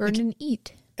 Burn and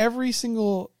eat. Every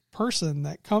single person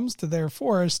that comes to their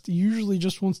forest usually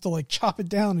just wants to like chop it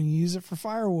down and use it for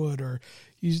firewood or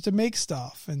use it to make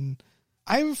stuff. And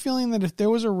I have a feeling that if there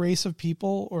was a race of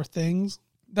people or things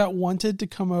that wanted to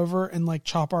come over and like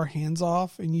chop our hands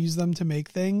off and use them to make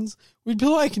things, we'd be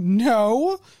like,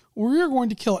 no, we're going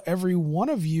to kill every one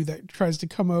of you that tries to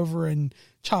come over and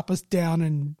chop us down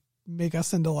and make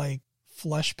us into like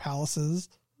flesh palaces.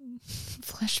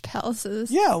 Flesh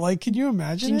palaces. Yeah, like, can you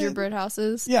imagine gingerbread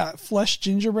houses? Yeah, flesh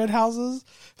gingerbread houses.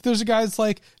 If there's a guy that's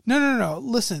like, no,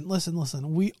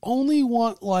 listen. We only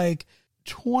want like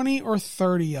 20 or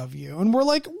 30 of you. And we're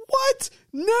like, what?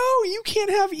 No, you can't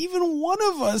have even one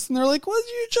of us. And they're like, well,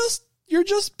 you're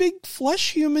just big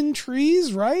flesh human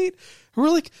trees, right? And we're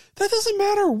like, that doesn't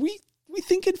matter. We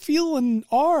think and feel and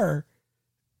are.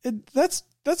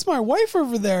 That's my wife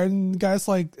over there. And the guy's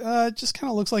like, it just kind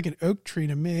of looks like an oak tree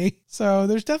to me. So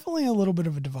there's definitely a little bit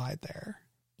of a divide there.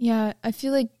 Yeah, I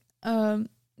feel like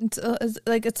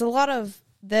it's a lot of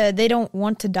they don't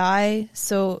want to die,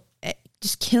 so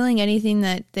just killing anything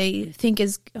that they think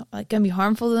is going to be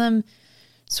harmful to them,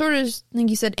 sort of, I think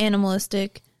you said,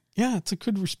 animalistic. Yeah, it's a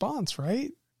good response,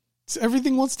 right?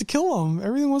 Everything wants to kill them.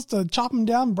 Everything wants to chop them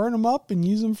down, burn them up, and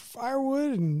use them for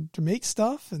firewood and to make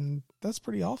stuff, and that's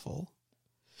pretty awful.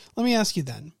 Let me ask you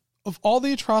then, of all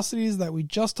the atrocities that we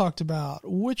just talked about,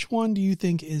 which one do you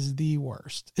think is the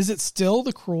worst? Is it still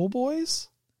the Cruel Boys?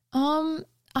 I'm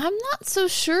not so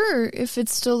sure if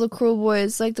it's still the Cruel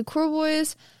Boys. Like, the Cruel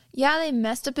Boys, yeah, they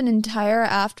messed up an entire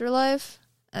afterlife.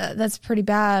 That's pretty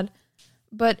bad.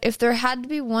 But if there had to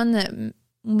be one that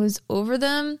was over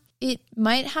them, it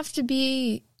might have to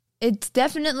be... It's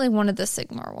definitely one of the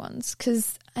Sigmar ones,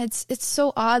 because it's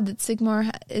so odd that Sigmar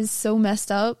is so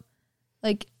messed up.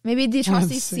 Like, maybe the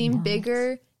atrocities seem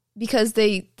bigger because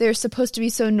they're supposed to be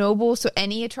so noble, so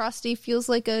any atrocity feels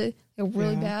like a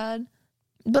really bad.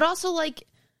 But also, like,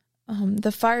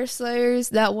 the Fire Slayers,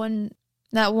 that one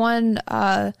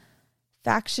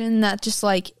faction that just,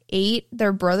 like, ate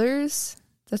their brothers,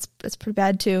 that's pretty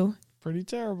bad, too. Pretty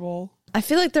terrible. I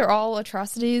feel like they're all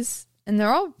atrocities, and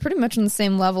they're all pretty much on the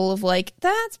same level of, like,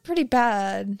 that's pretty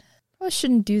bad. Probably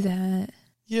shouldn't do that.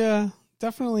 Yeah.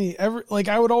 Definitely,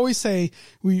 I would always say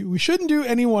we shouldn't do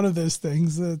any one of those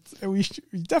things. We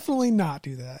should definitely not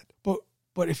do that.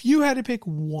 But if you had to pick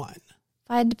one,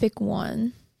 if I had to pick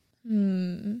one,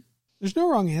 there's no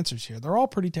wrong answers here. They're all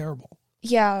pretty terrible.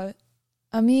 Yeah,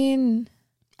 I mean,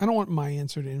 I don't want my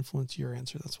answer to influence your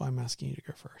answer. That's why I'm asking you to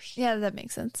go first. Yeah, that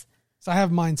makes sense. So I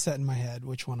have mine set in my head.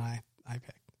 Which one I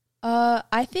picked?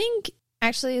 I think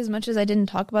actually, as much as I didn't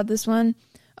talk about this one.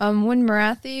 When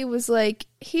Morathi was like,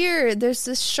 here, there's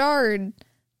this shard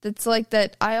that's like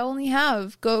that I only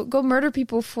have. Go murder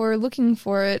people for looking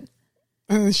for it.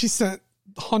 And then she sent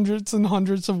hundreds and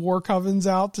hundreds of war covens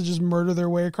out to just murder their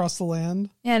way across the land.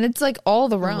 Yeah, and it's like all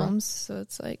the realms, so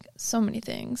it's like so many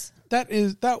things.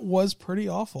 That was pretty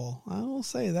awful. I will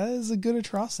say that is a good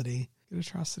atrocity. Good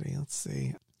atrocity. Let's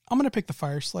see. I'm going to pick the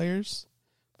Fire Slayers,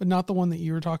 but not the one that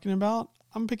you were talking about.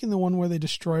 I'm picking the one where they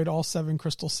destroyed all 7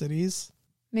 crystal cities.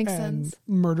 Makes and sense.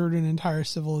 Murdered an entire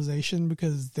civilization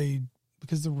because the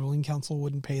ruling council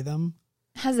wouldn't pay them.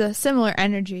 Has a similar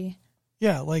energy.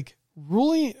 Yeah, like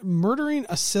murdering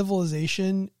a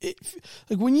civilization.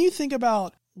 Like when you think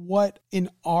about what in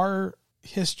our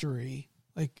history,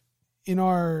 like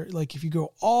if you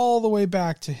go all the way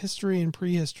back to history and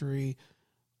prehistory,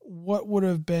 what would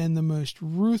have been the most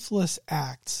ruthless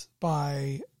acts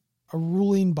by a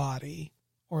ruling body?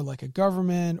 Or like a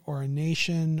government or a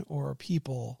nation or a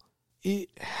people, it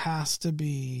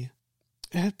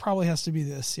probably has to be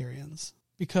the Assyrians,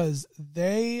 because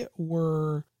they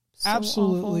were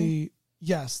absolutely awful.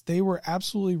 Yes, they were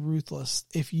absolutely ruthless.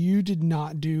 If you did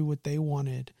not do what they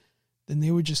wanted, then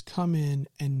they would just come in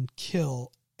and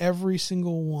kill every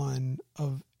single one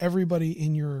of everybody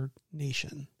in your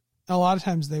nation. And a lot of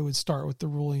times they would start with the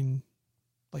rulers,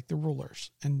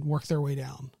 and work their way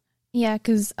down. Yeah,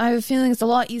 because I have a feeling it's a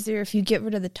lot easier if you get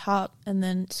rid of the top and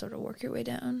then sort of work your way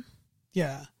down.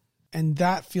 Yeah, and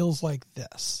that feels like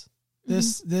this.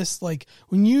 This like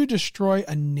when you destroy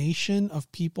a nation of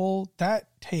people, that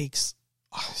takes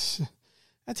a lot.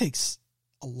 It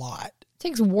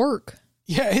takes work.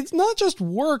 Yeah, it's not just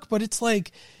work, but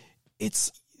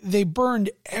they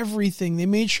burned everything. They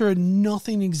made sure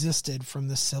nothing existed from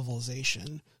this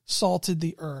civilization. Salted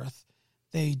the earth.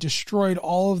 They destroyed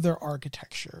all of their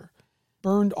architecture.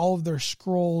 Burned all of their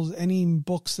scrolls, any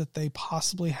books that they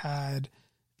possibly had,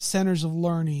 centers of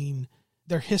learning,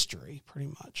 their history, pretty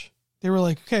much. They were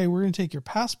like, okay, we're going to take your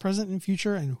past, present, and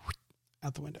future and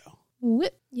out the window.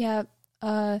 Yeah.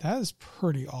 That is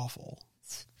pretty awful.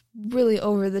 Really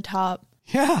over the top.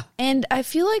 Yeah. And I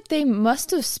feel like they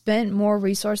must have spent more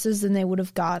resources than they would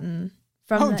have gotten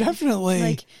from that. Definitely.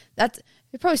 Like,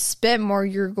 they probably spent more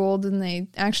year gold than they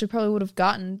actually probably would have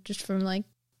gotten just from like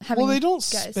having. Well, they don't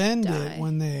guys spend die.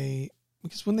 it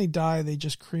because when they die, they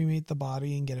just cremate the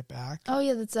body and get it back. Oh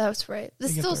yeah, that's right. They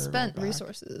They get still their spent gold back.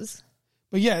 resources.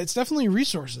 But yeah, it's definitely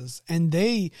resources, and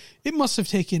it must have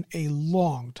taken a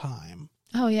long time.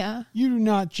 Oh yeah, You do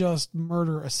not just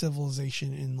murder a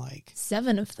civilization in like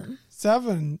 7 of them.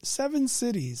 seven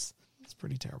cities. It's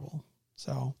pretty terrible.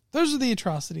 So those are the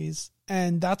atrocities,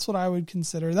 and that's what I would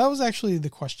consider. That was actually the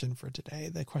question for today.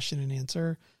 The question and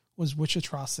answer was, which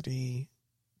atrocity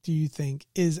do you think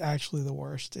is actually the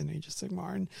worst in Age of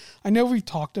Sigmar? And I know we've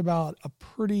talked about a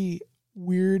pretty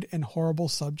weird and horrible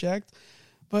subject,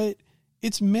 but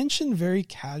it's mentioned very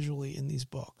casually in these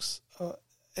books.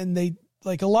 And they,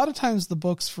 like, a lot of times the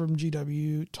books from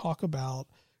GW talk about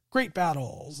great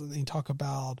battles, and they talk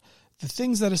about the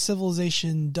things that a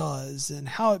civilization does and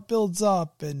how it builds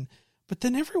up. But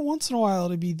then every once in a while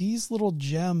it'd be these little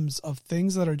gems of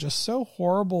things that are just so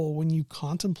horrible when you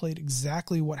contemplate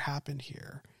exactly what happened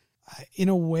here. In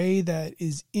a way that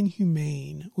is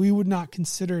inhumane. We would not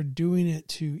consider doing it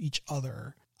to each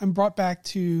other. I'm brought back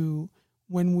to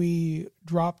when we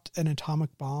dropped an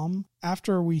atomic bomb.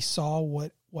 After we saw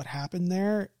what happened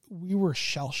there, we were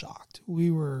shell-shocked.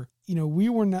 We were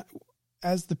not,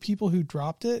 as the people who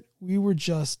dropped it, we were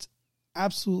just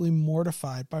absolutely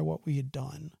mortified by what we had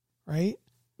done, right?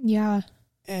 Yeah.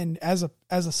 And as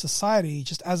a society,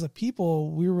 just as a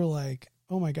people, we were like,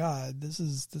 oh my God, this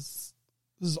is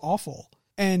awful.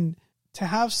 And to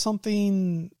have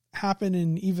something happen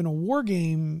in even a war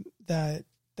game that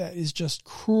is just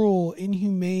cruel,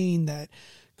 inhumane, that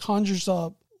conjures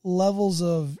up levels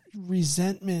of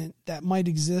resentment that might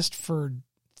exist for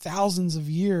thousands of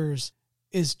years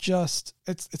is just,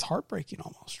 it's heartbreaking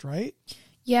almost, right?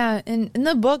 Yeah, and in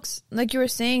the books, like you were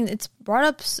saying, it's brought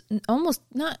up almost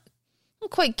not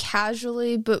quite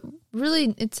casually, but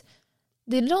really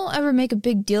they don't ever make a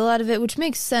big deal out of it, which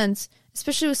makes sense,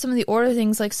 especially with some of the order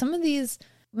things. Like some of these,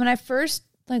 when I first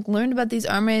learned about these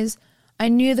armies, I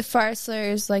knew the Fire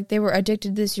Slayers, they were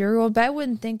addicted to this year gold, but I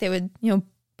wouldn't think they would,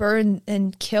 burn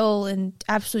and kill and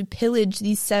absolutely pillage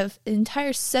these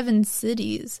entire 7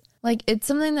 cities. It's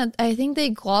something that I think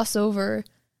they gloss over,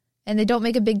 and they don't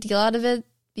make a big deal out of it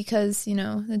because,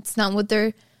 it's not what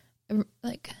they're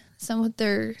So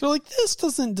this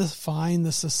doesn't define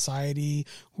the society.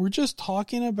 We're just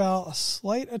talking about a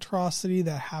slight atrocity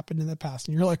that happened in the past.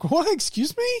 And you're like, what?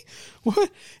 Excuse me?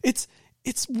 What? It's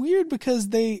weird because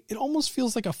it almost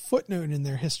feels like a footnote in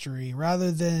their history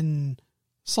rather than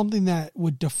something that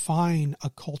would define a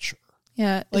culture.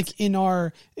 Yeah.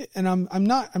 I'm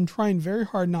trying very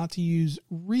hard not to use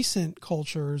recent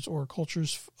cultures or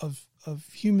cultures of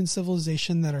human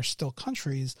civilization that are still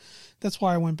countries. That's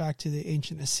why I went back to the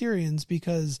ancient Assyrians,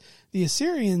 because the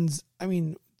Assyrians,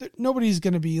 nobody's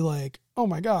going to be like, oh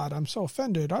my God, I'm so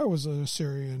offended. I was an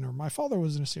Assyrian, or my father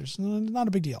was an Assyrian. Not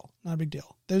a big deal. Not a big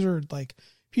deal. Those are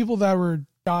people that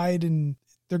died and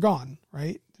they're gone,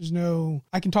 right?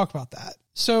 I can talk about that.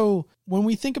 So when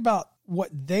we think about what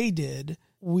they did,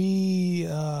 it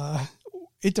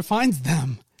defines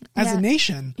them as a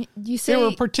nation. They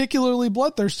were particularly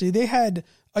bloodthirsty. They had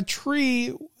a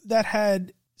tree that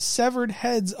had severed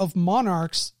heads of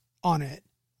monarchs on it.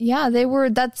 Yeah,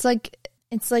 it's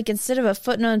instead of a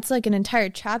footnote, it's like an entire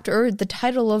chapter or the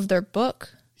title of their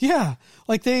book. Yeah.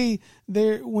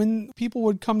 When people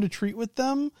would come to treat with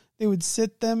them, they would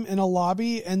sit them in a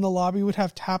lobby, and the lobby would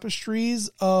have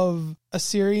tapestries of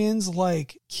Assyrians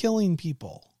killing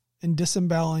people and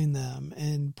disemboweling them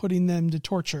and putting them to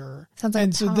torture. Sounds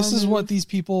like so this is what these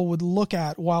people would look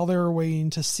at while they were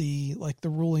waiting to see the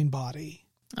ruling body.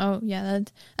 Oh yeah,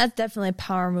 that's definitely a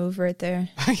power move right there.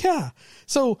 Yeah.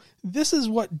 So this is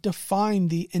what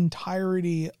defined the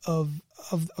entirety of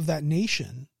that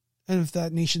nation and of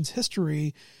that nation's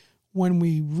history. When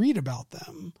we read about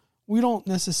them, we don't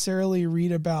necessarily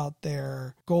read about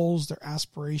their goals, their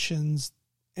aspirations,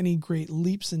 any great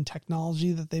leaps in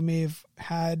technology that they may have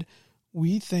had.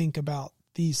 We think about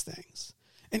these things.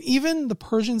 And even the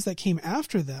Persians that came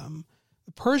after them,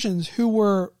 the Persians who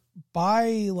were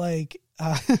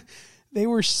they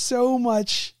were so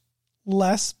much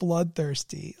less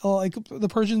bloodthirsty. The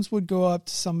Persians would go up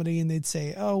to somebody and they'd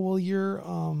say, oh, well, you're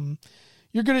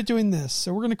good at doing this,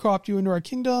 so we're going to co-opt you into our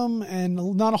kingdom,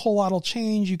 and not a whole lot will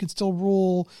change. You can still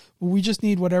rule, but we just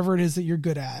need whatever it is that you're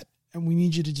good at, and we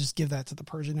need you to just give that to the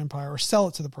Persian Empire or sell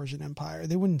it to the Persian Empire.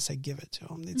 They wouldn't say give it to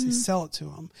them. They'd say sell it to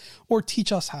them or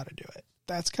teach us how to do it.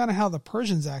 That's kind of how the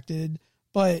Persians acted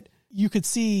But you could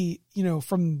see,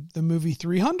 from the movie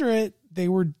 300, they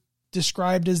were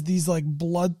described as these like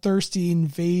bloodthirsty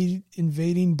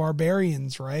invading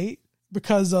barbarians, right?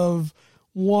 Because of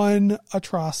one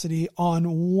atrocity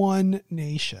on one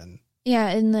nation. Yeah,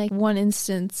 in like one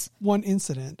instance. One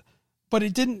incident. But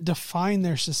it didn't define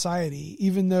their society,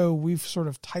 even though we've sort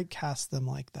of typecast them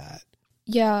like that.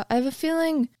 Yeah, I have a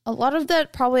feeling a lot of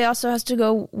that probably also has to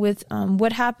go with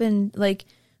what happened, like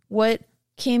what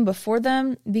came before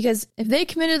them. Because if they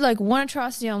committed like one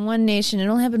atrocity on one nation, it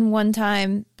only happened one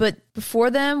time. But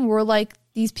before them were like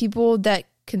these people that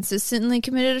consistently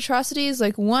committed atrocities.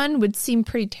 Like one would seem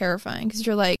pretty terrifying because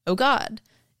you're like, oh God,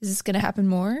 is this going to happen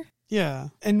more? Yeah.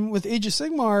 And with Age of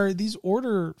Sigmar, these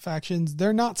Order factions,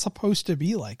 they're not supposed to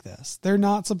be like this. They're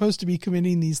not supposed to be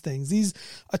committing these things. These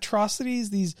atrocities,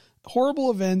 these horrible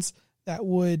events that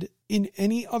would, in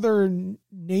any other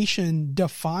nation,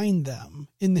 define them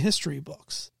in the history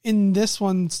books. In this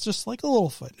one, it's just like a little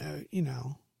footnote,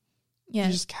 Yeah.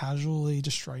 You just casually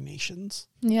destroy nations.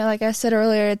 Yeah, like I said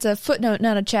earlier, it's a footnote,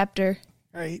 not a chapter.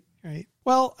 Right.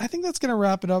 Well, I think that's going to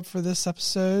wrap it up for this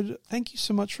episode. Thank you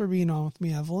so much for being on with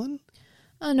me, Evelyn.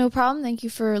 No problem. Thank you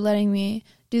for letting me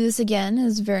do this again. It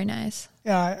was very nice.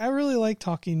 Yeah, I really like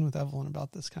talking with Evelyn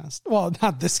about this kind of stuff. Well,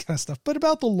 not this kind of stuff, but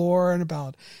about the lore and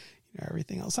about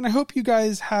everything else. And I hope you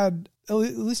guys had, at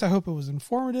least I hope it was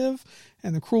informative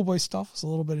and the Kruleboy stuff was a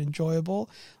little bit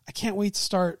enjoyable. I can't wait to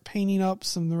start painting up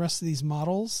some of the rest of these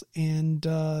models. And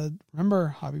remember,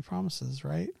 hobby promises,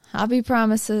 right? Hobby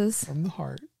promises. From the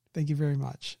heart. Thank you very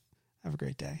much. Have a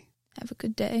great day. Have a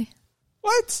good day.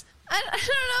 What? I don't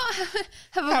know.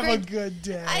 Have a good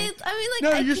day. I mean, like,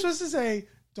 no, you're supposed to say,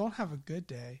 don't have a good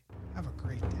day. Have a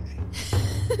great day.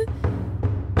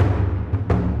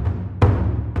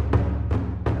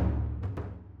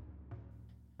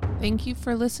 Thank you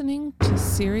for listening to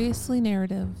Seriously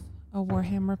Narrative, a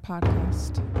Warhammer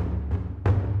podcast.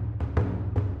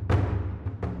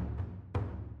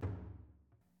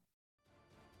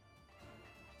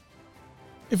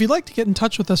 If you'd like to get in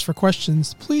touch with us for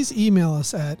questions, please email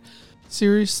us at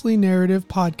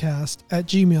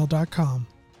seriouslynarrativepodcast@gmail.com.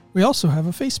 We also have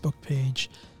a Facebook page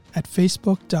at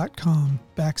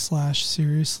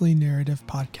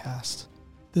facebook.com/seriouslynarrativepodcast.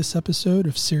 This episode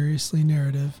of Seriously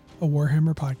Narrative, a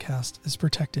Warhammer podcast, is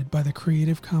protected by the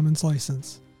Creative Commons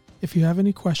license. If you have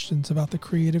any questions about the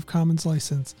Creative Commons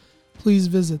license, please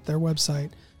visit their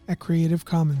website at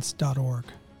creativecommons.org.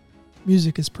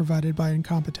 Music is provided by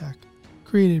Incompetech,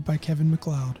 created by Kevin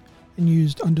MacLeod, and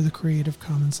used under the Creative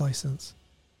Commons license.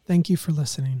 Thank you for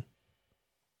listening.